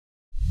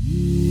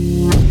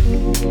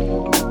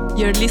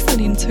You're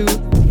listening to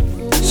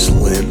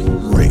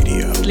Slim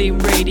Radio. Slim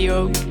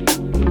Radio.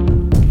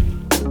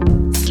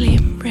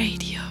 Slim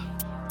Radio.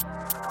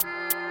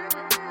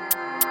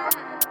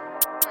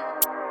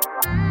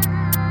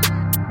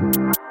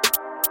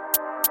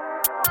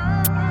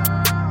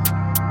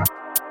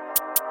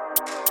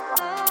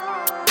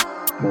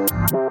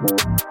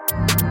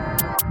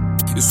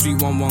 It's sweet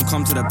 1-1,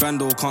 come to the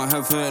bando. Can't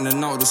have her in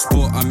and out of the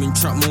sport. I'm in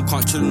trap mode,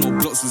 can't chill no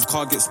blocks. With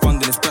car get spun,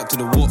 then it's back to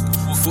the walk.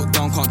 Foot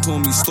down, can't tell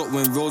me stop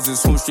when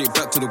roses. Home straight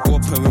back to the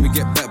guapa. When we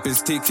get back,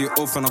 bitch, take it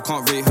off. And I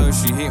can't rate her,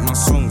 she hate my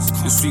songs.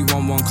 It's sweet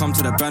 1-1, come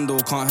to the bando.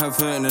 Can't have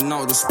her in and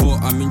out of the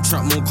sport. I'm in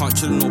trap mode, can't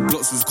chill no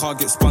blocks. With car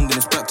get spun, then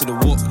it's back to the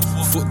walk.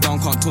 Foot down,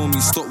 can't tell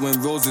me stop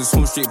when roses.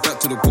 Home straight back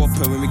to the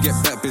guapa. When we get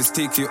back, bitch,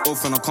 take it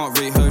off. And I can't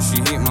rate her,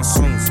 she hate my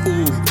songs.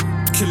 Ooh.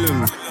 Kill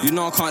him, you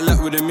know I can't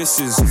let with the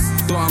misses.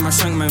 Don't have my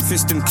shank man,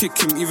 fist him, kick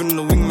him, even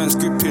the wingman's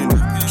gripping.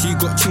 He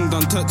got chinged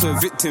on, turned to a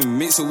victim.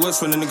 Makes it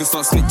worse when the niggas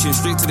start snitching.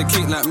 Straight to the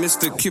cake like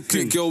Mr.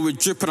 Kipling. Girl with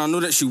drip and I know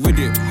that she with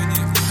it.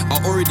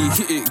 I already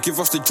hit it, give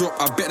us the drop,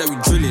 I bet that we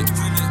drill it.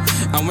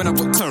 And when I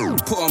got turned,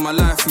 put on my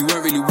life, we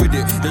weren't really with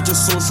it. They're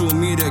just social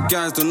media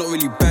guys, they're not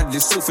really bad, they're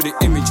still for the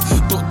image.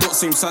 Dot,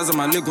 same size of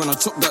my leg, when I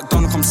chop that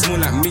down, I come small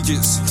like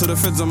midgets. To the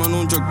feds, I'm a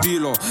known drug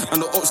dealer, and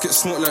the ops get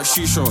smoked like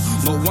shisha.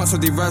 Not once have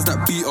they rise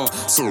that beat up,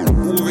 so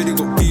already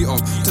got beat up.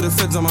 To the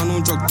feds, I'm a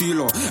known drug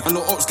dealer, and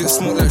the ops get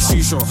smoked like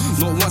shisha.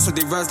 Not once have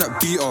they rise that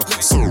beat up,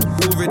 so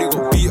already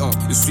got beat up.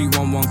 It's sweet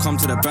 1-1, come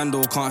to the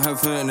bando, can't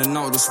have her in and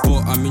out of the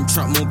sport. I'm in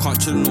trap mode, can't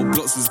chill no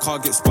blocks, with car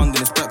get spun,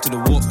 then it's back to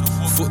the walk.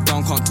 Foot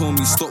down, can't tell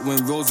me stop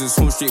when roses.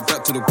 Home straight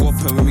back to the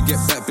guapa. When we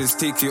get back, bitch,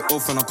 take it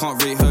off. And I can't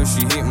rate her,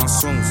 she hate my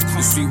songs.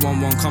 It's sweet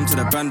 1-1, come to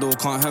the bando.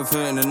 Can't have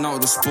her in and out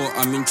of the sport.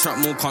 I'm in trap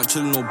mode, can't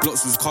chill no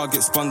blocks. With car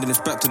get spun, then it's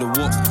back to the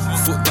walk.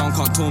 Foot down,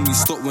 can't tell me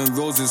stop when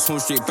roses. Home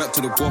straight back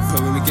to the guapa.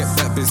 When we get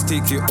back, bitch,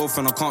 take it off.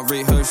 And I can't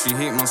rate her, she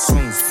hate my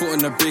songs. Foot in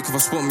the break if I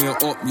spot me a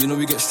op. You know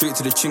we get straight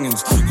to the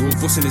chingins. Yo,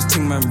 bossing his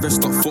ting, man,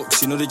 rest up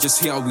fox. You know they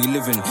just hate how we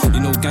living. You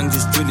know gang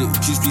just drill it,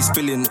 juice be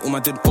spilling. All my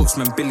dead ops,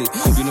 man, bill it.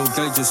 You know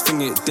gal just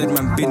sting it, dead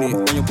man bin it.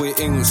 And your boy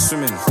ain't with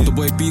swimming. The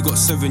boy B got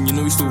 7, you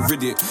know he still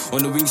rid it.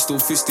 On the wing still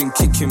fisting,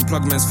 kicking.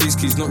 Plug man's face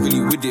cause he's not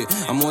really with it.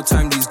 And more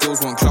time these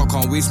girls want clout,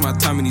 can't waste my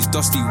time in these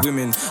dusty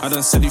women. I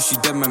done said if she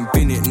dead man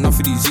bin it. Enough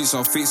of these eats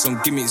are fake, some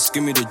gimmicks.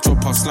 Give me the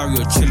drop, I'll slow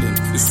you're chilling.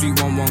 It's sweet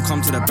 1-1,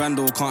 come to the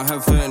bando. Can't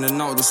have her in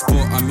and out of the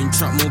sport. I'm in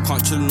trap mode,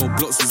 can't chill no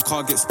blocks. With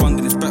car get spun,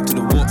 then it's back to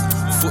the walk.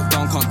 Foot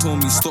down, can't tell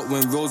me stop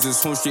when roses.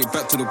 Home straight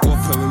back to the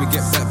guapa. When we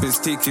get back, bitch,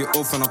 take it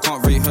off. And I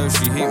can't rate her,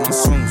 she hate my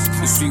songs.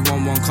 It's sweet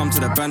 1-1, come to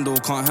the bando.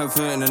 Can't have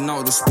her in and out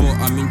of the sport.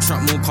 I'm in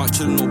trap mode, can't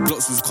chill no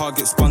blocks. With car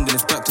get spun, then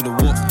it's back to the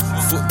walk.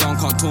 Foot down,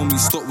 can't tell me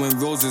stop when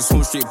roses.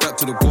 Home straight back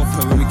to the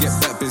guapa. When we get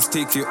back, bitch,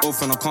 take it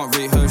off. And I can't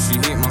rate her, she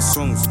hate my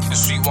songs.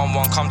 It's sweet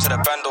 1-1, come to the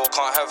bando.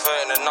 Can't have her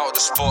in and out of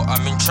the sport.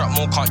 I'm in trap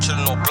mode, can't chill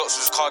no blocks.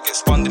 With car get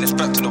spun, then it's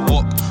back to the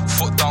walk.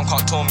 Foot down,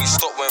 can't tell me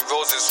stop when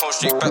roses. Home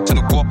straight back to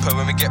the guapa.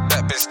 When we get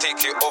back, bitch,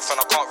 take it off. And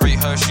I can't rate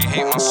her, she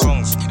hate my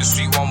songs. It's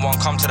sweet 1-1,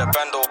 come to the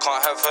bando.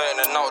 Can't have her in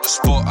and out of the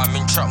sport. I'm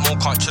in trap mode,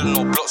 can't chill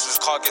no blocks. With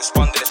car get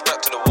spun, then it's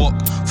back to the walk.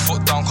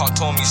 Foot down, can't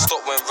tell me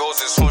stop when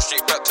roses. Home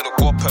straight back to the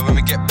guapa. When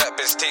we get back,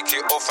 bitch, take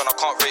it off. And I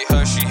can't rate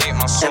her, she hate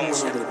my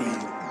songs.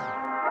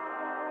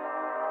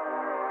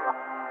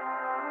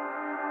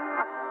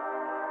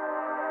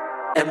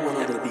 M1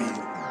 on the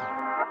beat.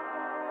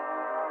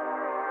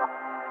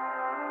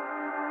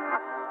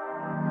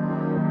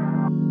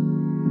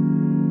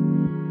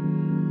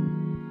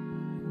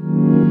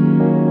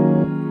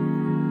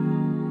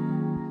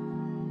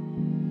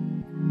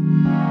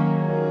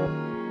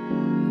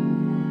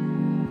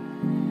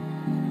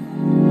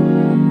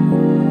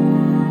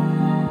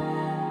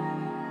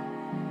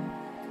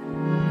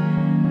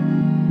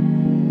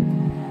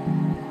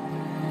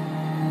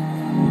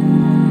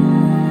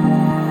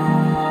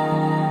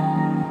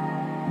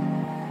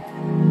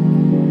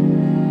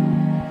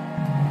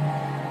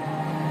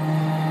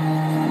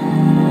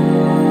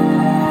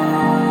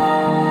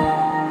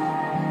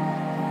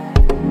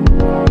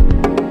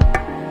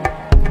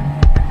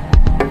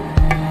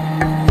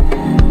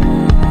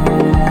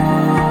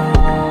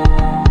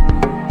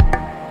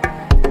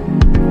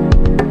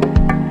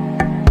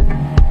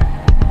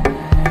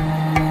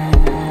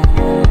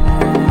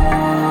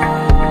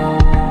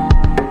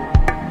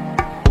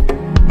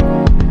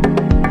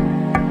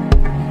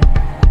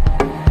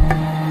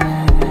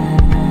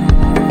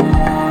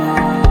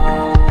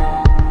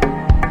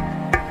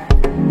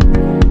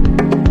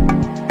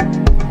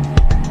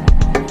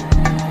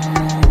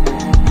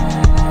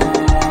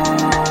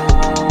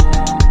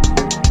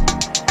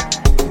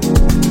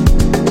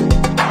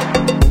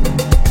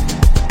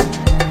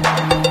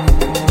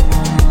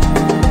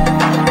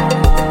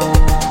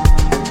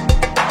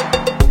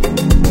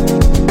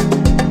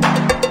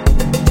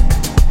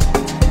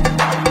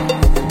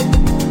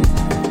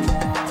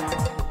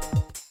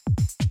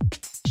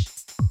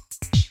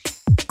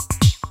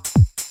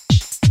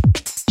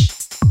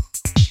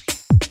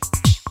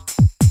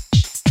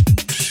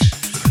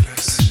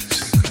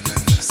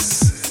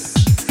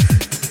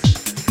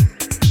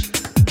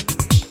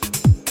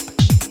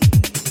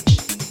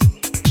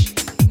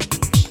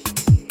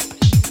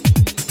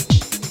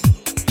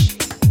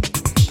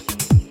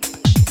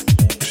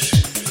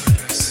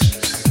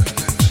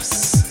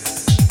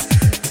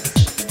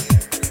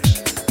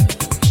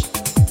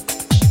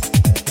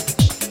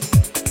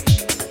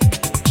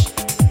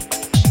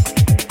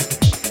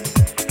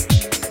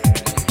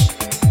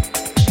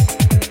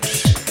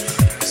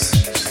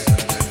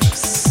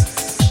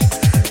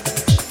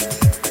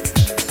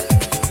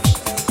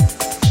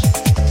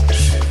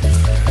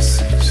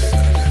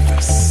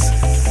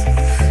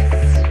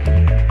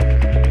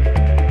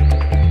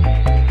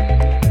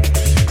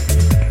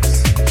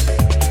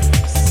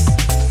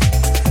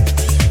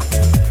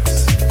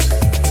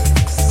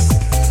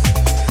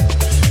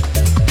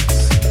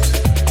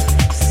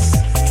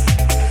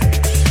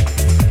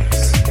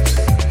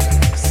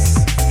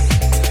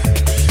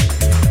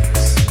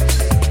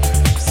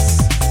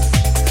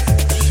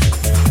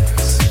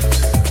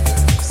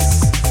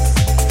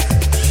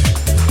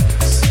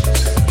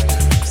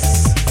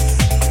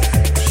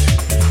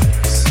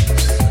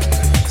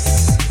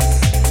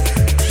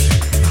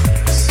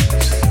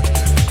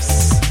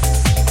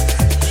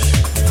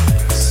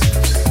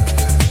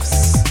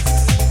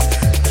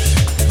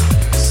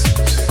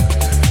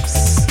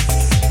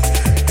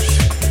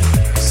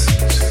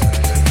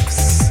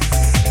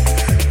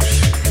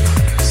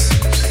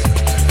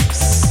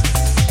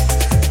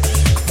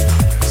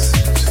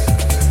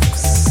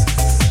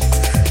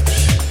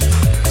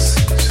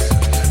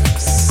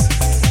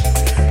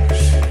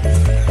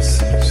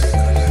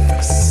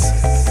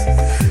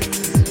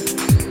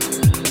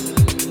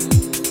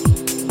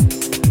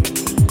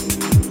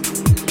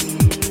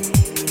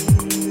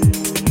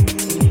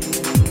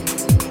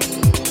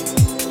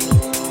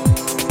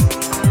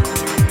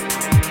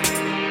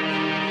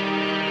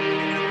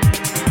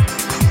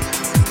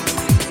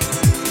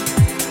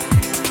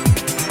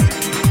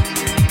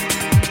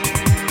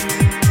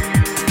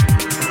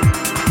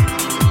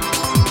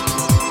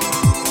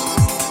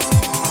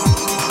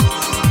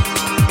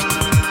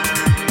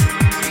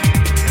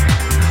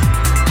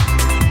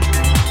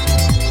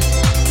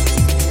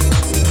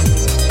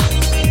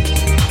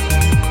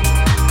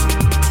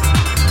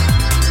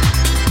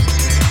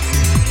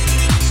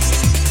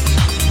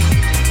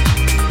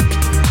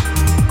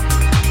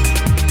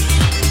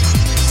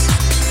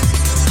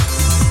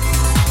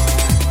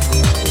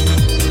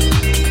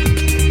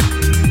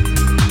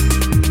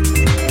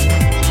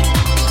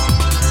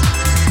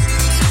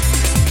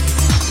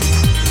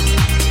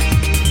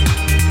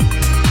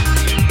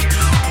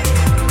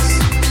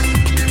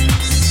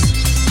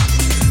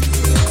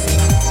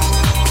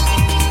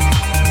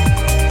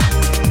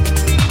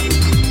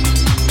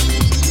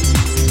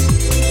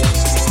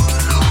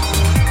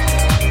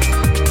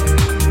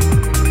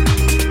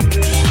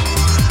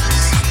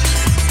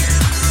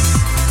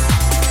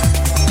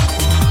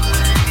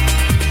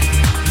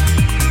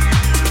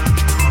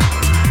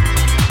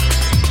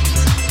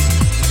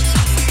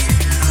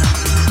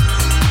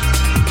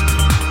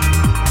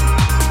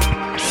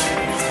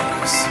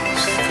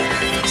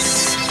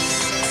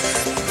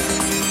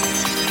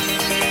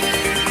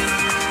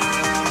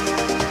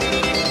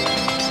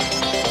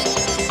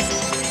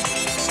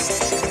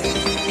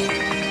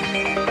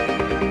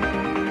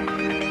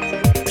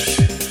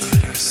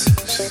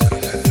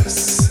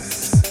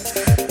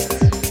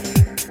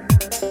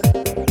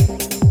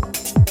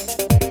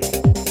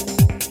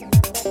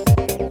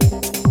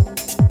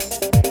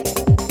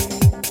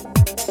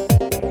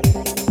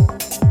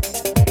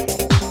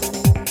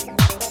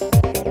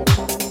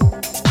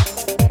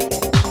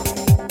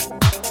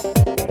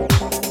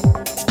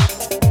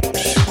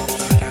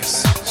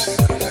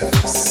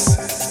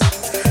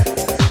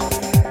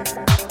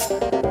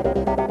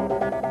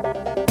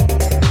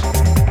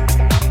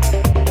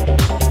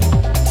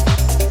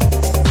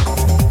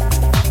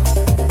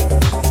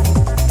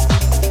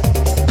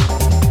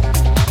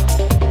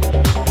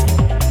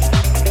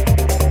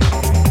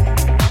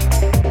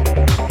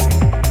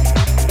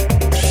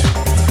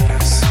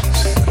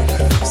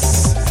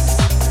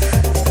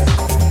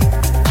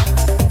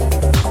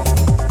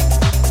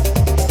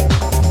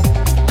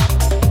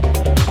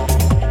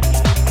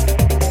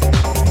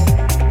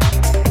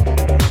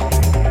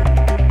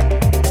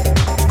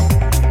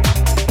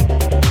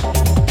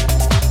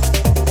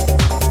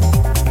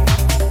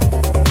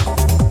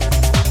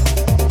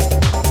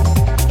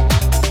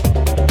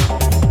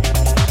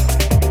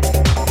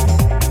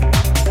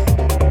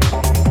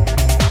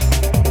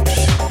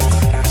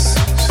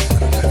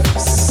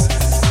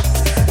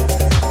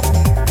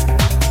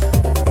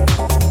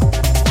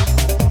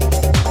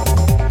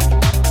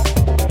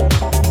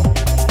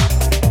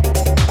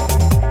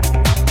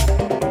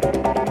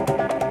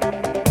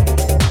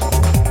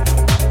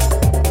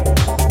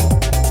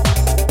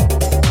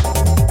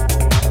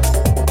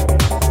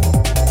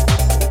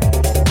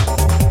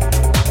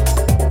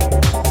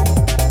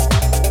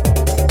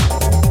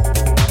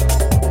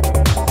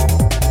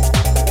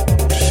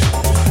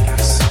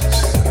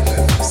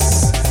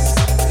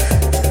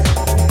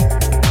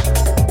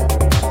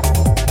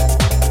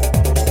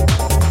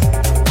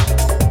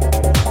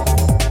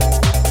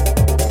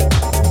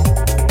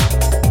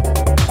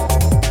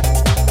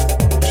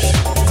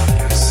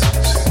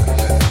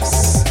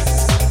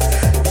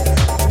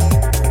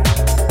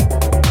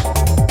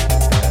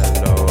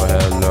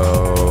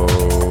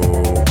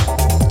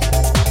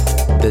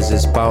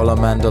 Paolo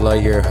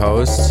Amendola, your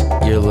host.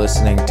 You're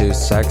listening to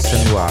Sex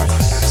and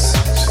Wax.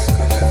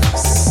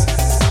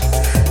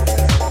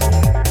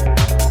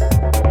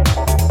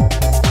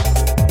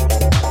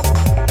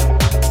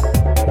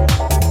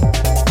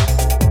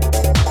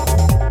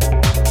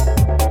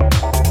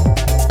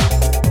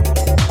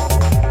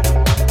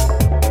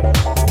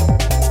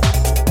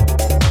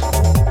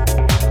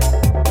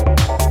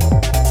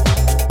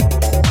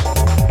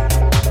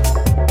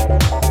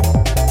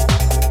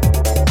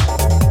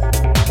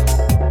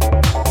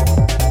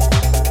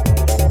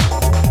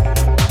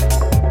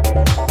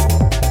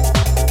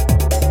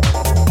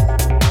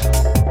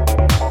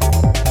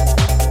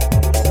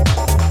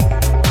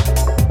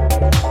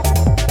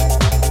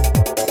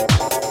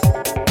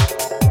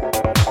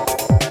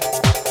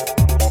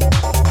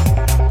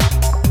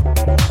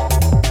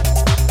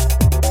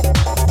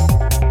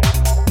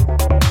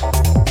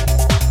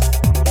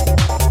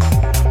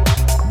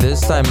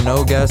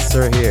 No guests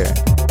are here.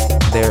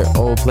 They're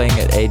all playing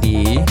at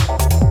ADE,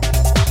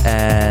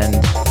 and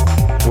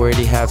we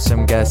already have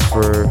some guests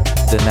for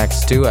the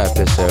next 2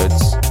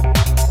 episodes.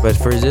 But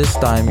for this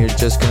time, you're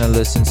just gonna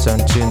listen to some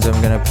tunes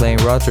I'm gonna play in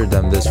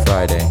Rotterdam this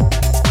Friday.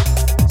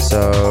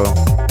 So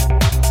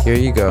here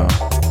you go.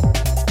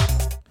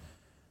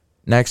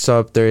 Next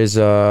up, there is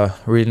a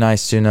really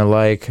nice tune I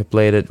like. I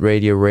played at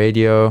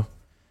Radio,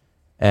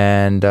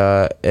 and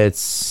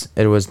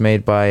it was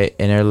made by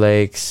Inner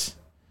Lakes.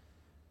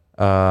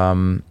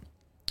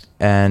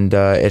 And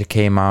it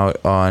came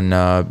out on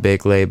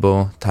big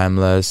label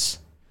Timeless.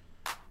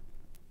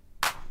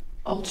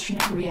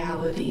 Alternate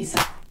realities.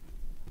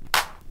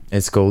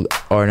 It's called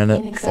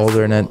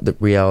Alternate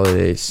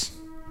Realities.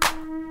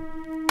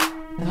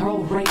 And they're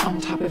all right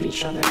on top of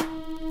each other.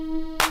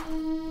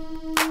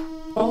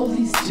 All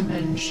these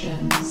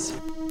dimensions.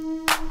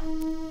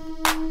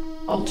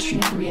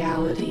 Alternate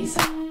realities.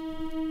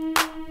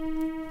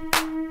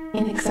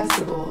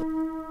 Inaccessible.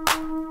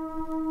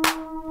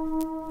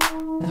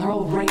 And they're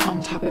all right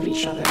on top of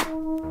each other.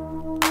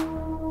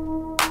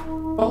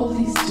 All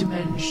these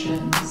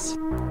dimensions.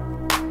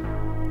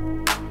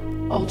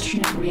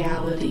 Alternate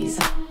realities.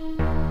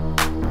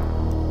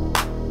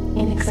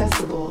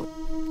 Inaccessible.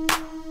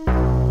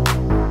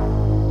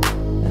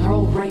 And they're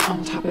all right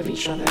on top of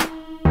each other.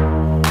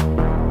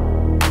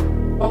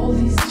 All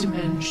these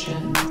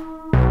dimensions.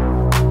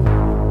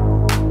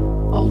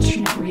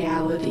 Alternate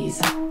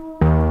realities.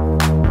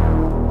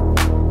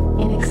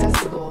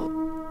 Inaccessible.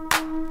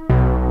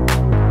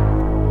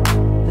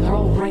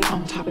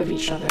 On top of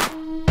each other.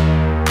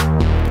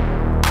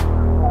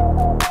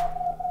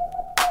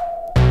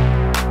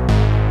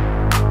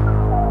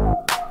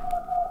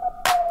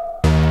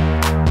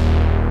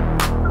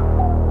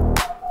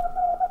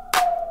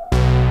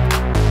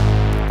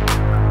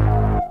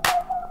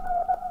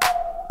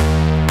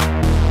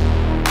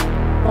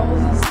 All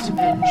these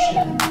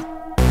dimensions,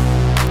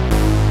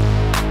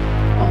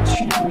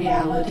 alternate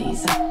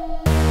realities,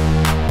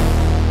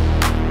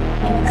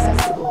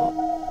 inaccessible.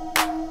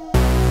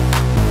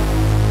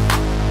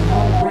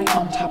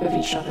 On top of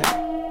each other.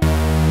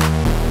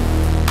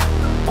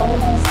 All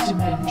these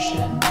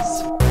dimensions,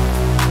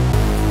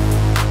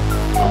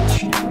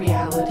 alternate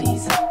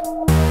realities,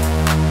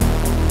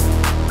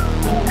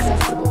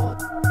 inaccessible.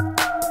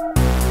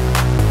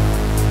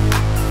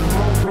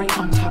 They're all right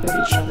on top of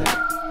each other.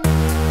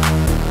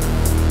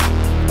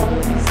 All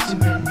these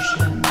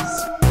dimensions,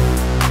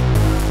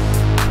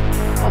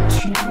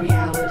 alternate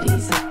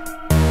realities,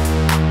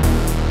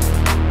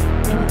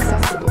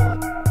 inaccessible.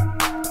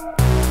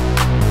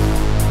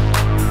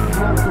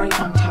 Right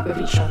on top of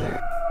each other.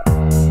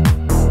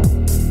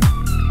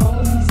 All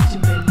these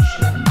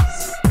dimensions,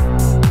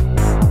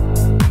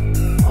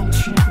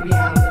 alternate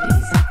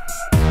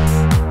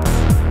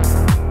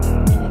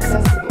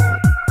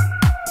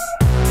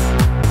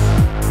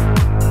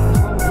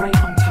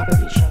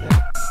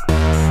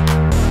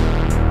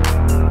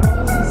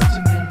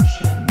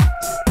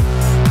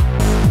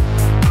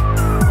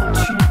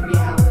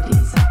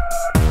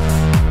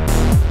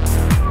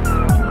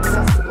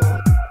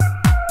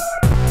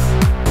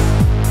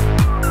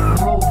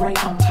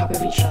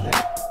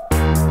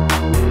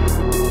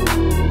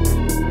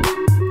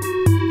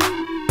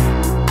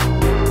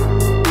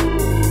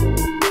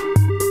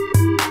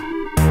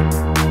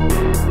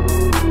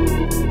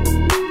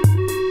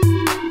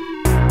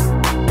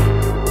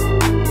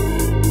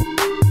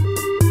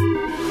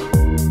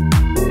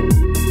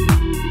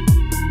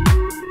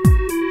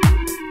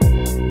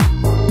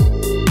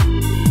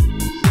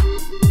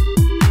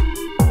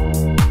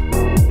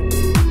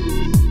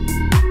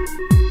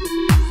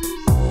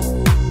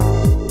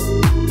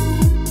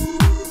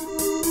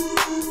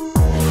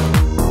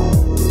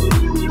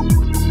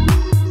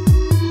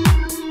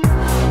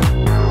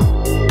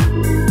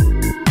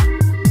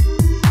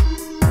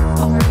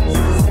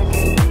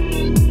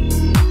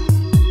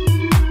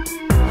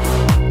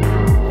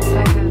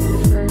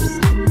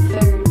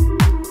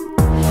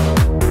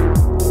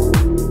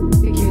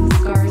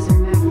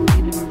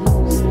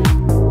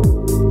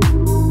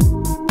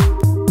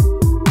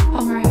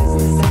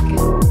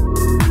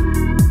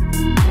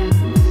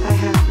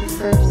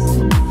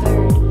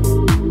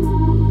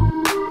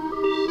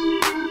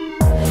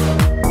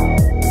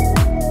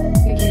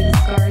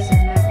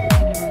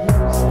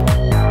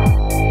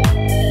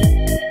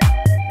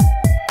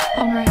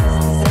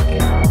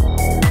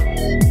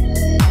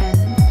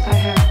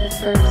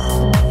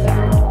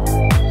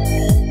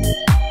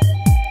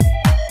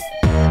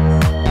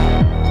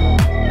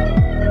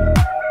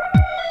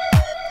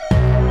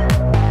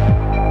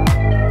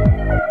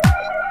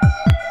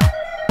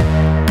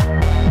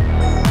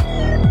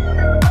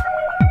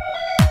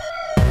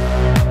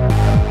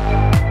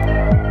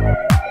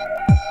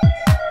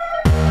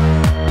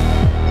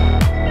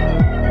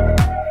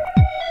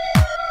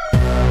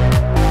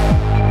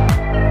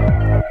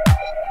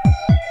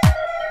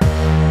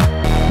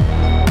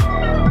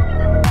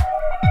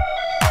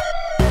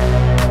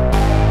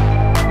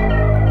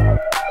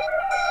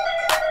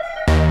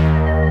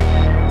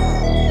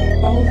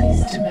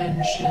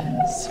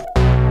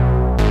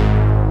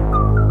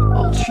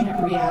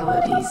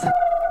realities.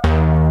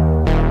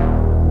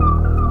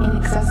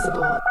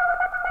 Inaccessible.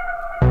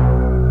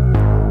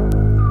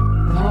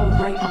 They're all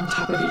right on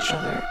top of each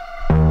other.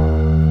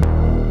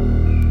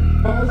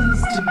 All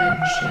these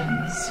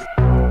dimensions.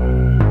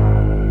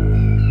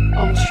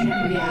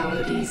 Alternate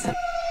realities.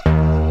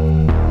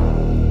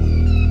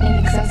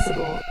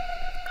 Inaccessible.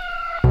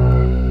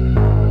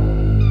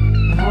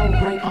 They're all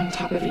right on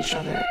top of each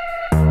other.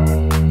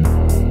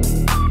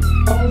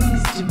 All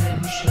these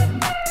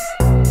dimensions.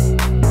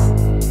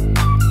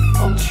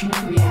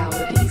 Alternate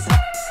realities.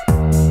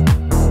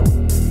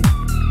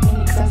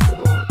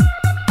 Inaccessible.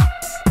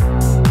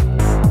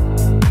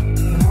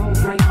 They're all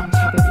right on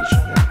top of each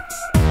other.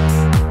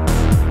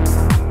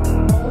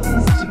 All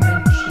these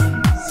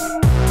dimensions.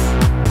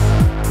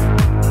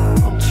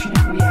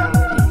 Alternate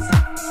realities.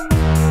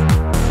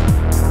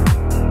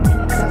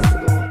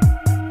 Inaccessible.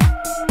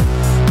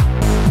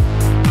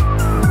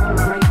 They're all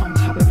right on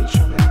top of each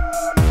other.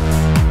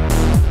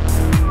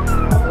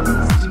 All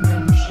these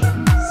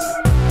dimensions.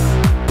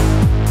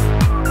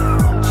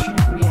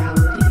 Alternate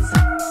realities.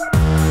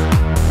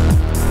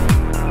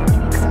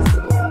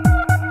 Inaccessible.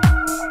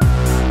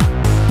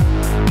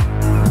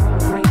 They're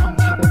all right on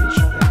top of each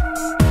other.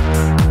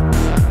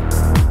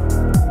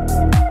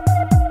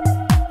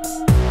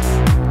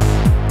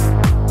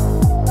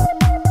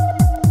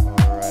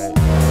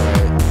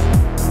 Alright.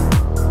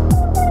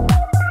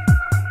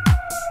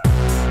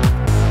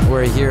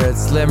 We're here at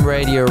Slim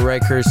Radio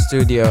Record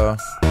Studio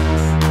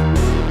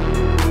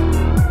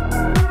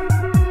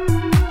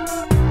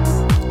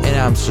in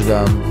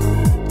Amsterdam.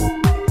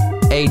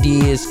 AD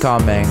is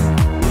coming.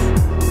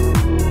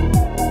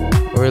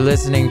 We're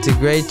listening to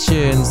great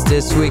tunes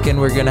this weekend.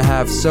 We're gonna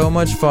have so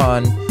much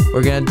fun.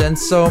 We're gonna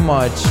dance so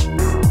much.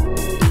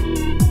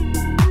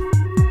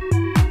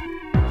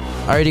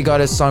 I already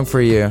got a song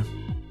for you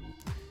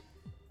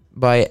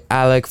by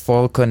Alec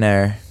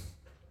Falconer.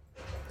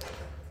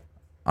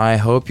 I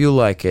hope you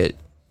like it.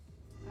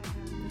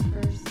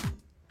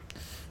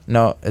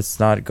 No, it's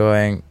not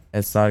going.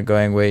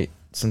 Wait,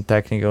 some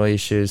technical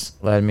issues.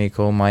 Let me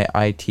call my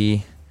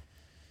IT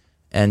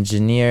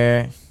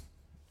engineer.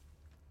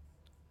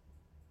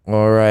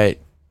 All right.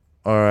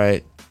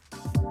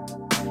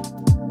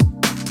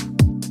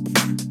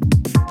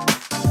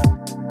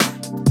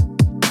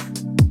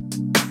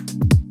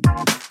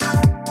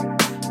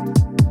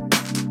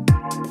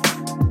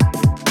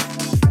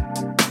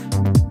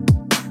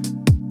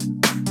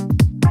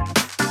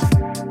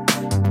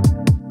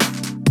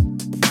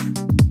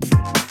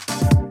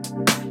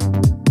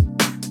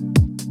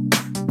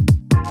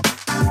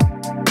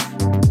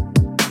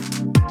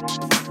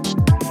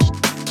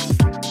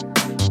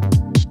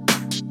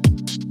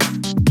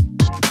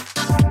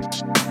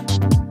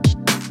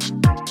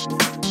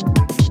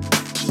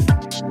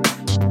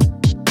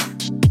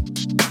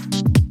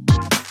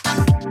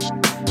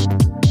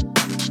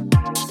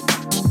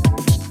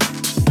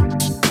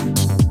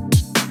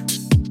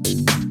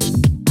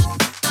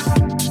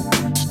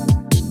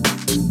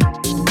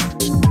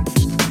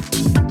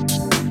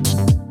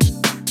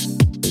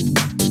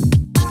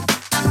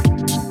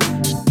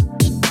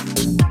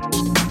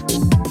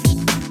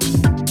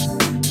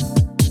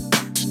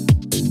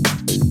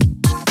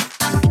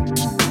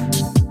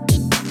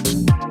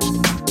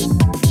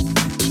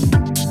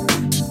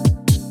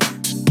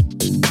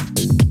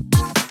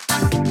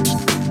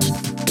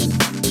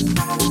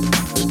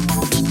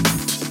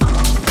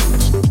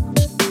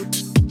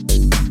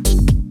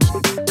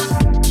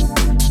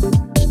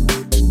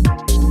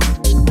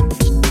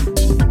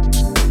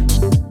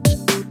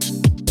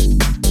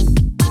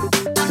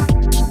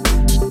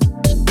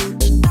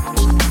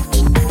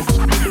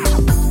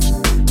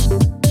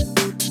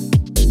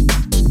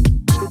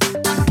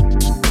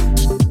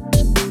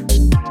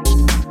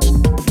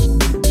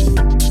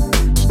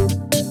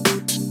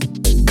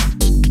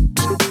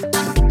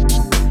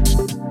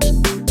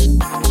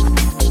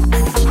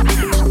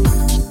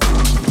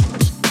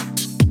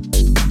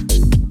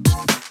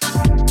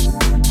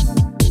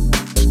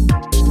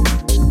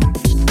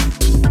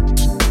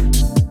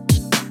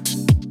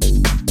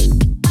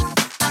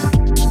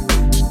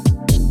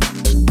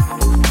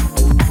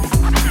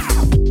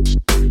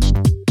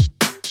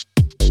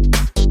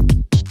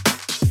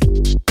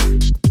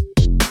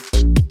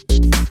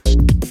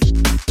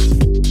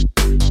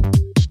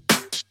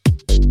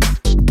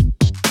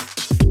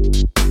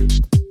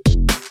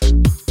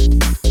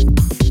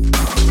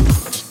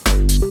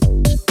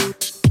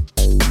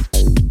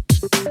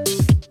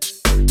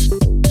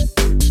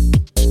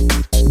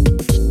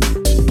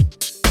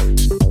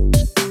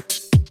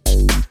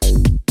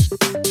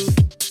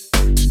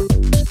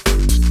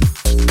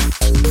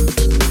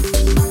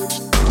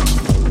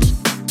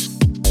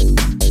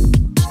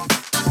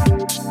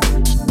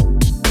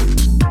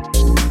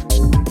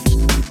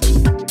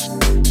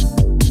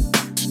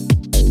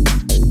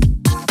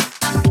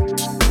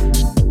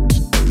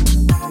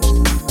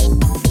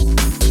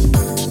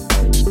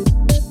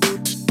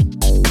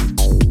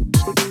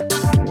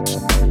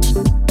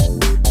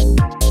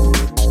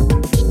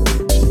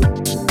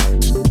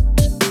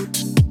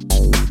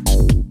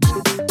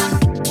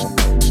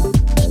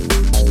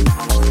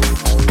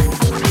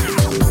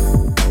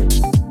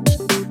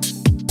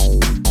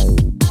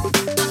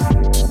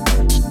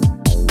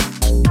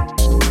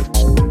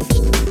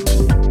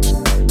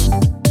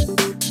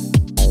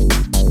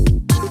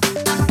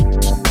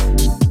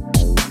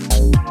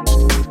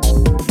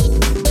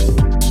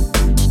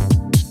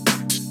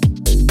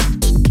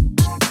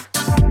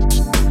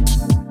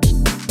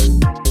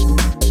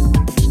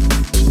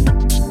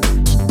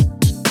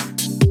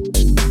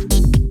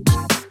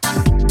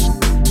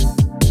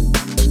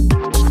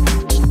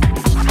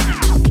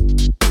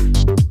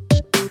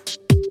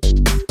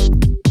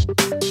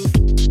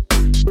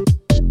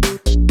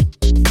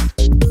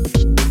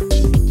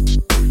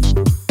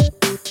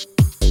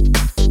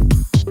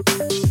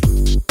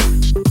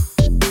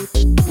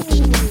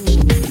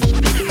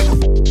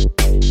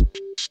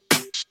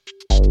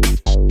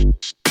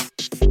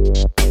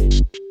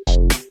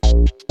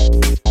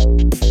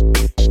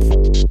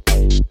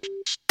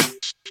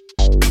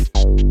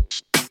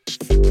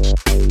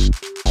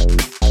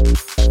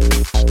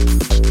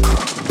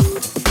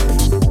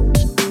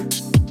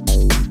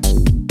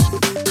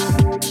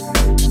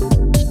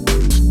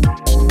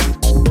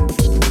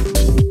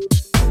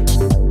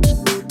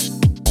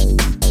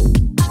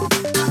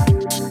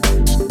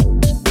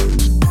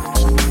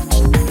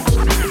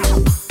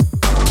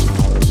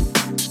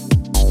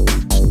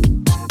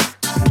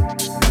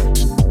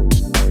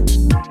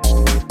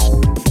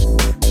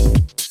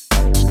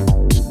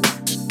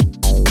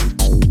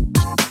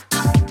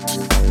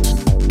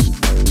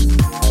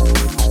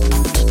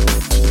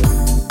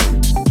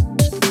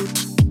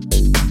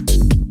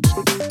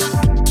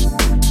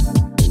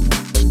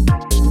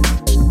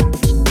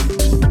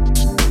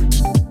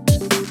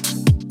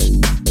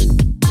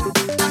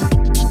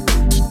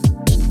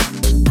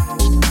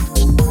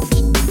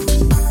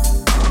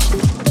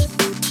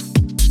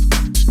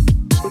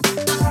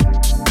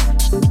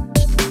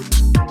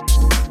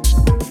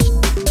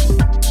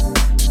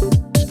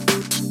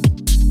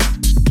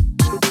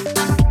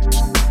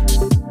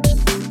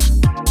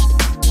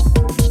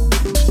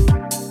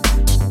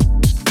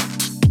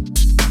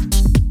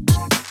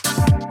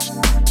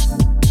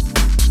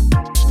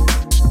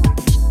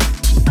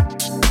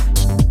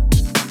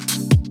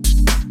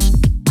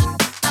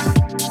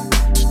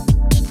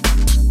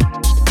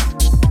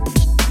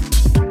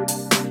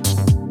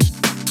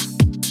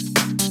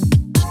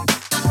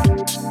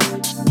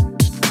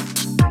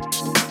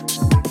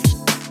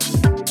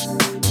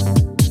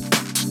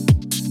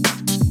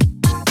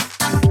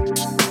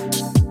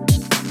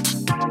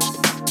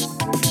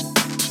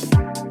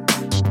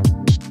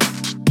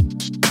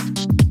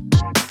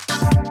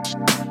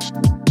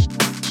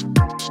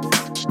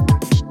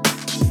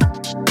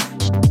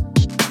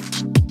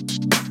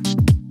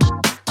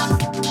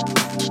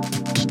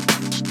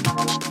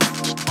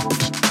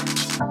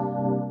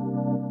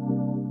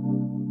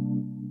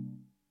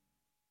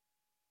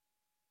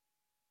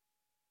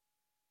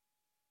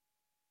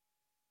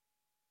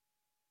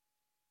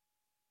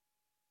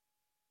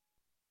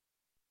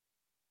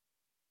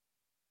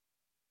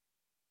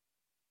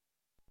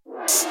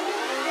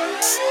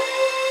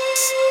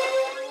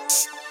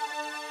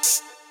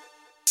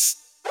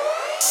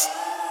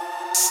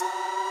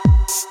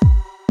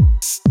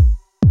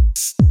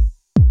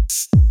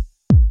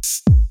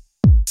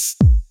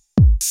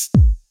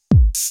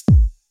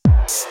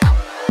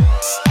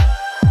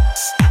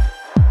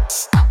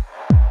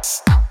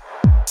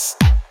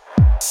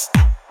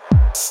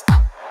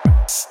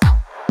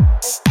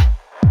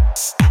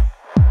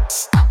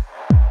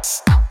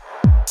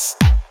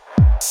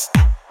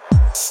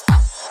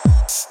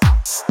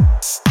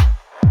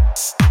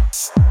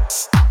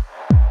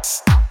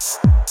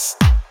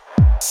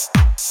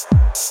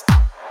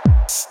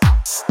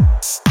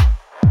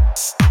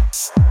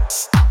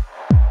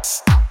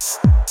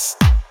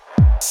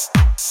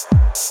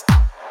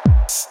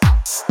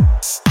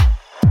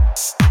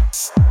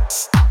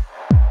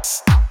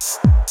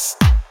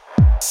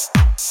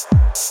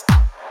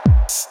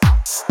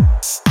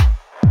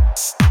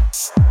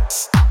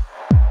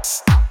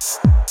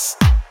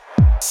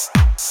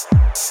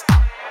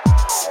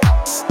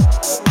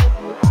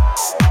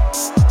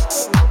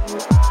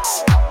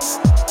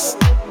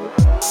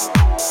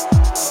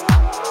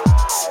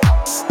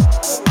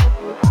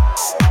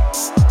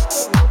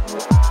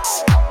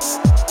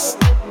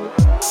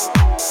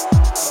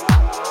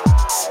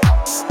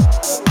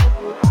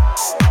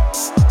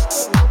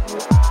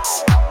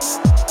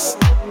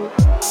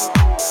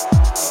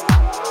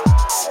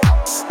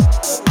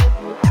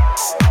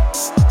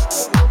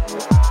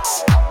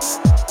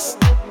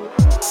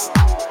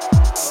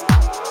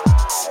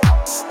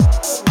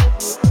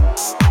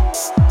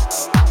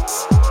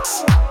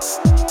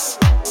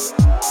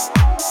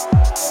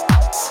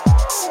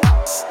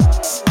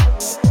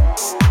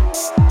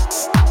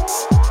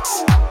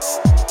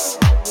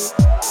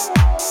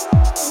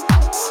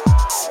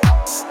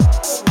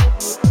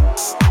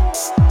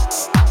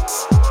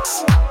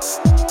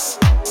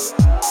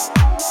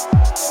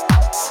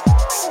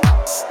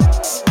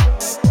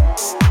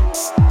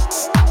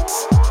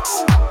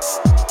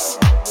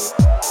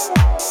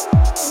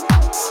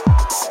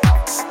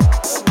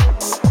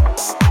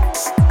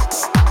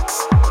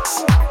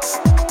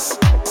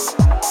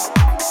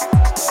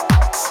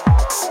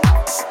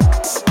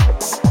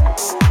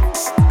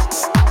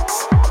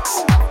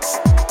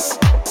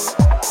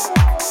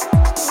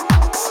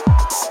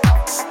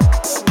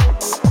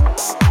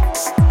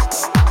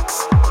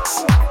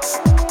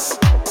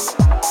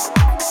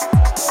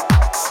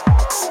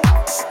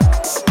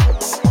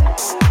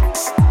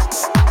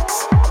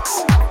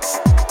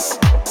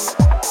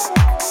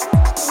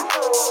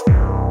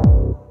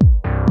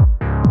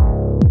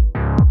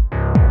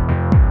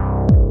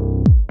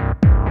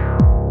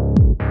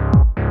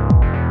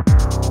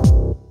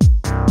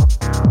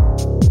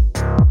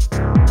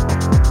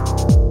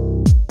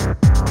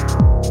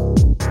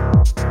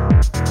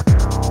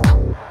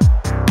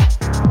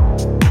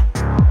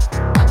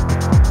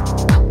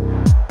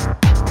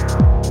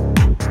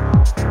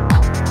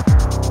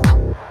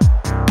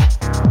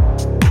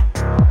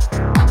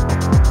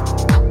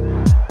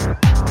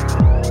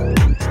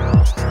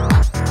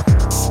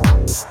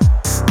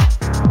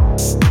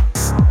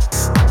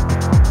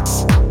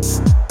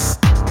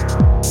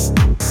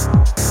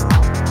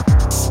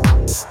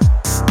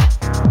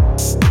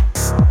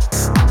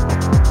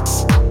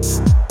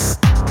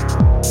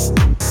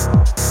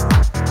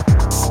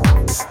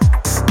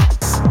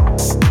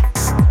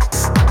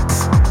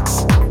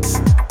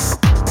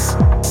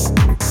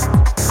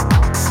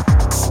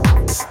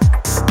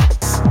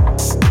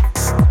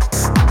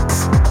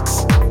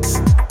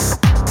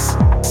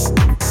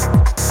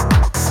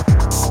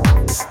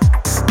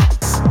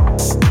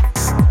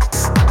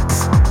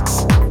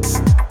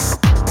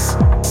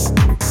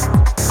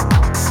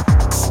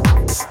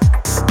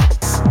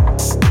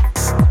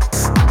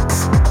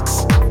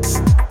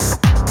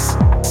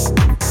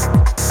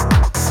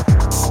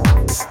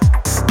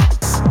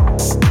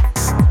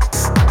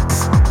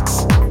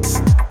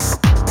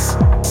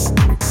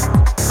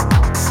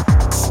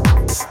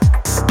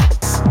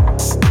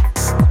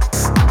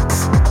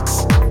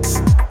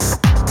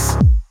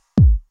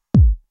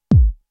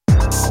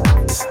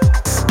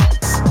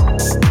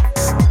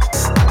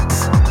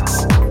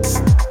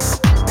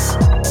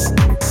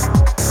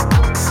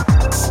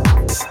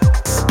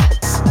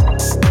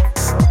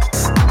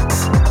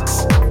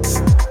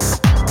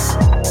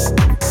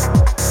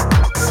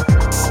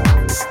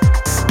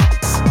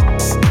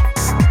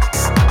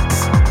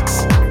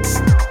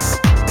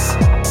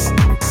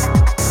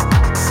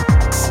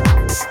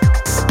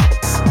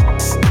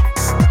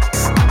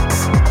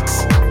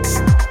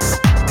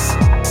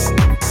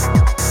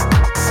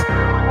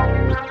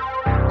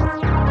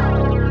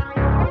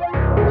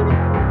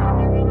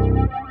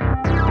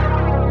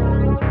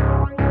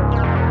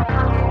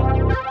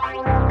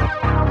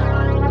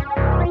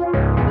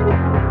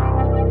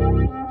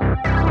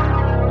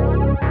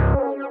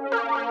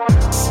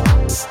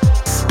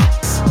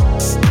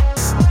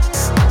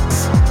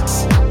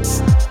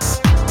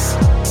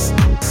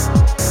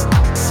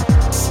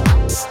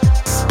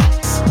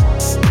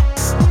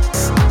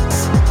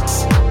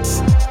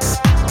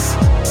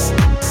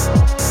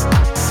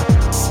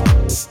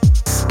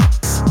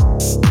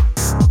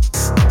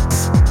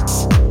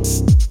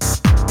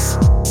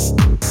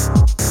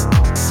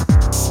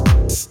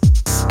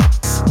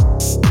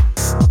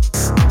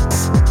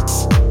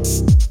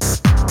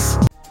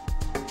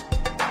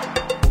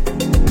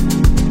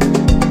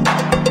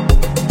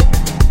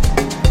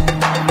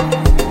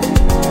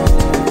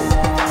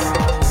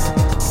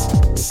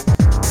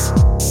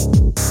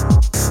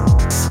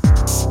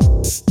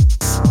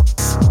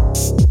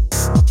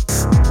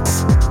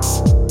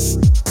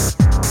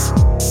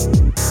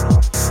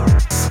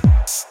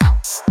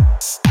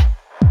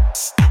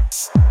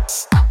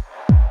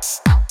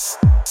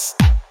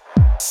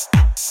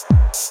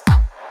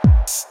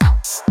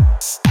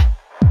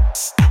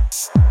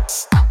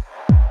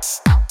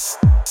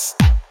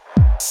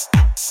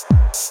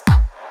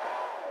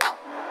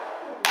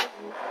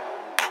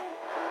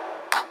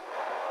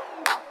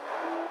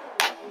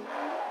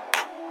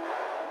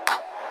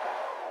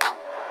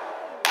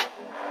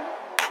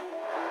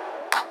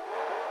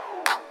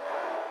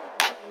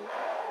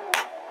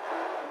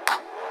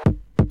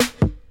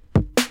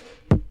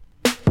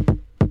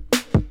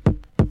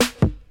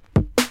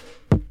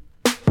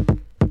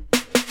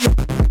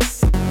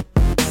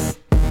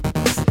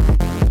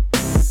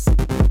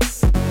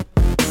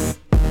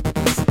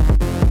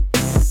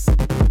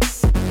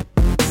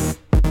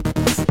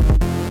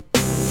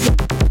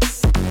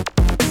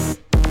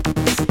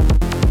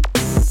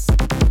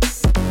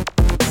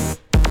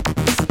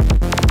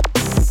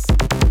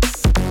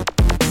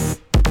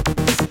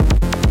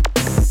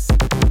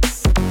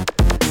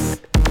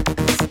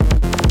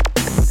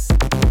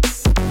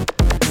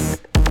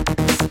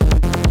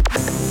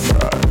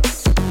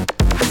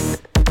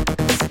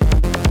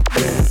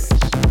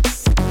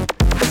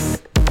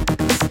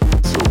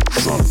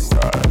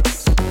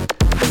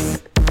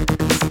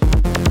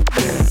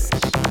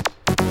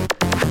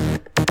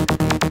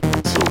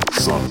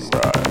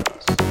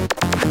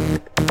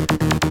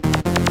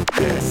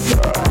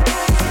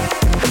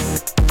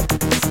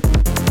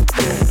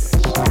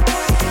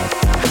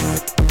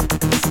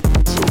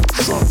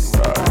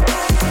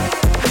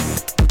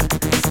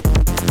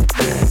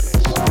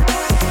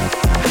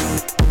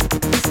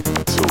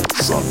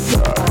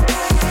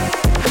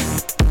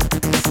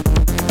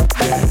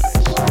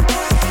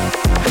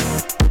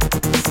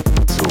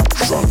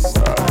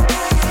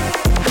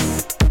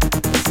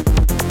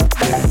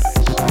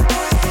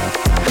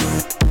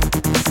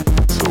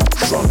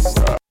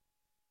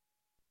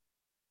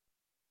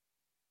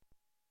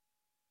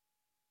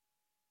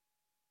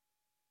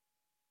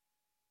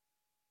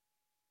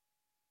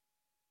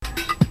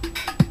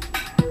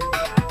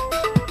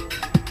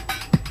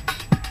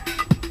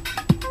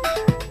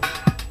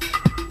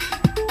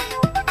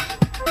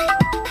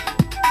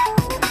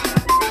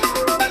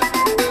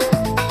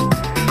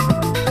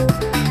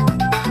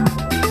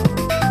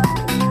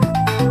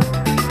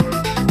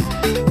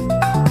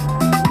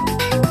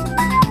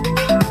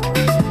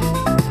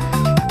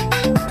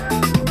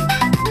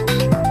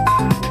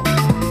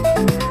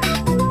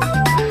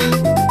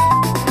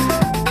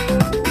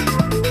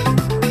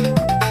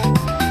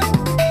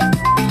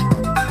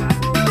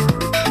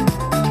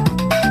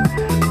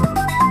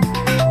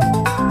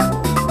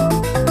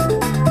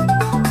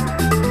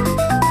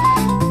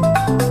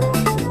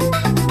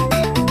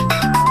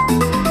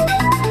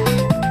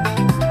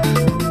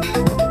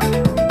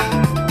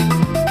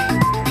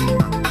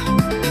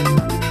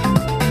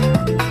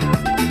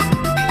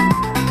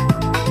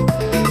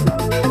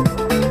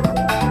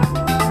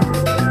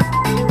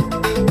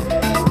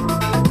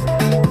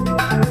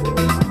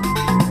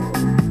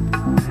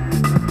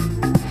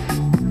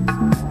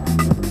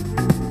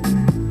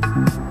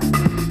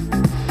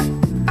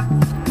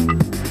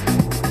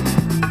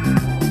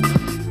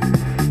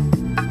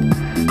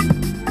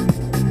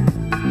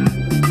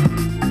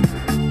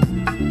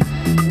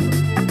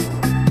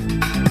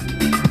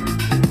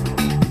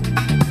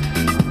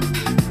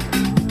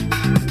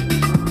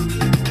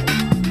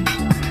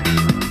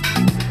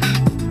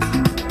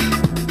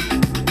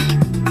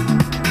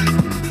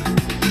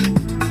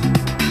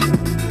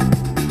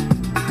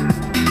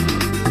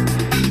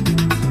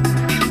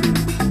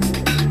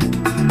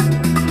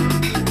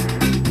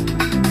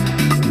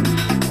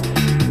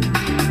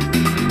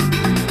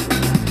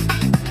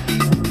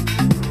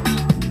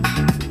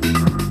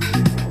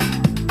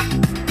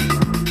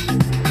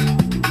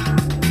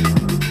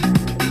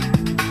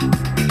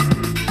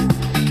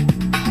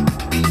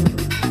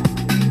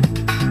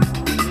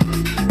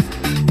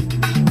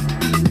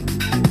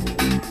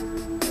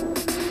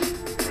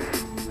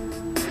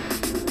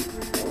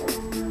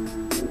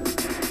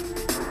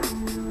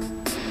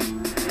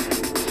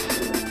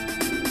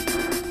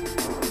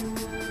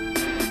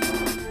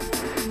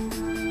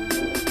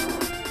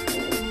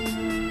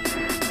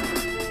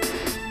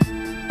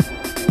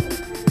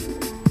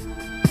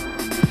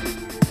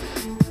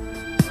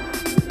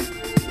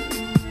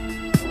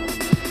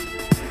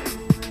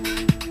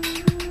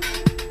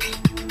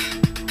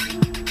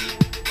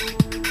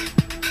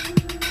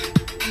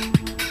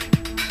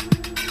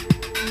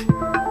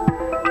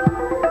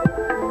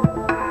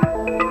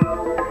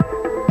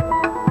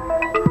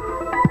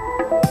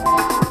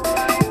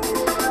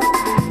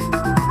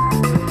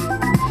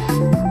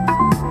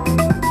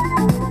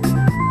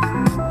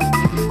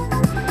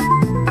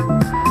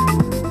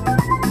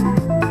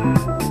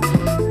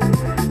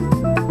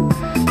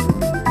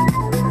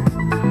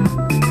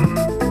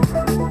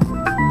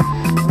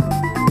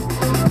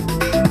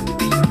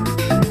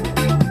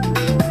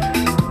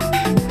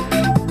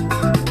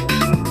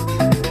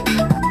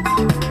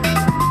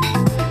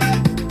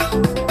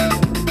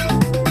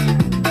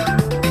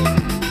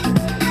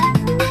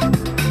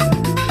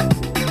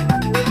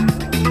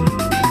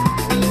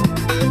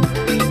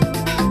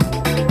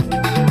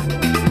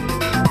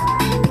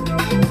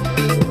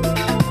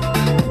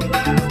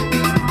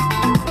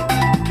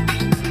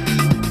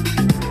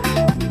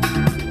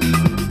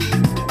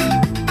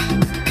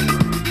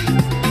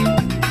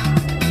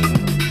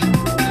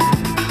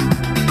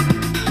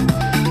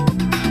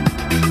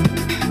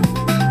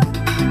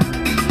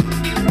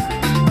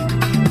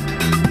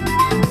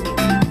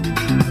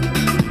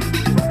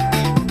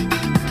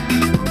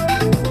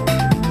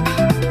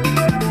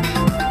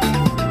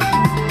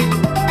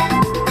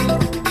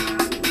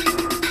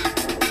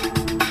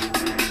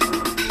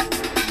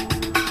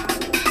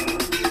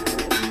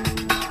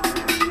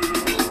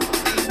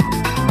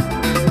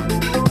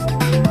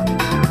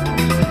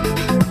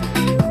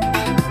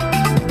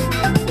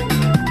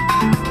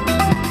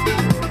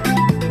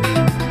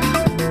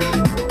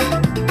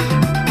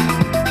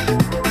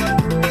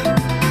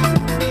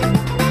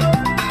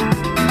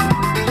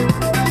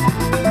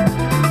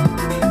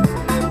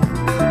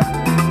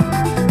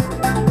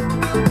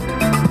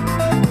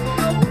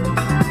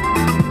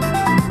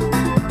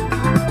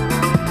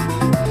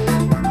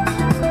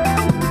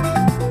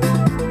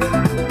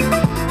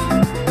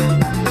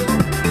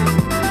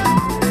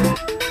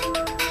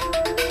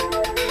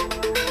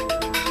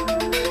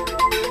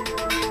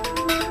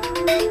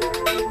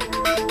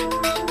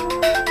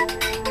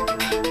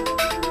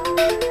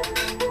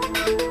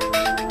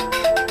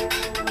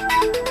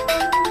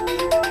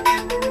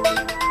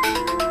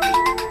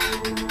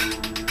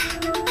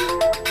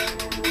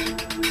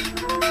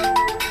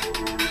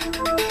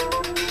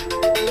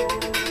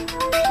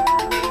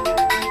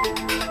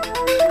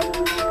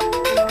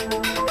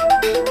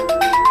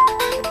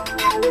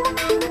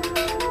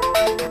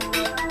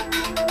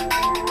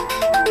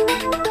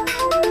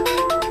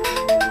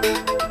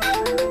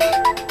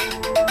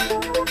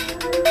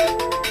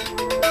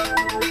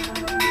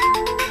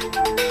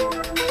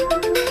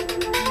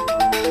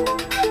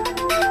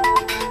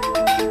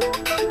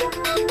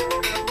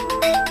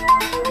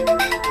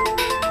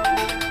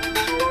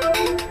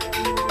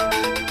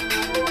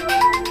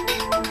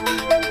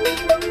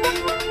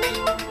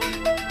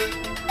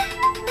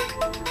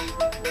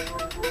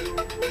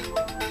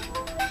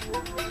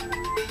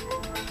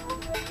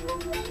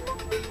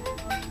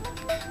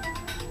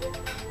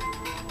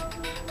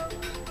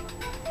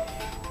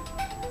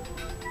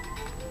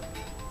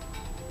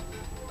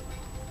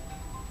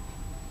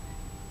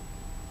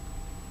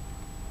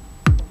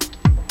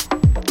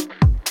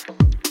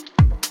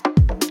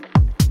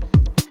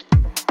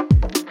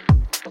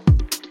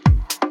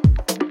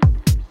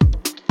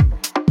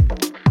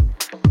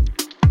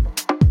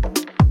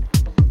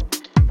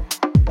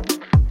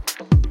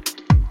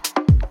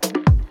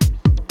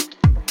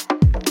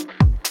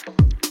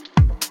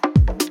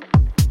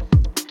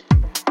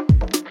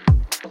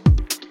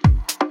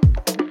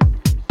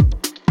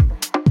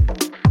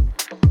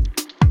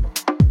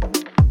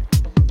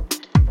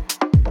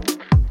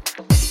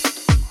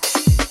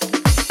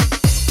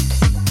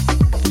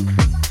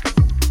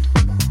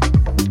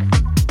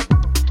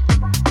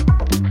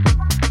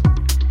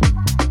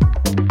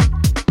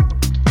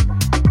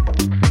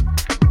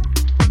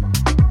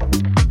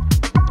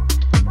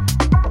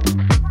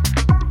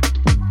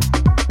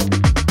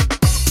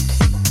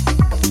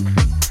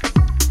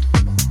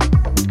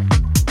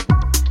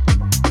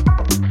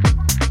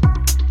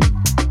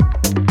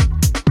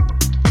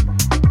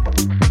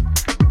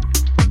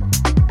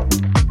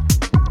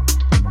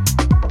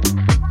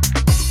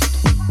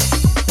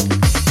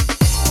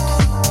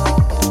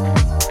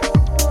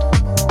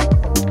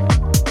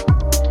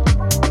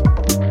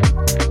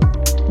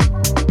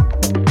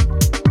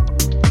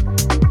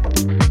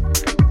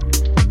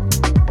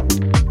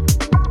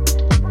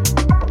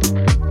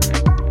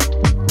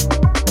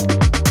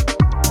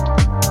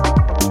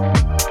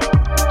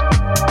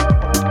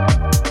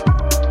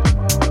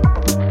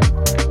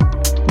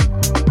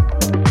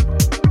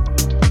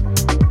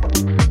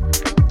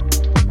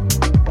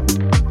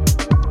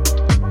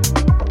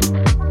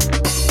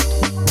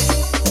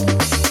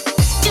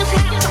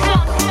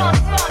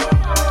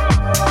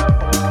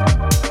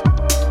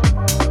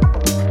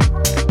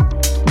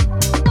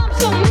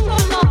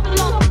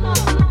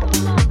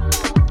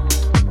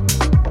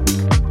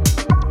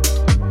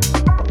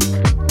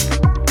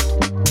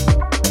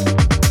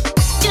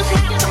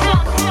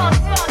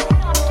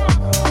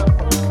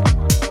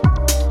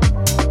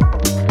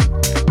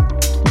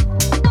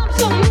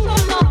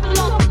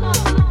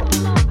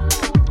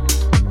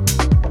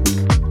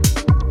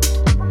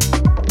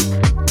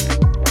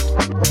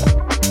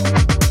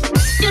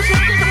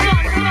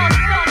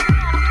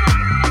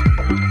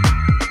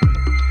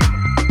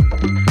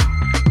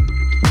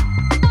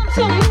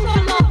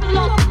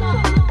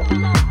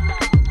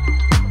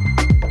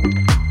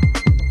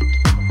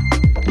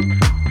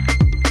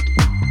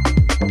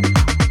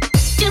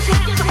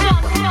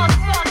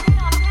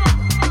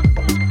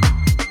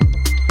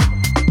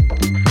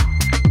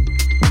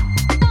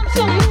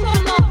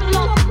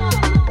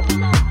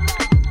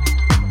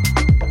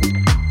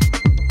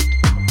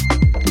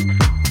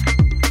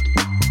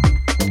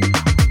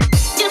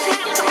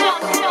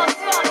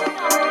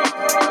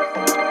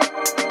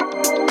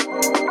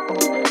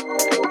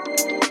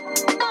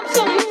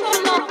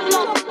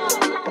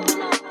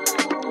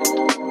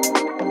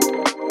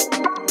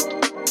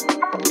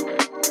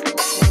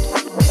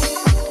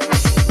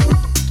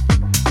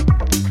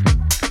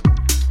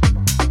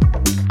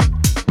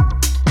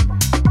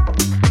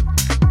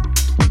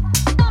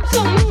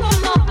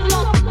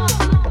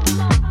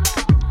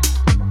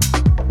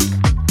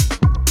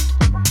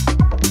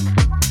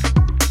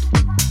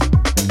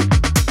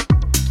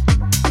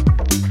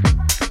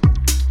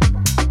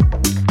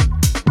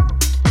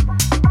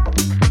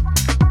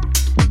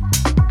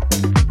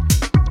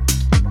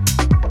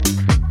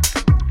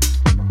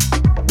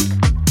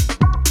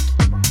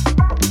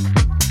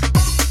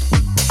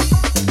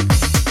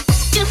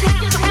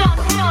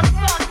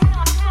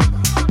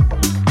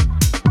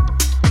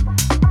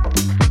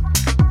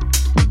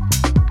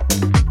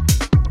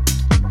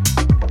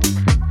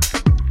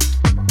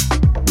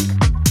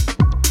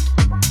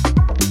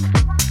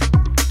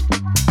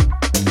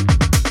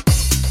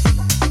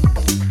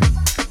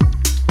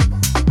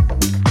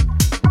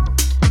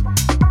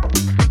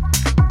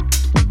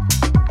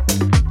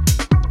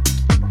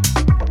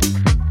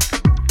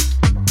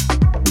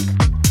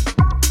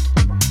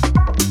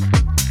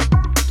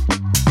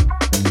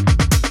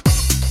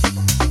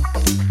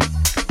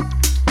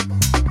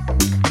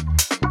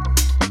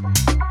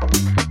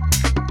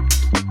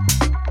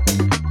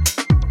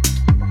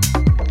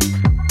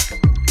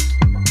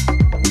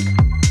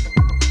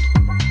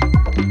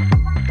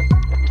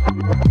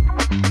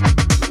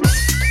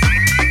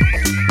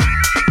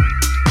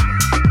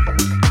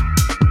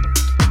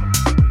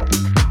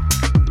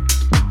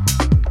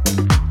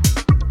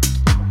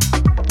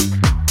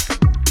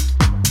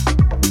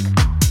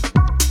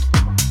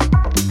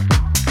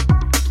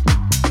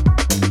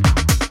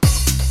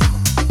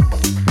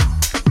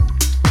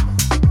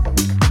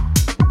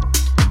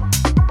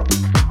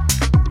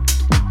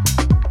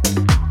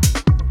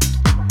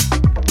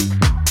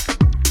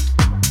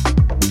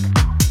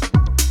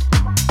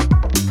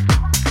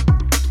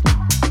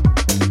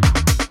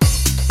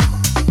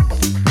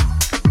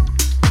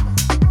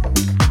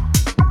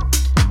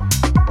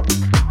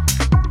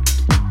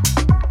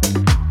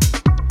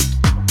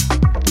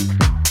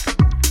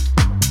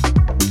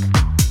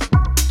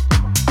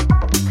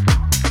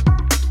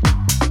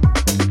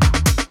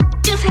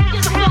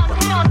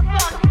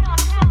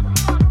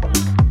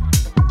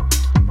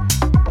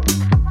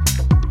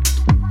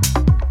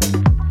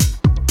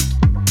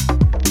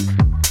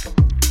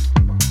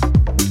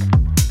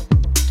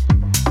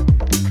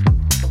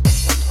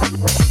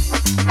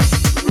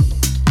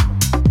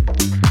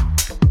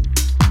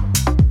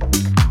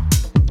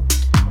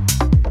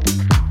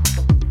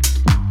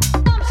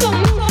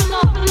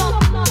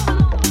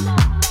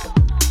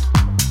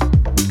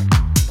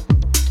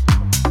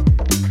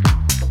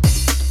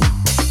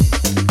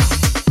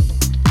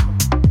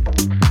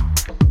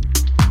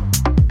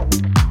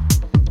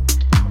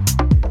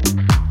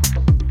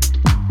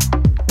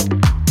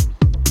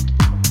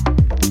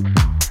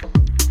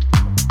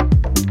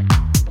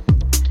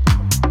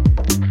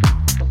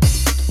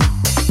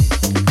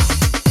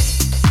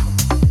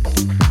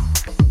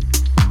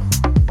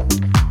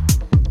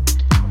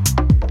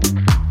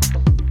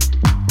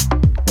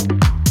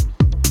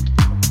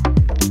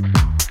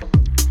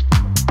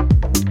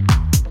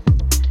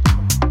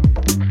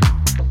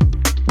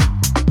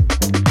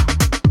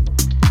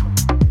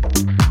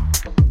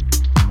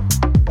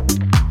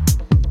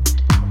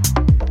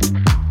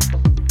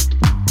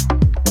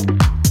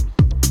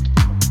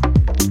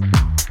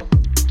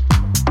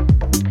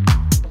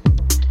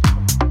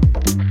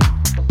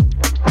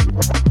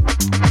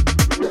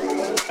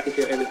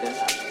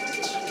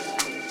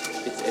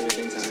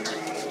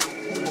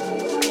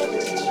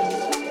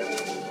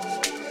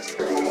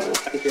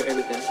 If you're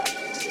everything,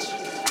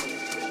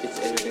 it's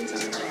everything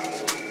time.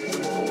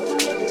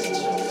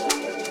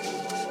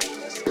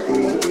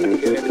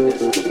 If you're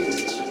everything,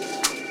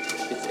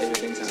 it's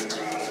everything time.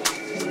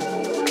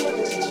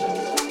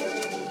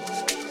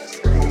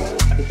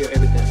 If you're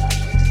everything,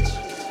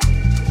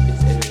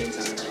 it's everything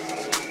time.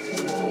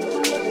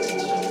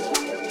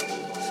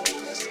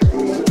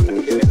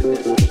 If you're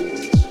everything,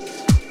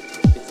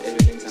 it's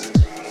everything time.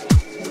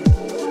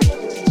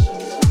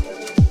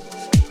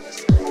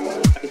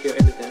 If you're everything, it's everything time. If you're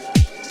everything,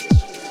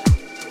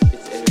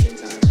 it's everything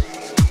time.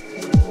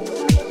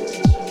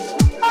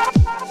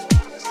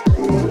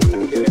 If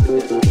you're everything,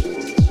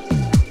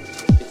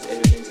 it's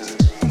everything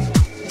time.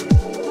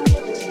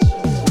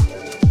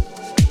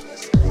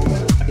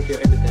 If you're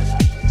everything, it's everything time. If you're everything,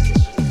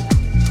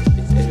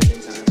 it's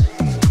everything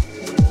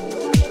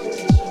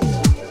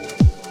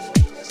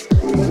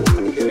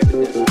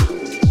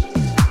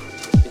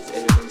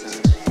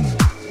time.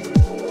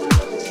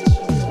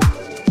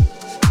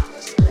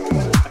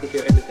 If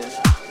you're everything,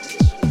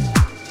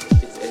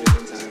 it's everything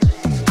time.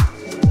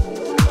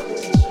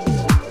 If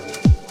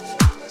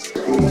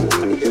you're everything,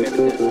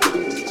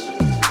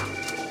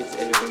 it's everything time. If you're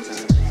everything, it's everything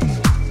time.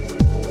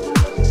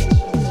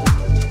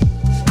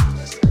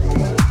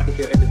 If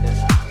you're everything,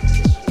 it's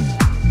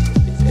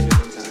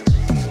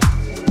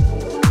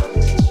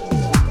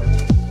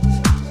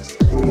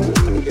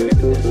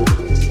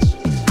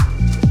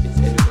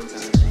everything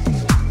time.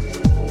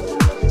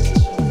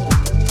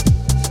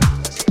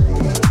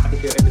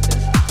 If you're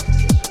everything,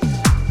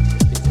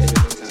 it's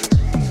everything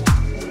time.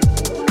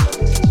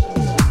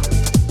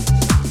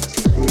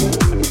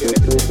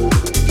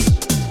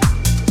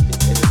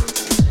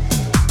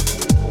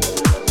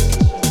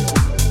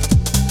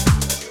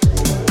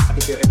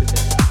 If you're everything, it's everything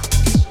time.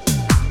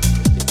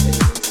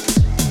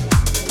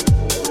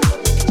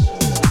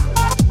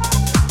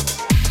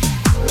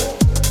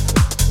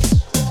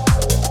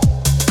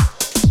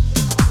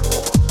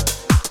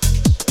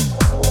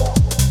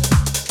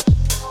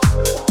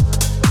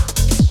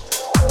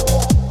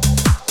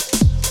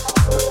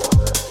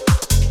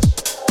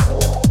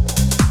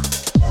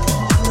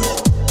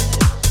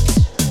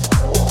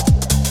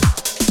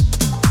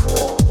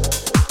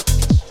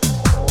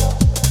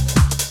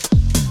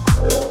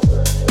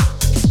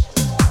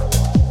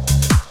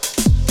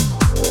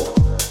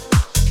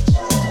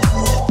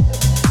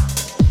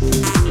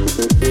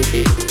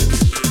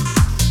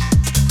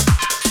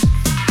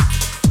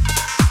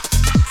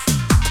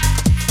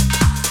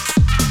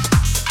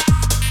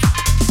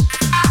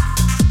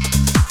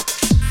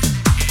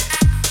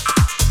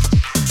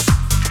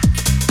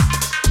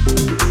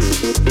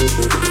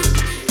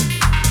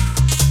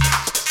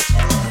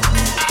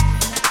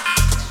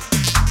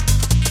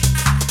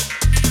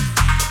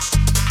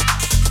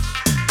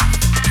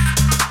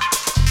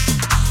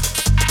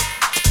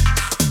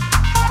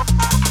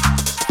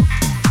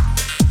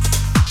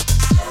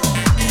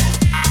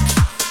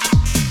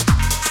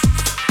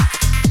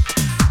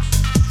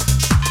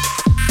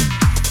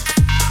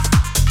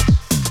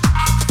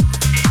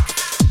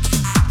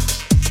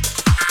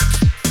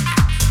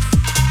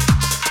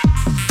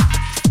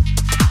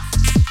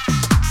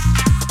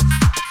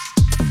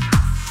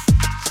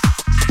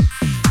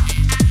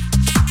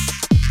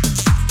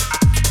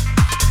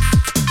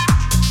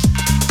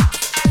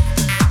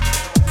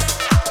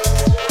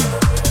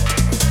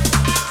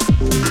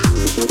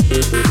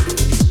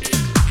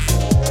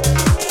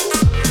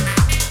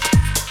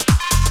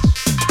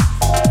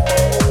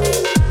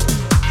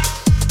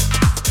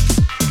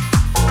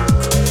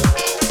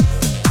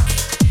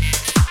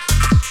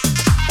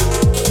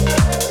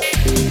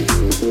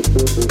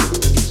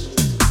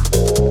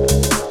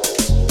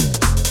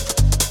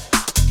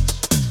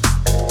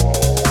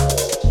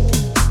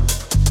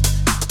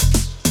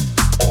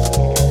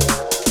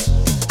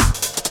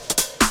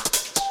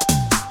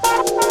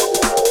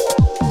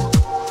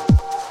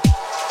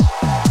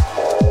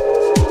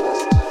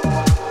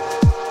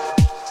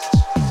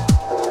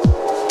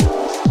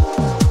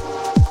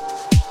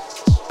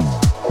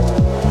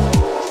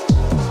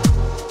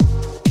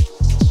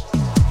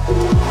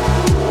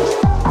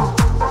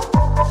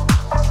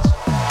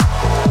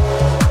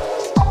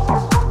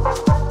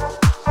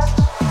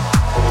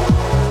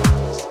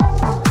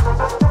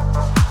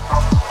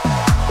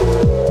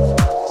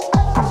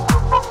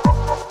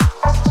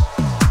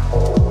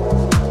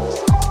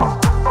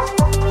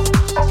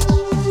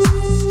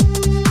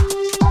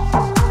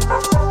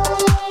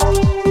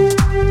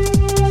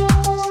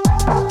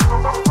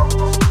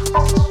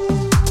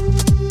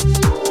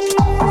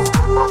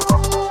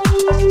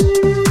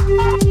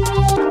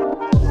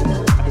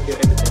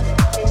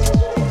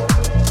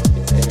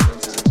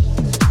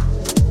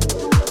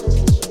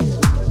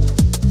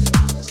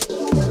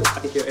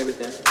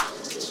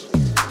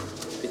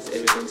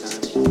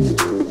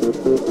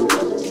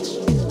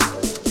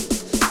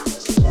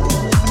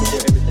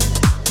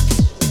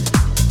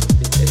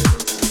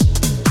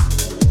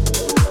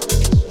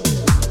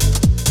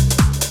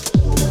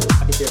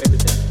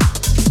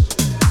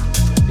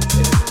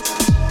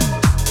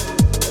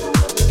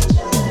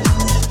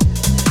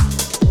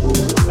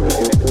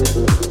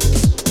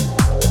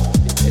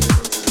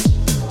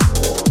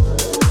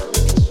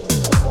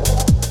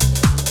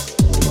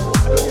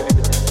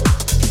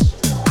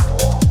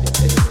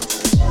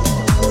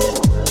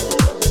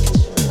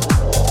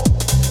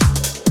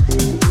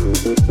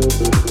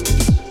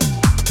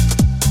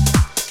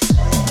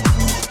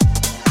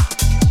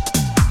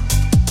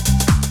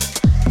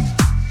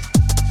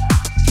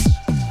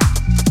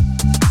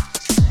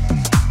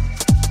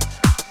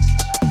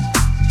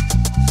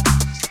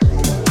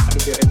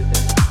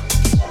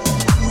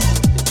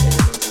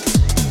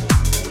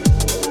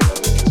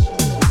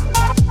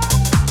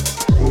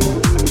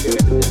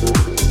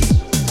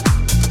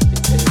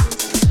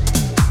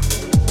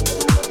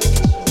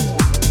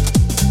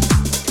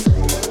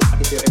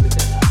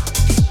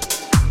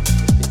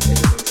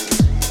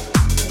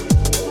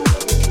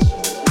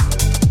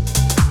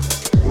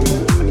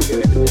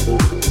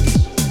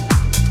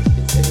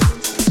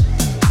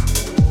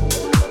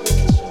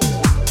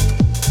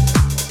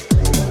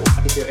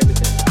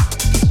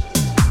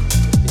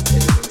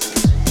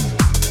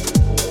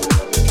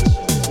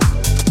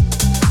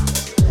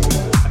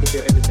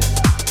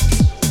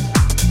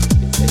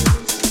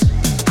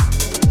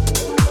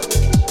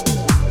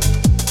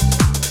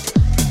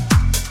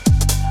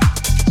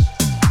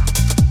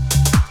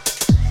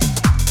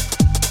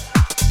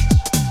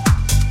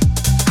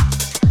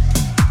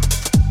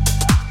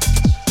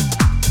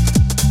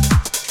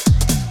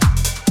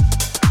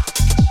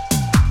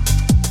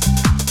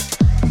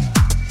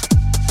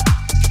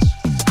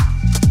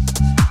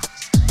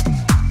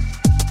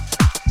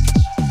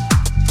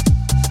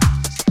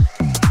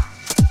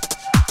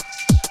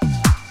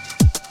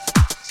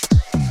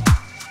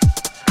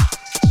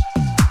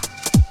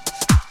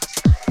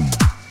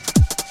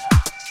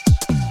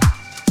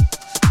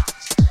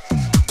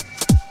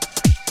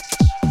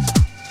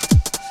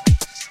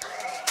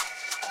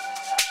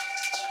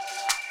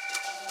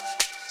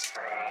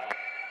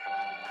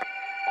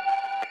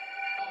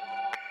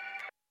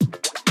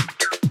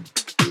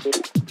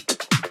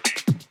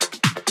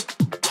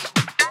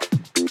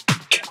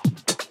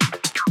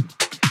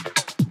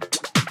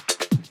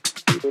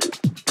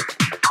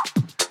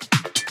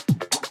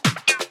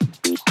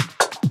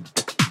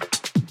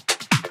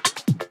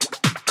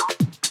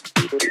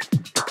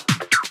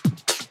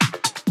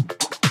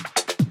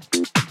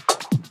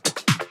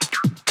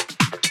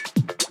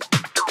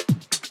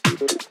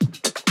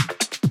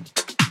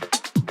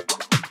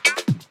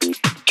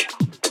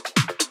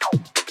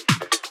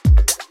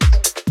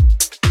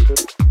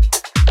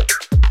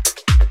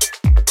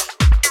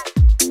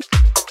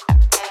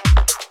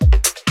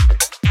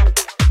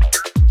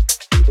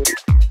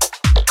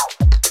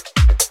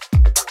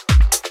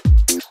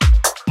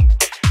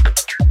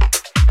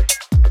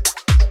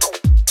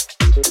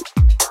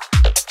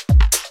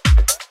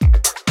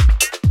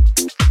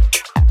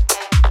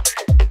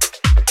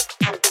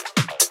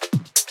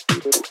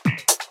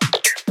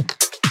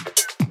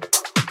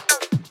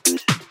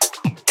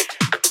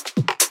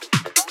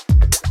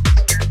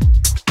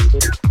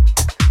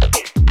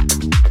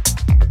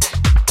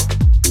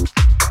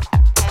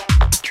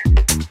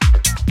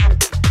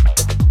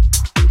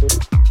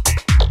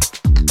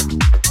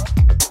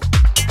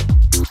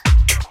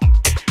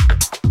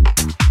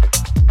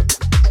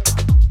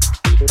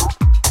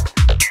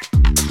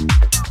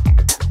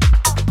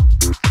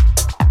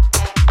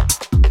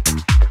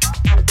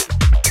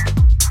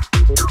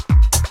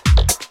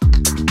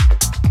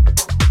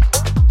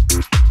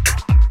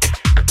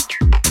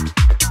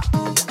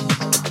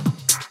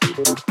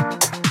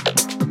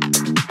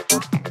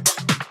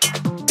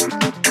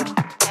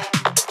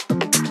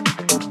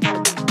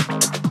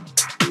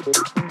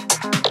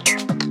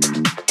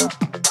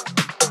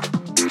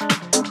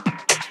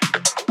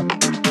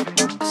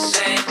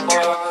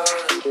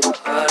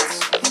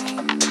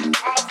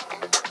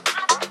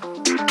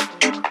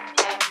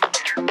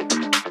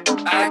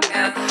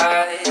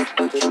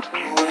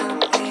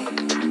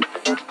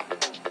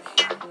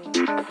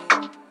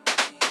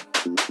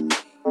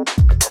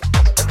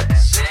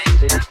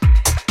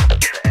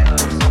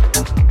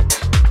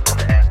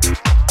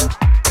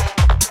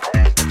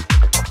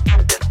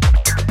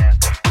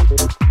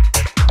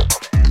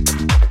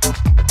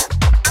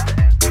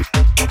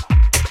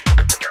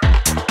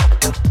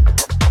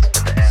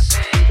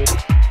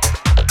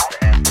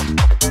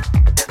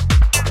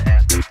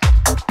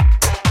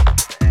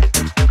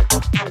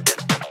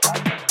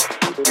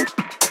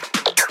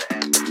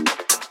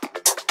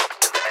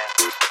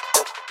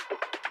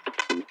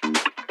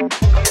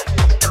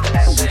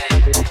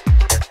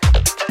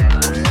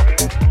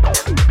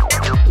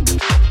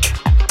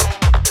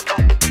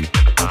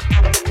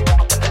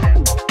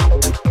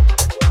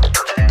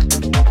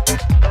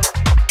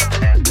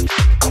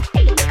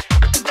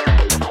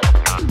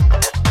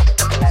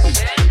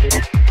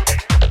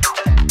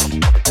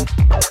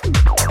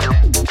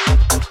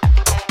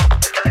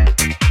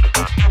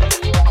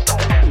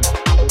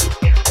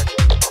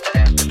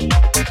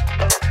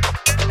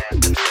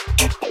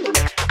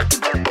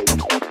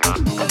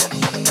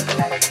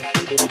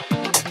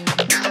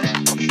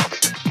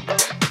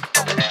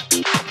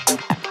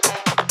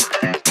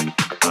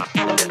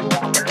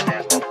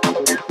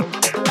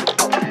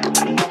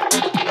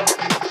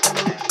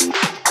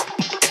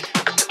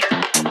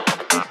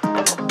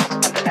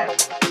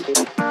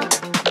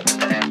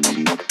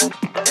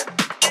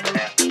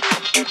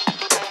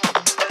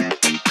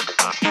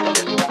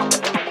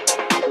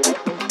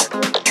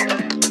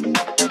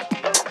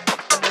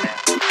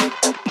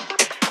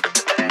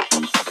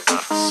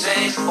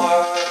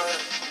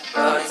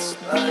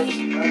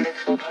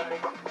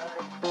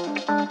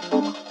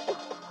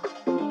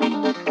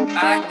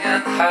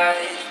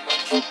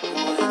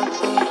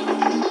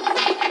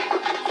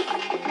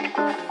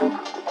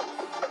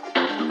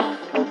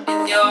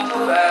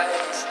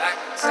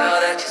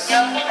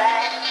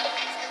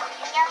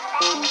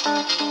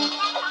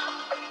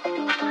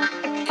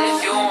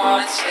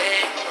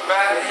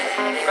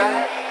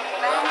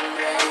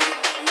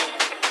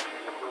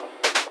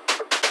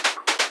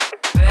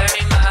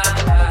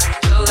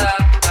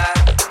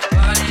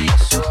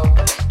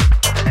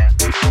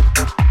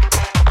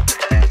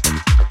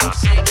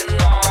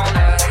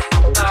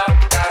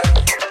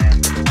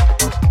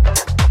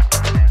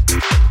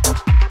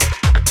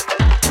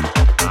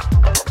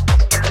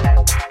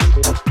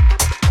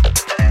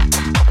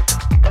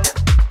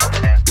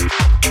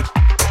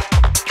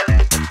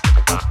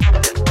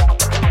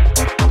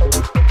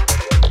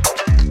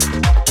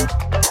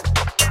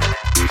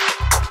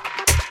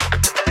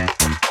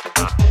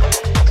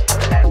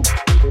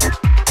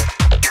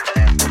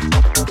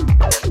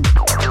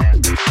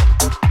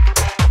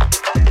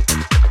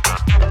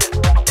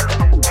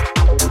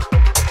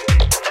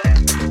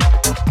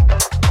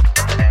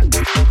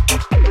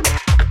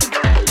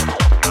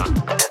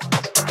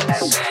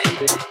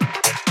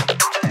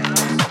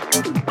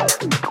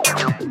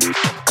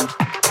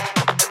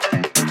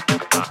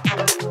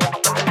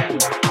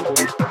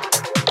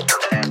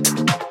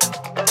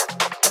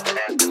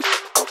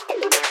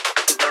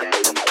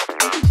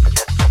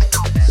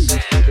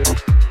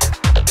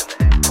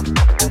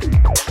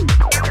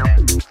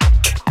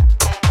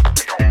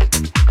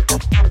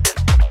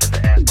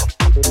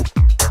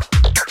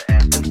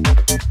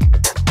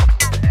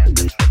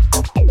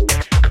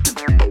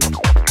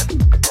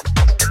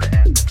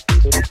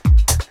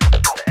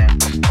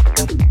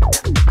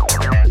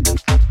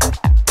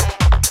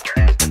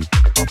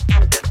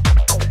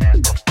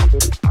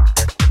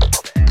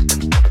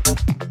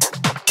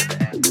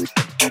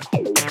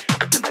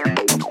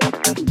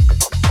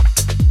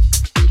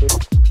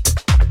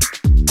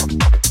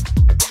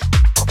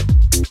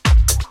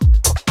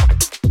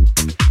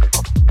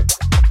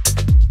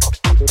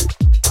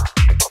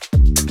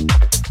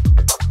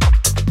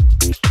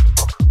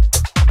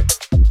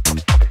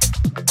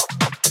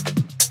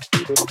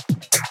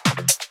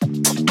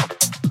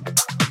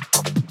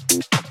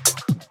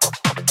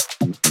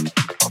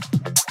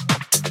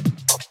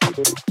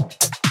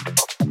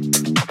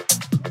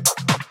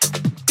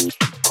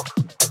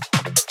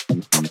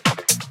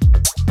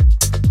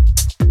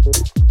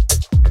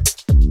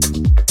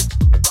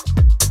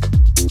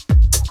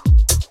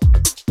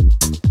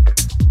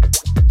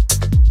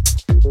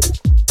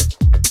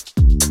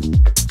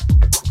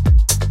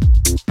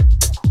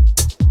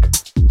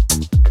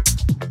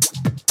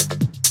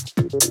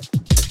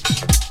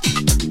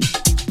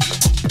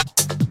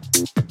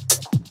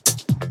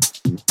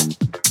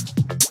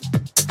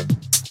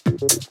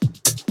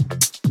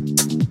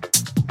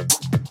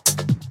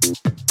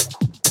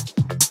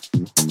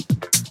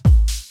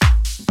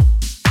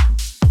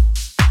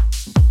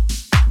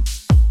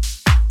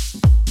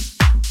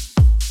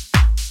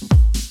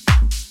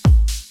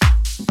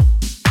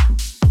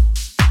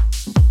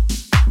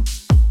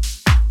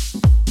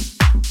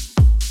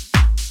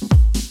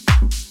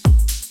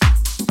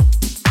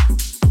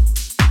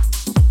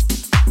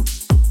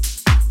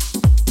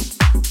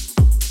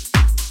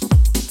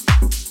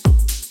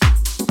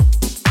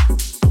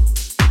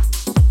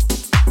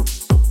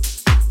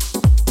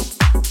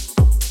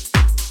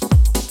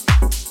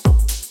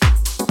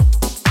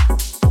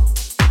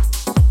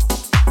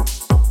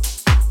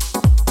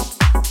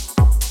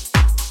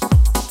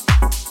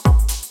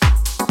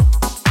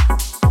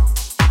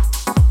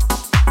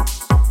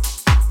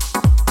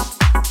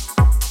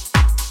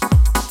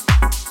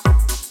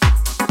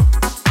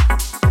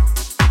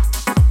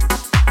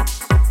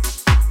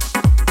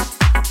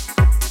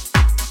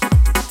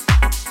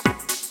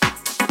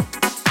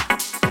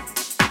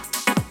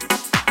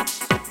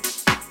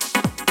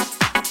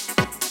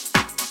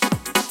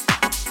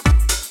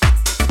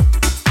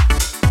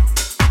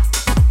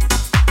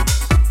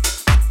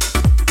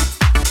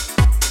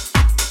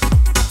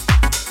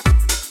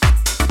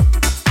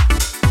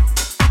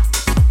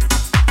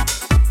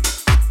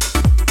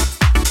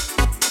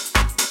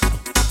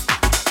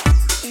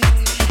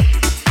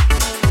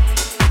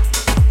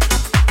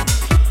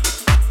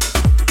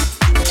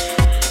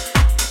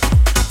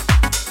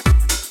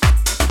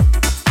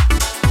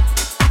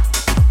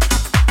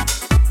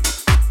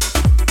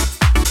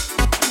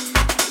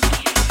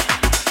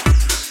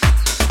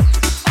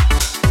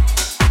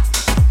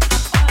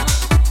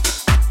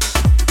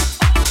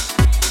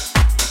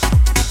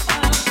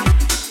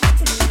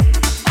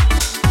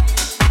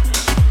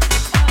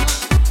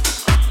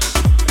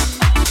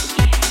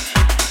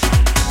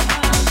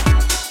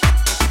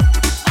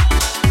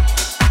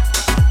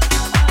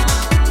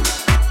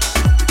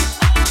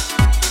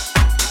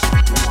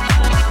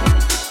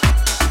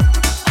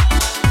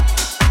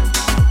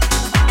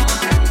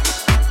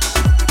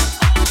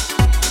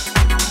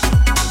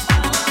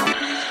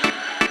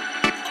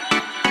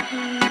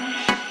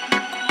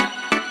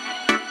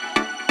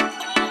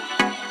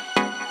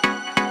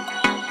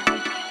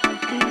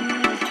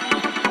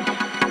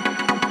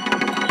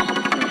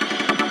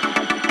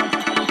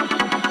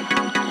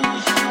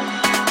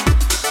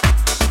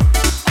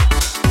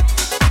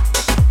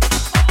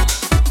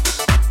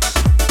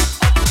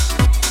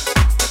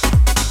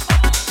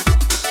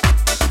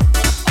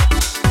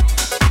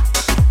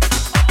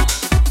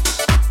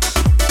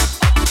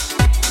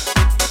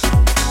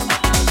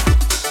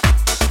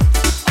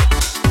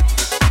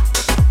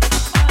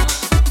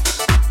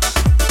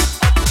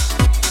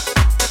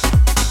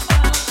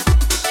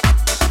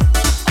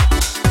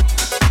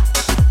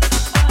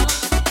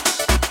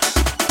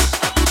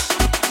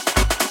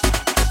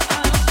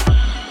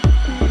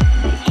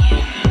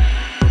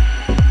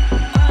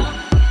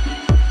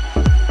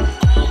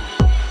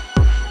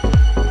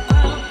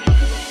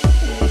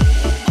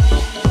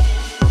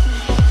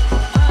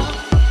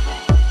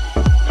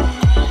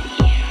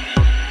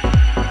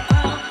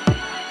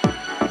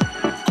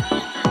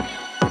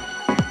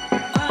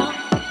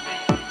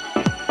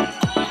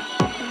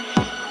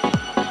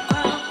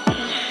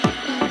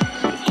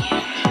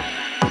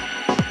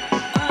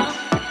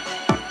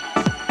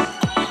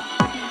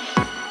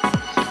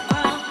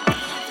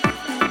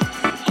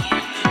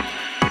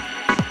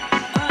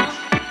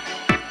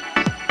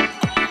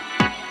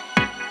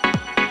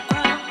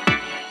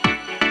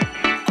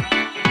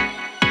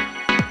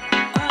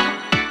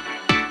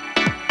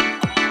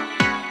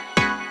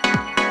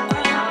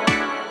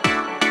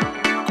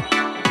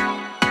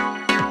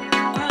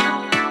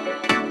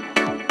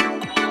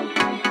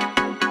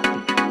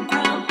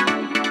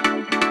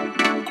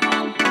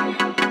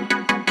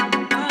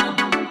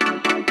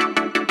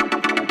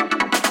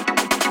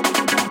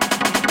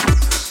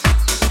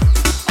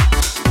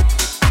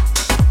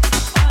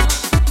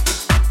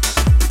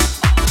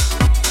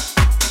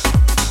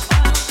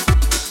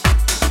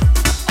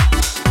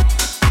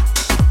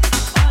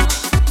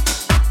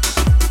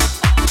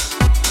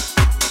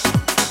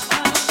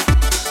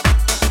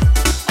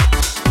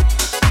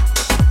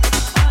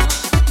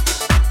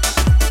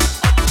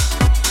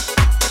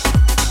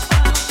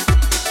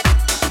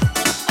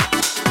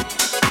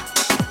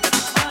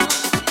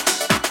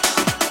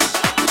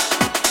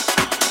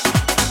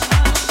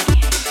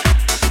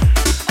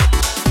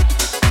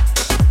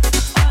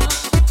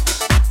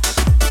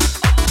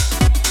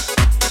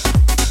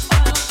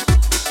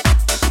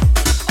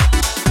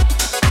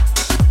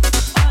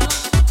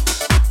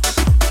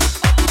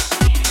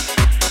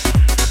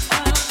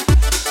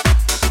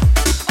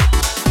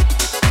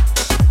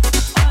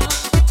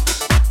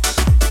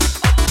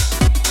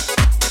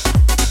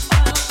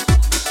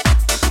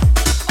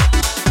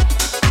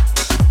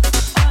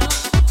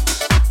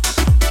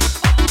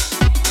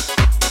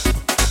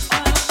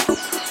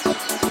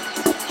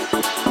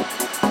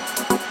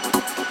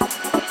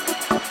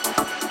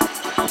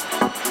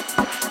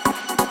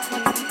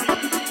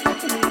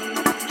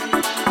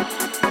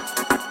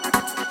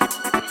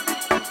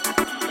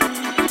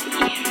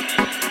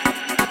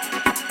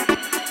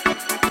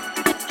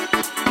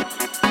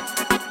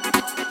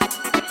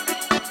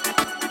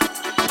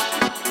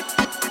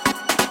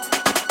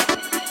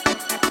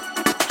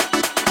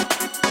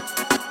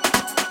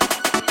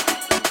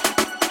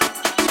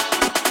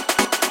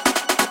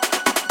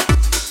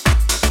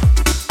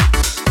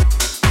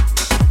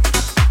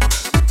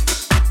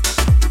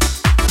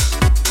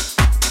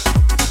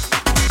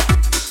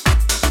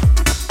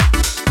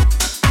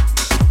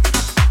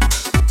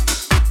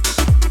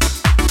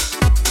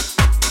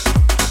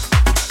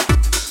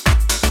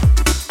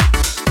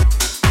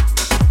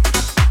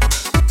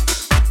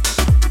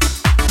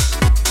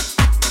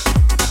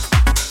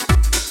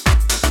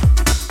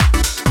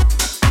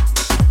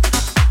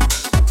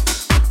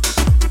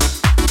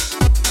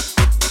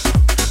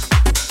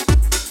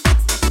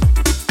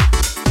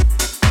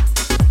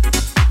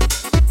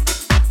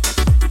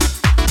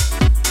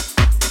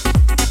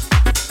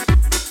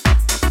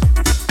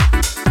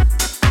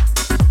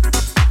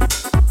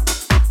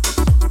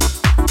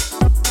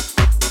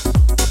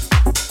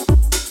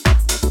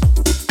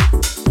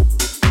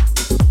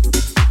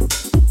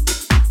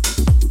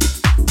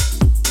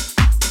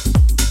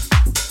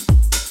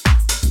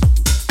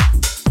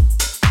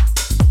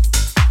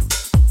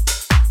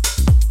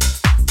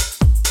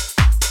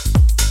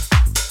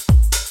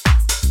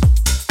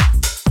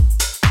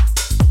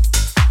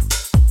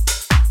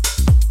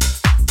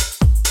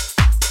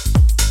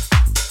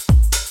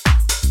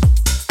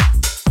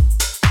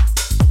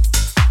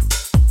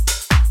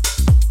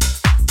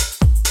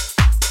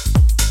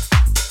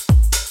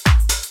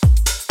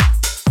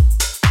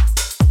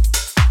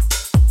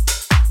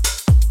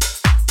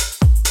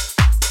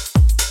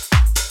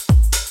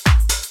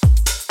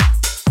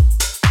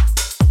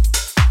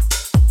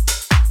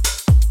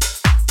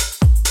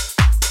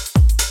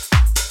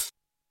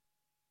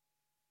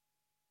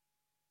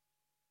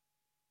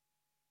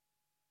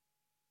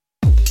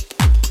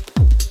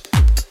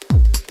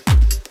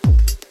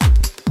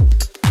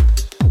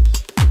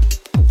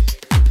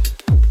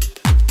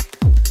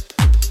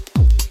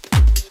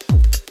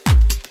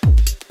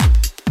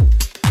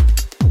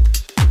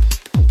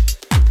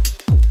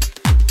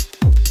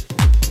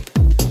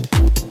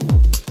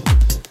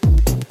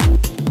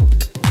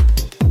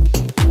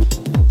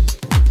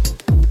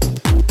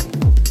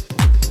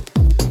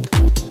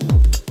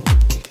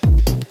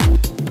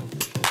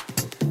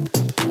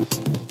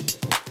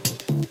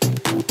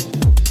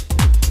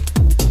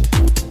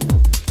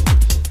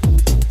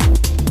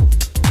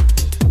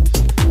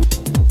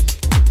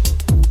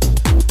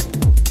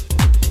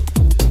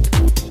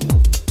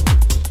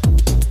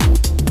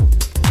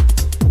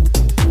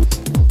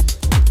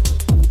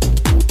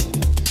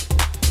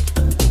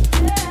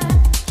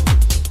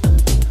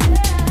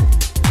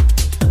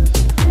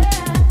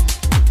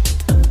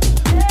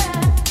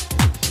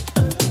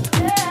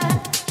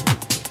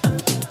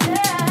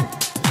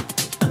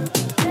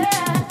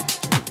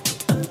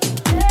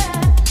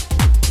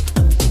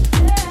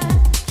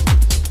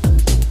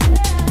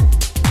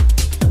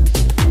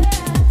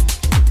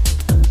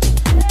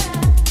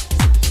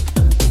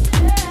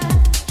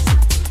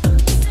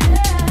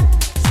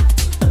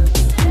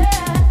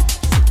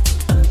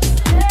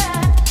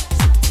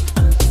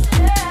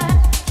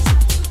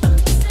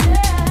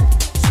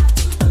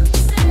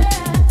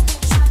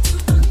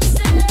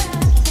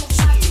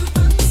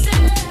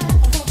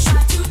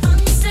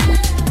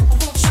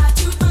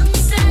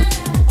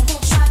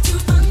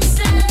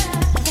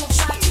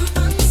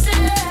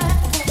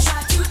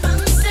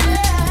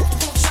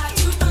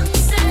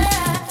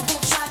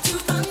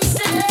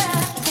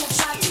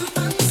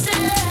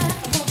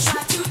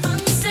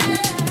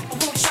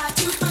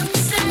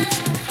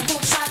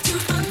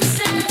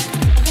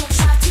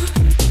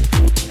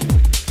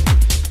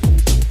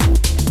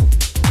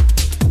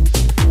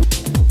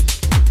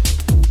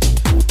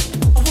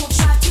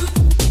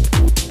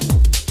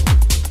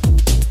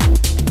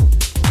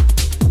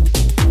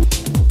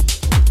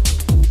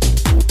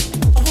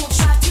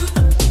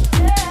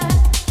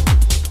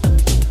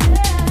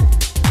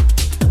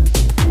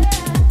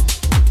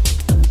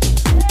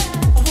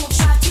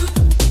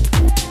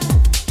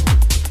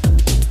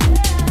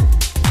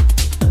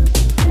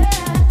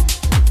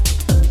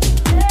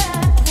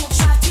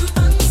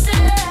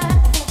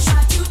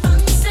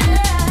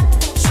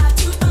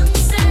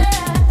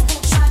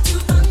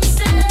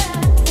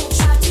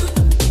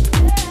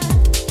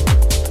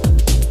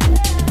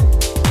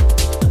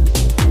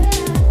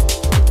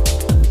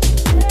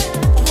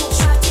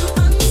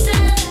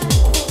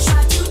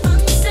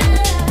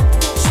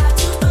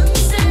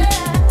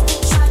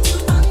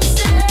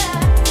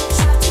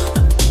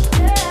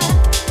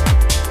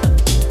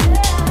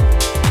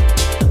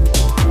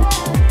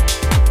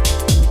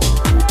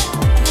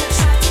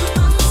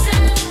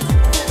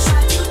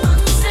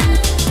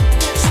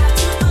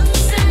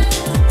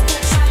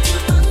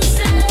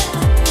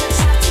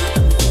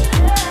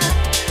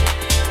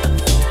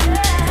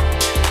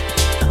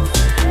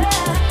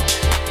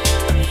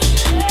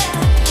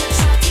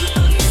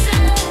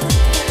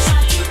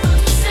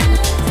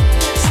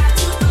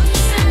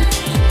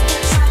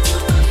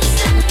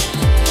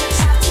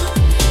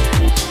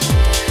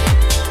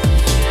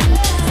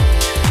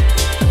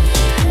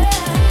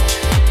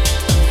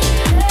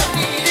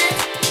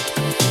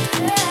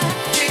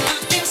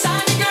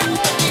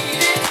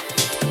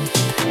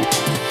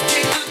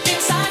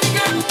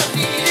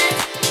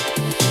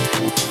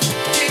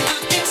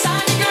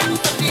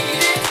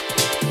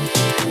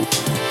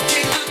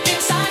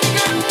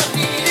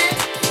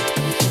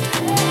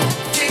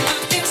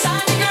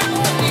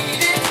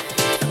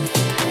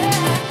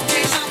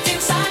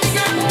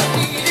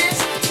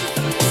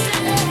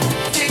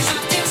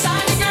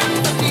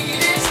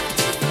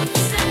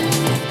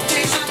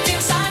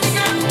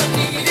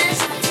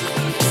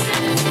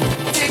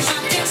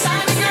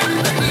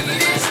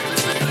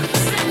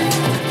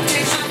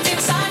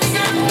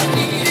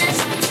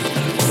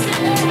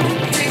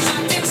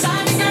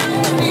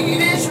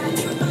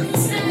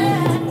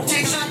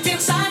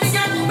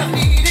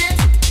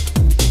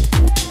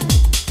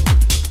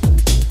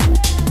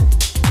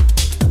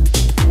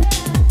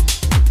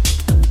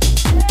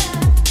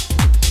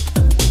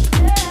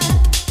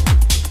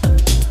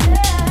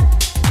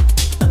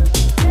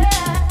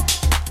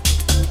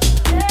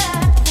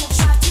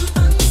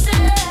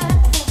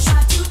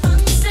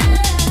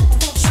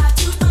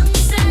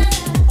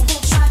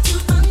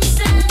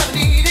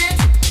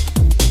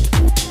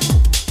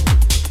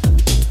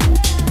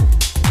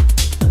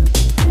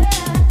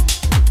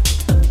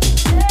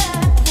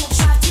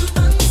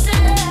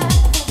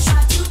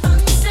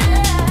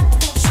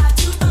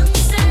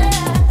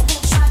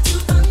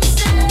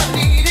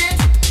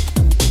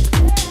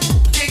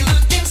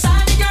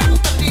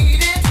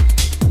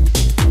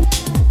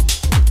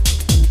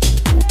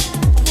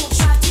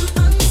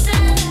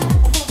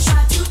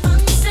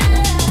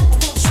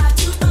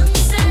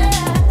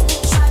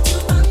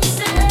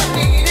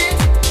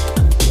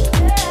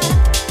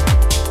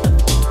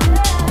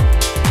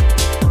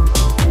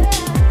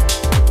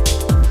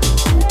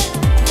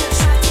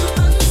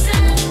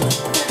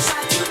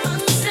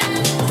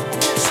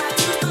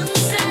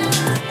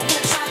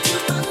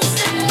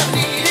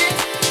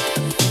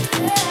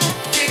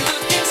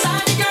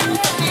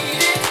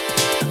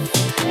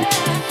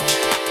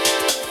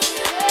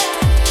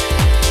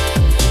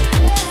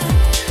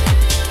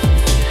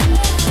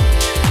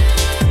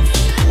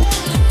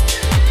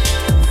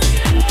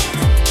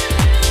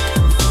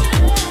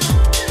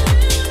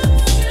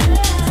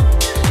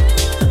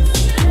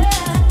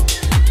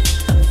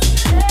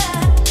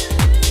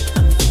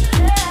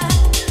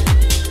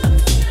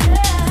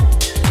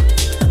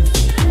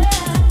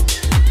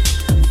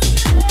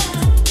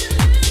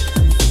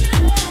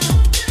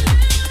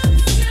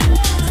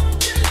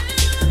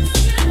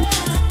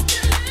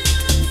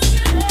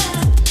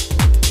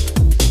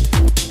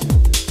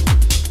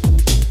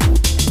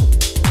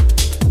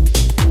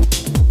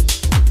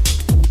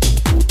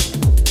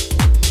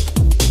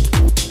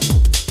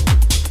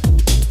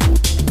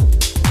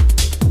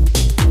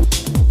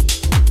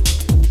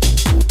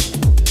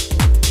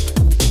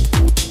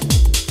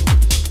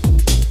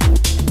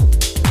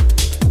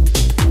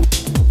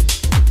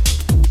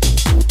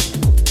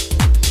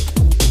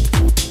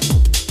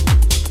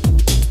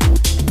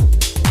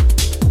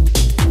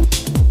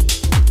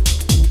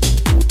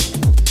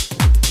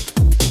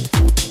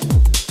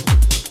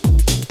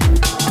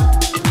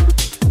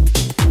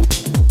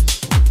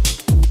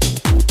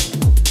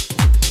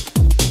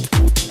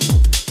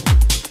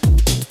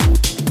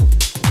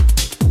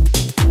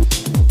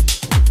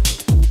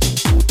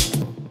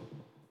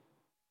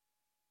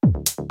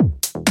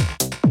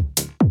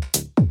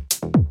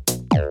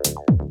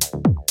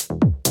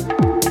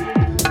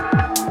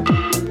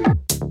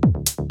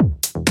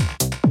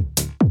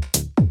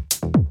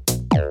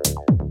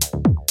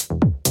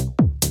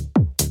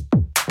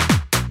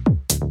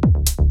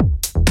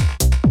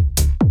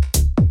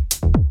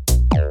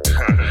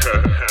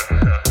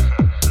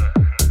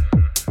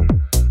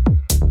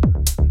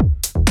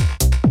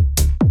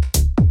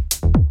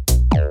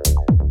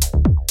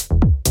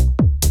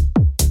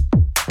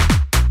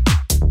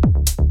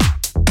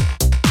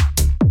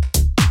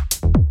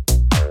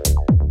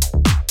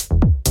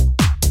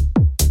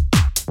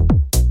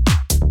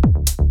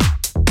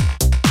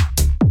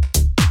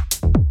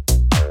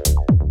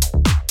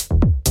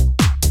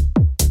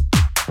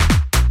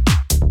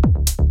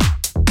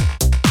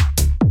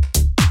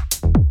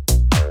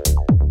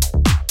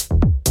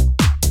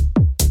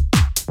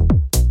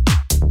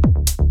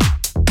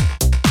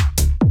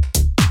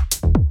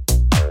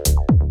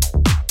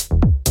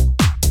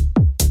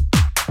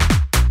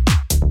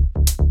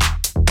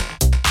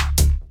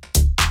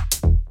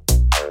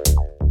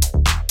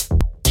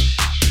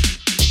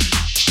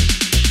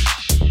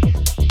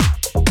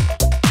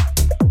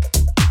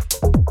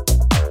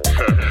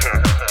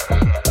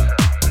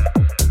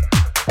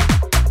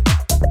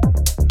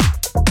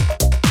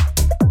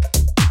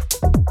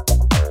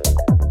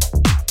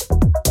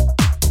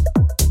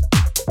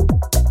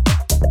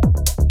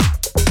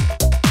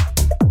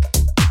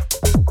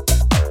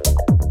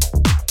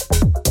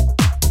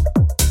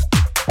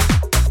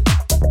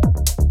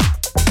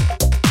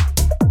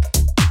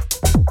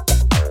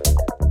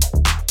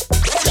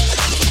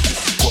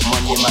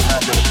 in my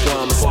hand and a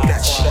gun,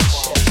 that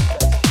shit.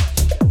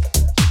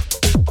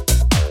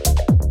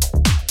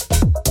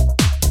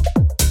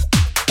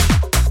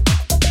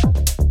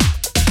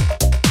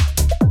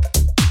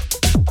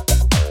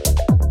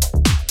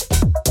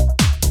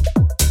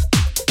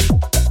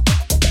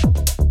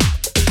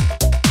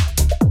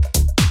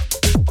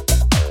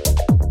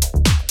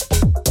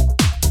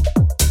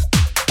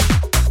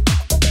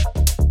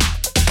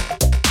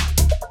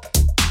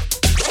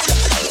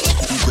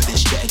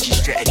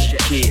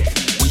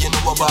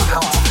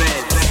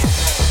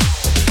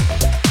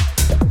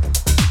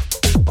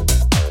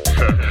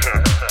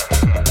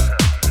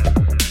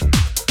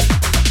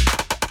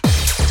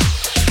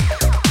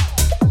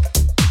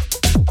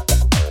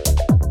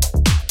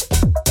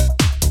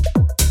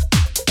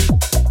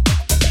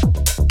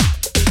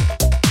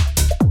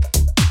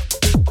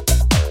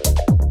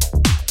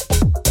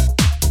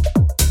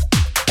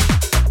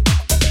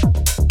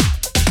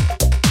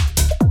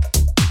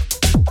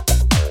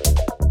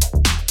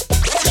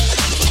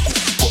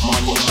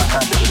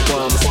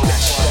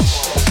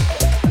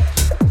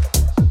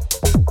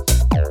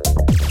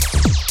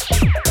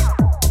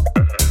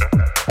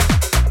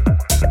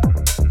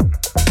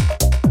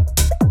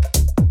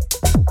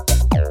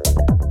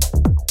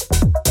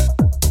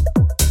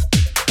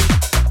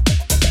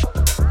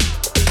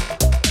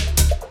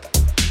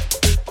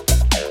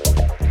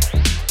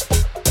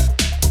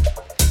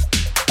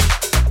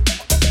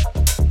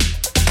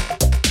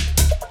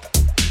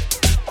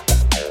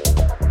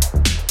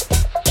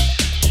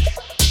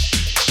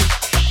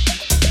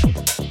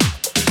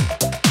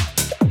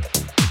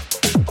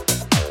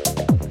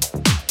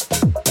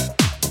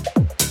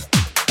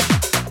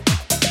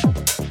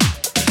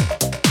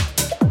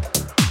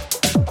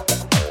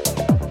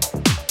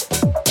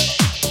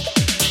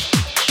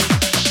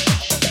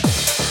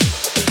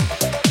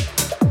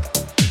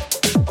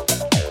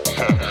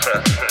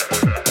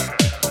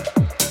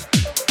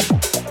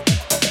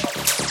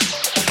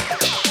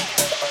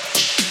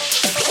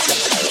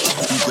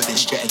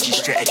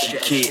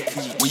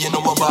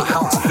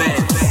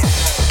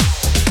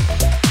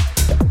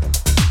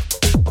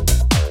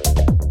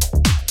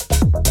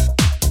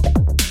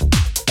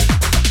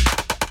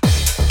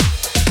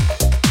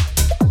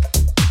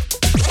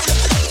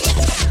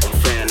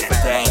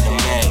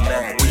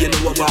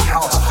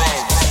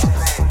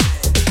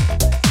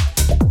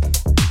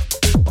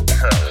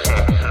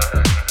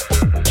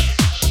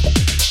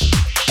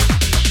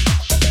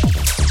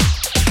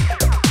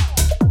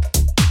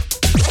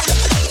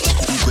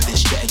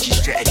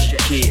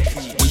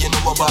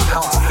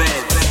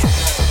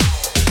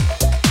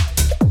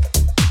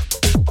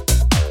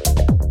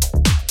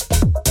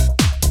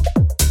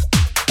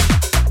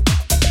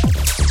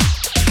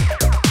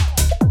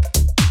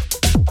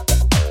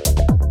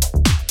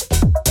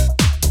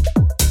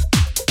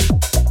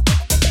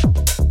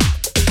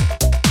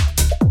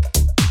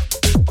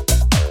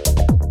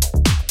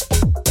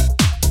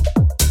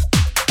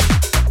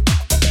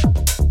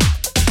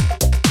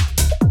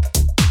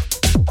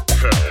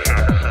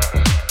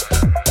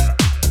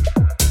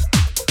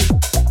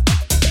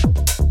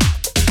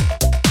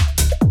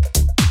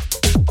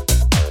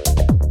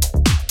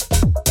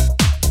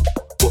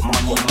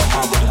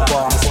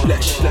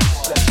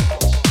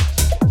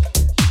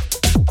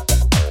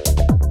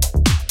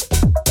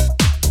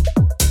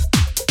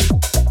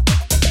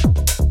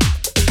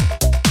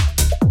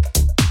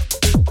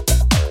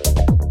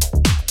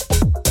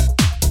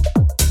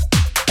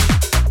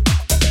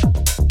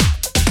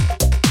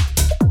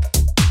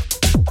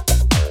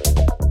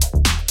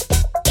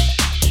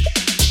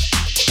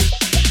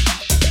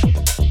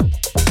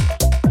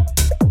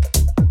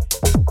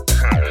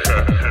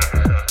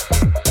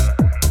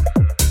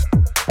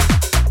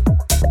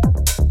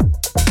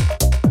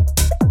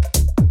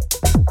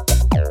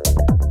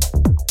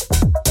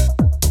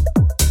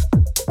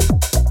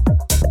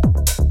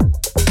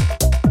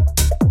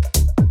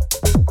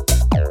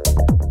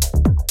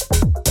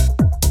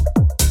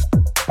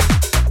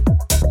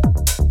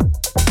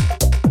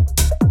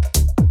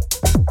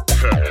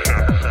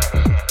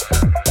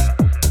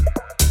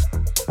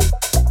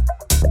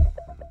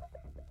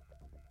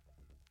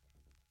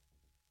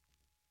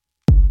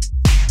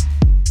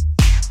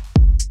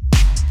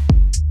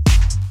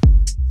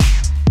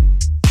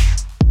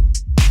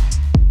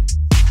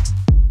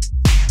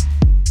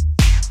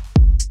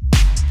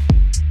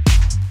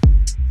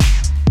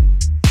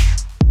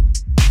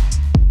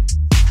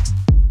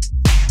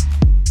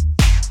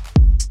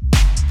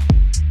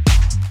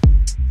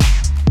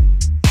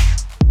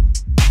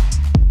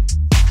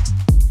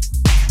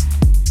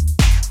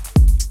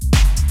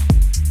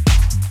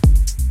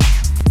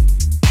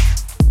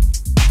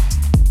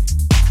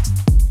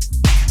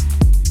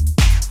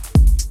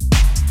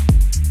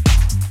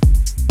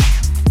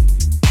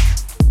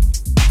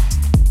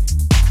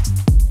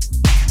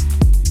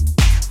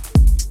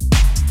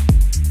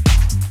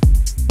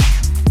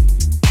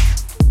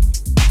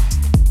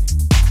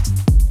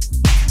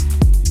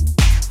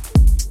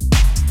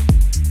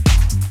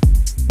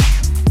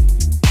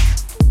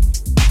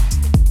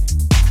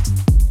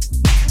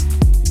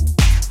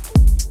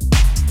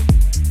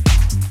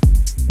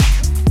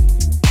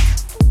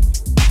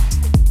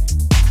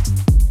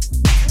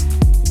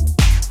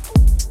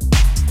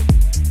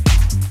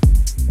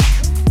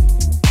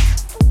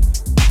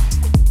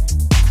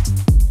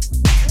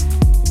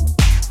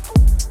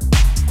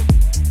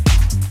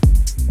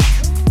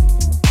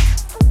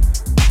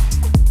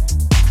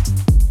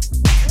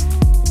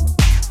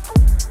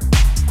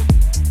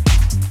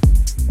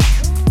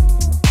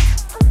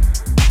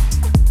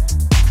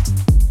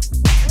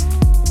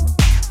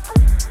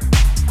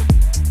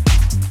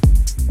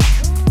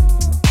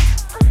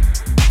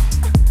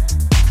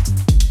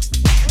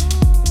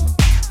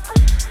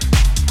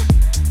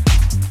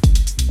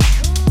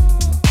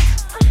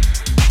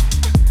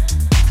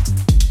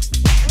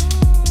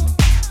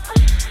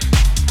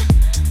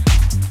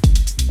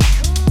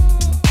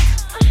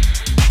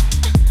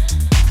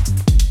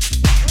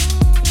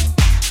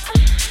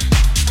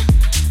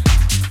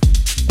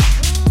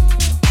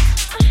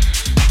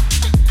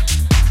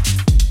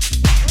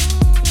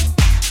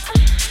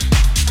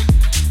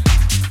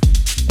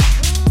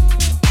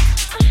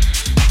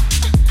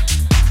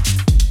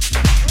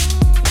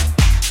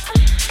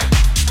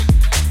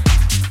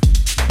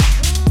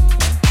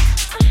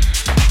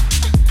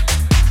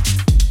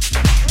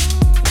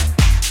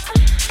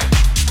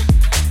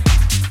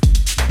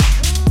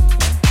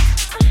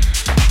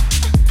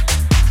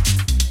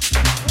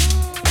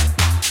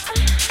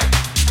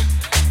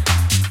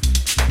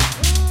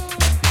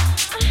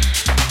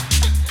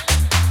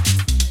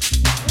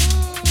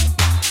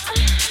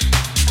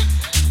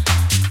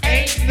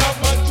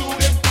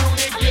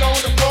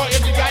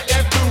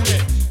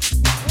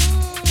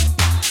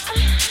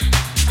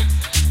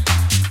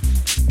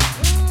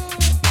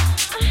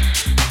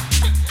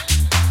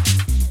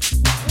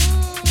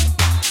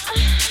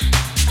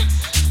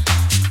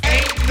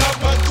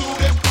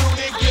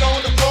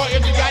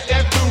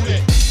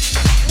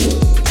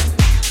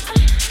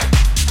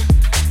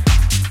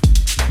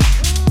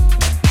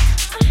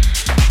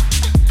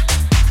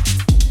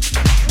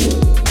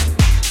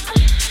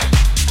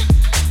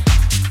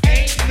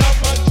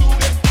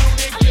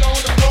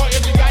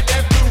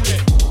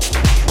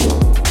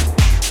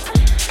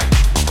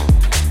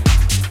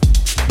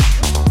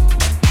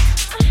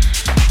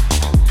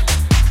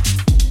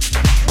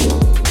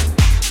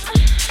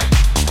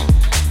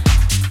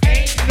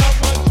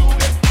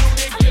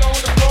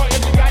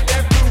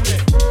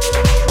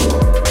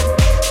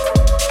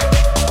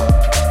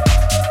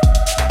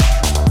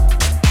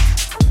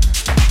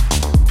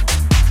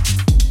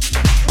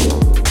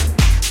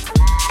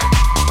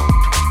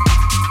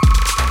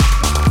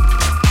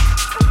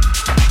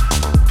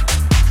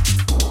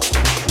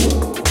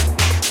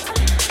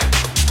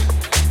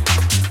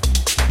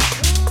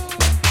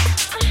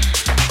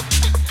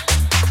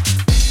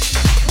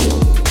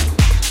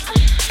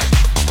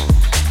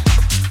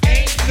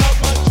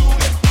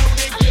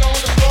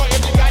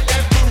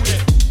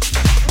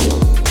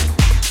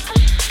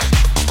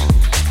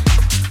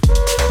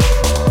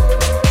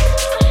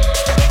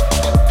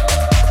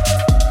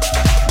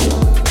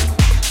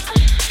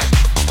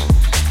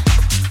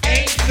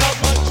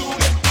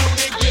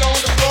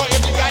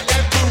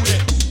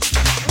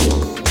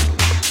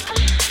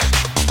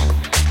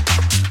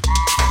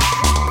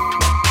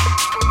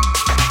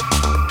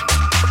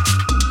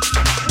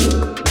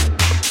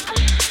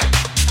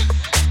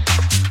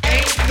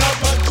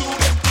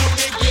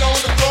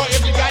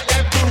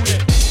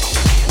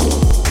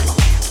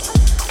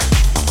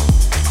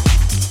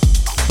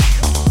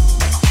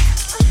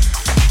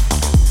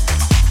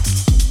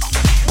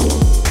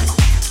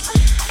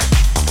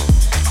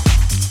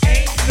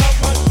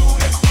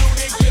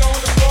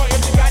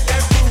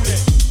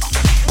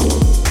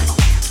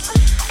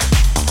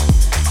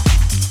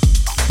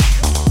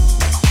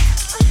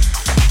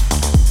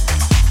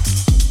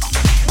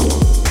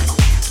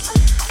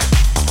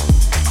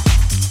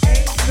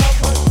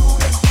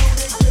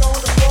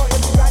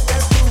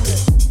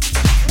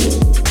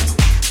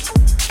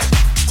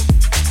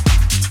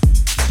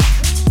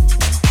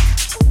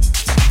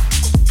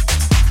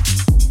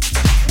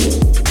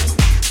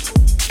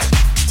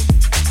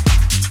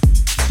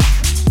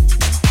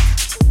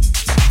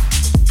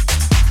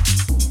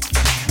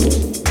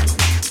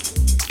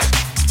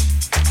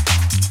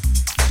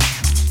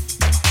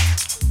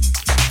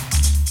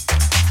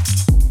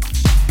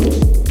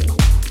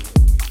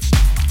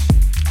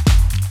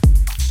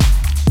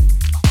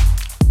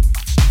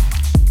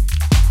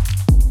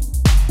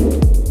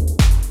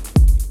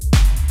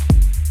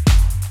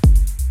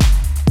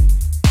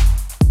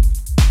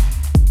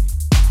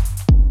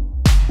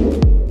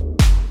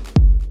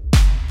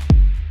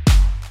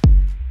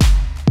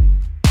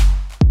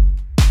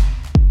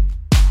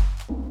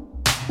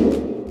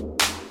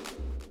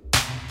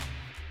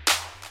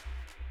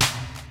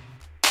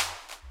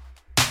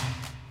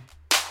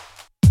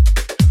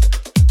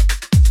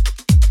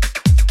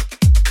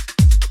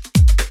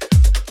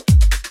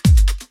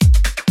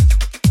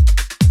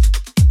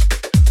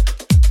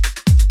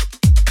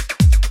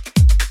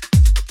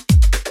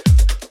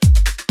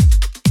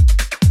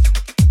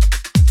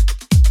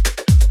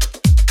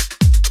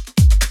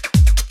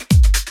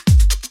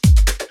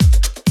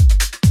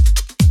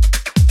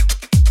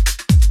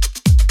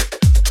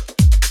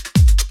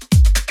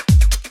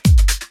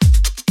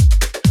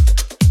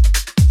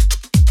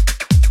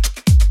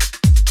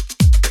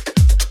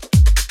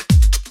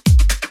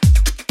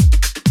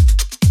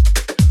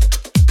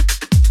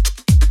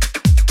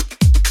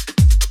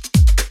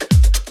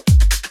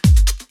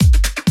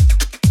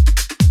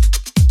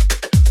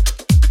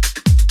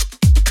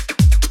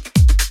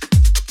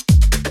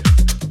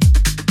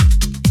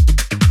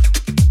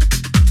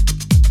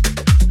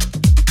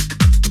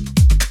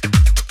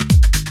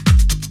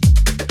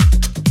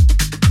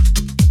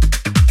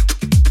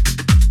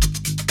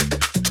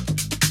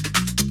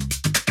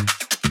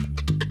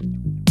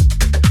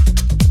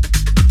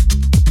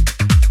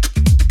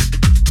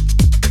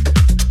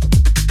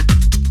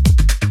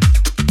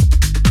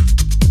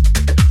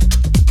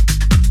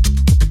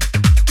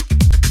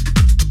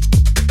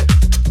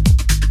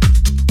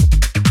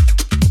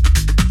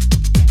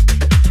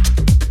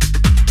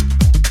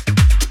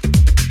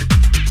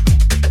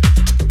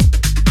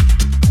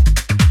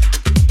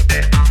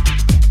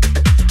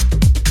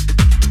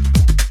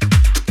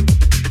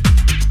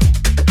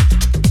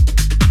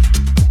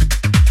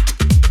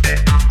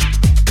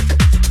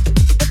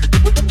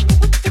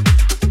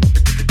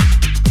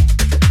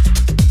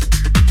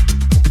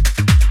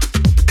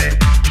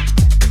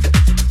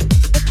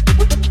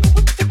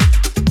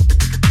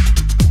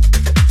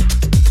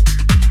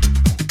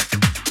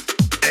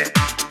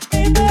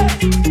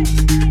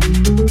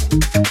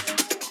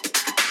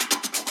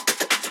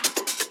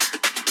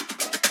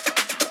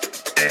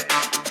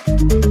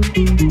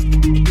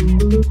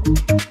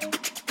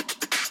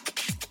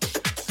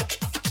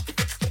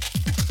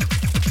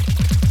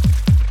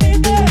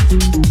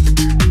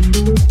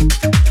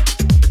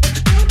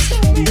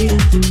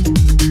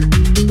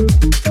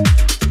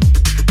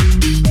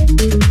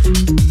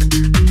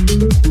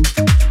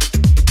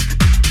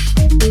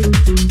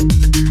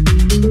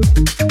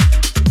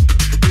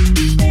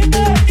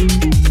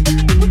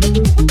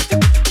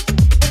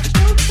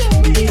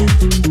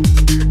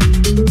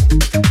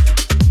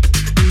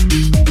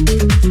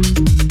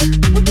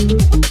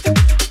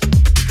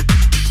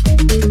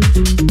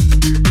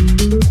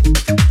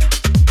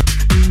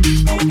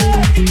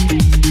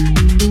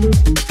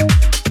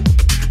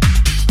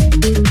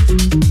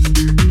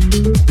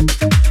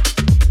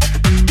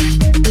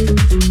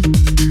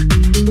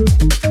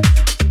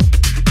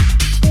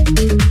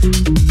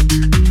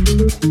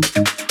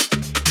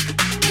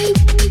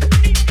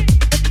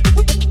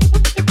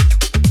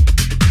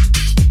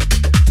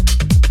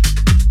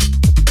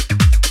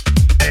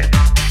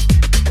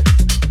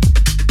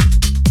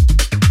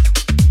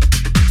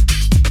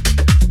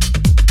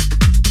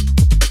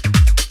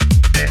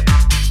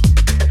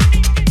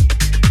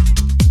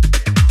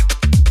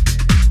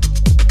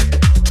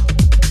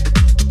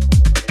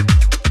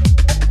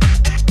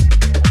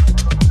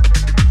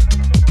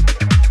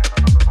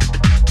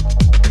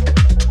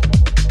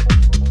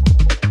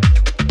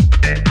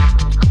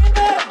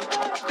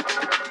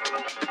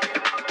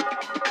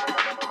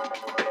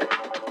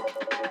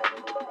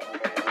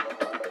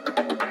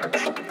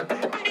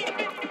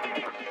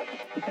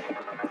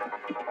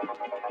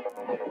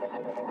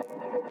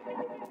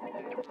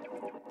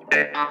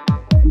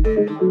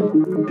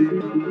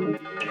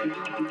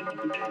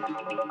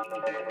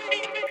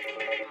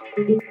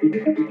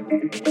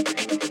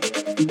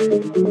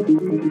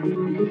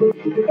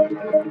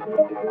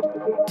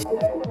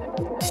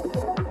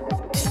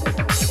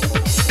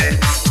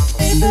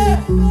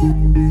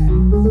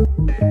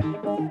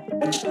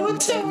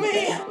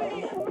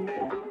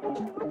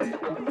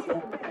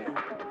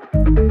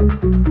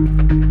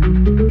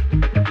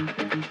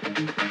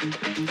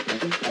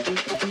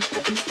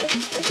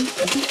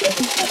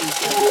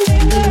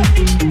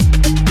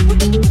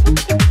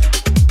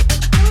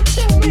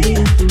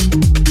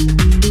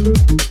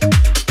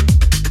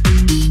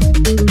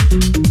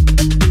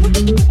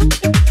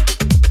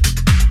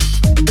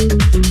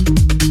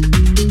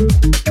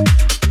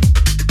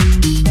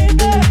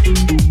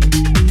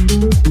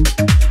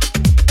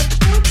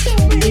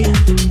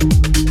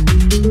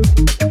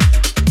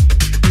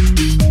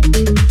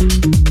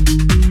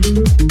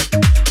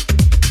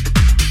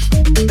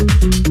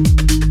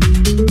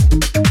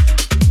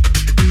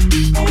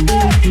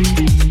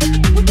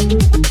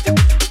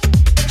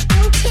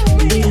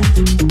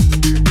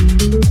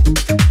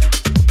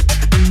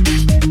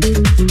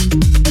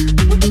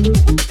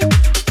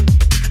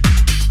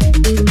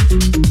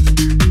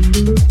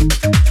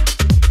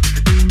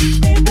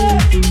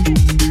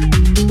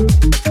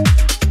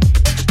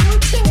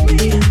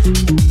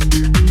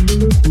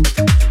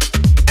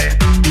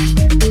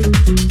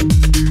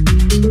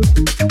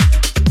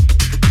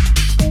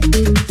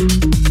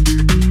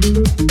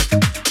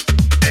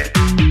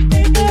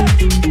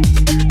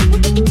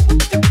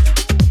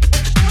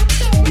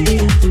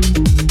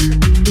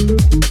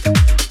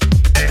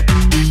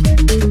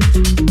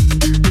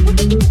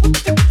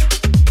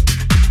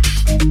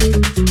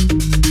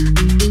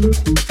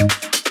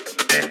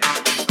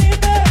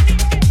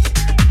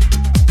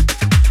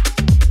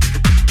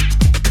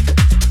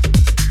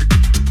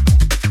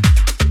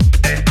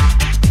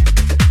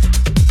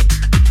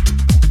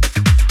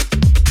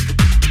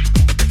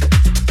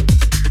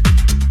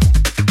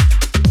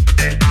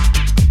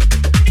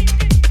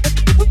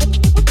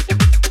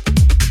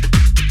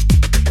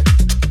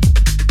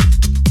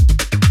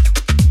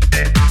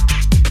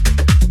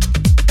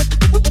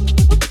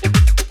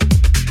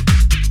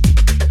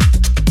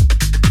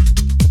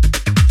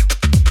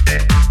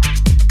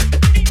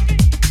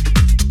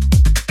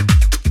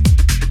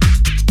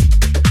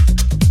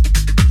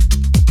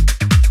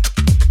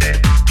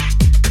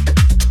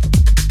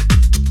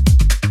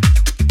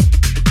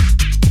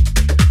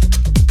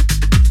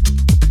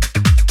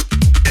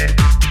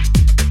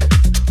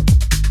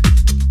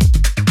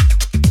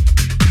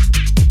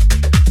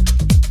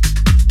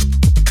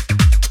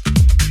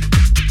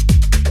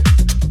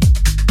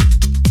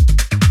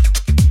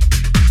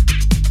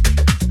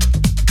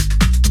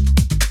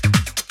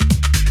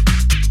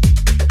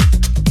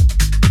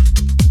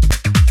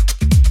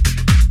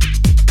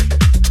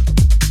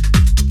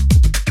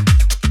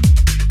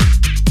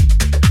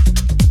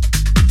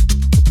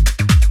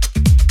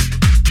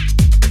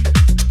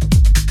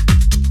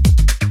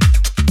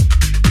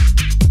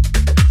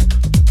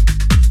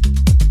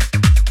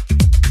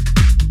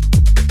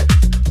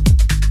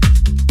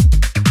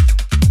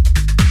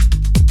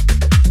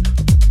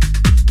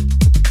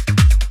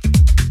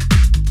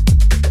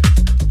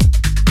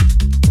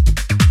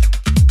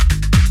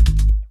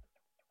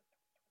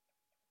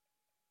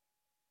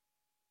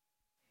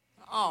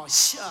 Oh,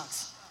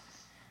 shucks.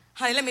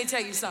 Honey, let me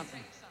tell you something.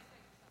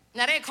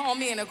 Now, they call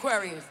me an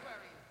Aquarius.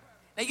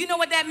 Now, you know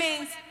what that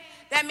means?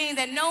 That means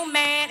that no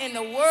man in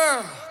the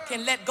world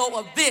can let go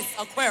of this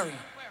aquarium.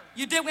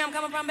 You dig where I'm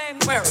coming from, baby?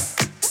 Aquarius.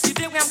 You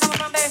dig where I'm coming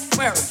from, baby?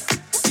 Aquarius.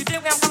 You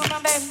dig where I'm coming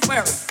from, baby?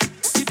 Aquarius.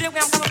 You dig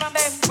where I'm coming from,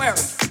 baby?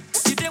 Aquarius.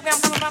 You dig where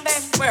I'm coming from,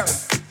 baby?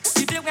 Aquarius.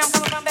 You dig where I'm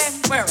coming from, baby?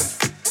 Aquarius.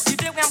 You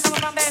dig where I'm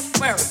coming from, baby?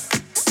 Aquarius.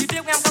 You dig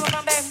where I'm coming from,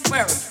 baby?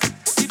 Aquarius.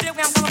 You dig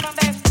where I'm coming from,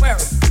 baby? Aquarius. You dig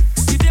where I'm coming from, baby?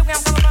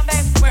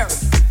 Aquarius.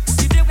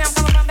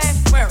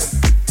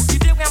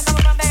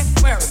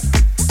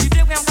 You dig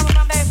where I'm coming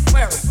from, baby?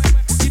 Aquarius.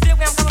 You dig where I'm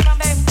coming from,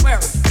 baby? Aquarius.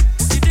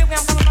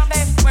 You dig where I'm coming from, baby?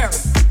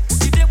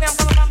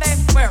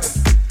 Aquarius.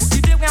 You dig where I'm coming from, baby? Aquarius. You dig where I'm coming from, baby? Aquarius. You dig where I'm coming from, baby?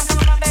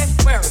 Aquarius.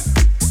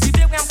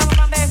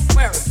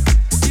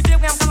 You dig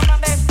where I'm coming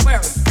from, baby? Aquarius. You dig where I'm coming from, baby? Aquarius. You dig where I'm coming from, baby? Aquarius. You dig where I'm coming from, baby? Aquarius. You dig where I'm coming from, baby?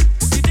 Aquarius.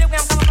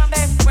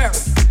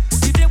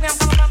 You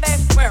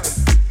dig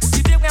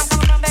where I'm coming from, baby? Aquarius.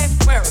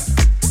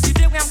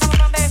 You dig where I'm coming from,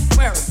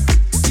 baby?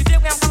 Aquarius. You dig where I'm coming from, baby? Aquarius.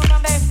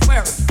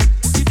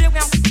 You dig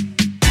where I'm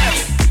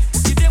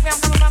You dig where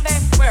I'm coming from,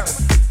 baby? Aquarius.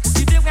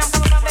 You dig where I'm coming from, baby? Aquarius. You dig where I'm coming from, baby? Aquarius. You dig where I'm coming from, baby? Aquarius. You dig where I'm coming from, baby? Aquarius. You dig where I'm coming from, baby? Aquarius. You dig where I'm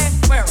coming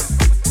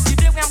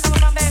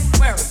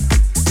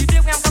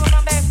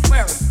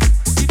from,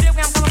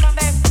 baby?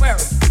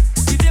 Aquarius.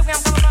 You dig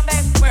where I'm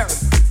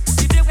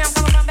coming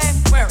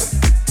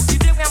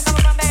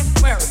from, baby?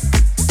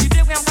 Aquarius. You dig where I'm coming from, baby? Aquarius. You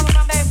dig where I'm coming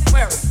from, baby?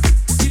 Aquarius.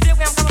 You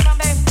dig where I'm coming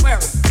from, baby? Aquarius.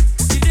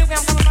 You dig where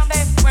I'm coming from, baby?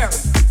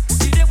 Aquarius.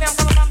 You dig where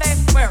I'm coming from,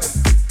 baby?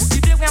 Aquarius.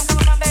 You dig where I'm coming from, baby? Aquarius. You dig where I'm coming from,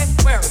 baby?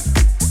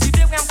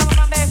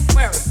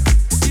 Aquarius.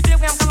 You dig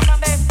where I'm coming from,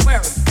 baby?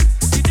 Aquarius.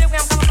 You dig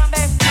where I'm coming from,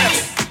 baby?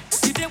 Aquarius.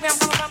 You dig where I'm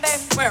coming from, baby?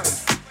 Aquarius.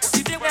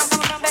 You dig where I'm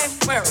coming from, baby?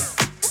 Aquarius.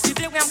 You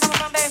dig where I'm coming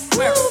from, baby?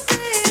 Aquarius.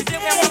 You dig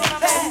where I'm coming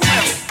from, baby?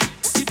 Aquarius.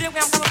 You dig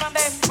where I'm coming from,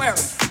 baby?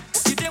 Aquarius.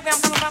 You dig where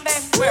I'm coming from,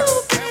 baby?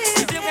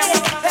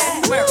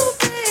 Aquarius.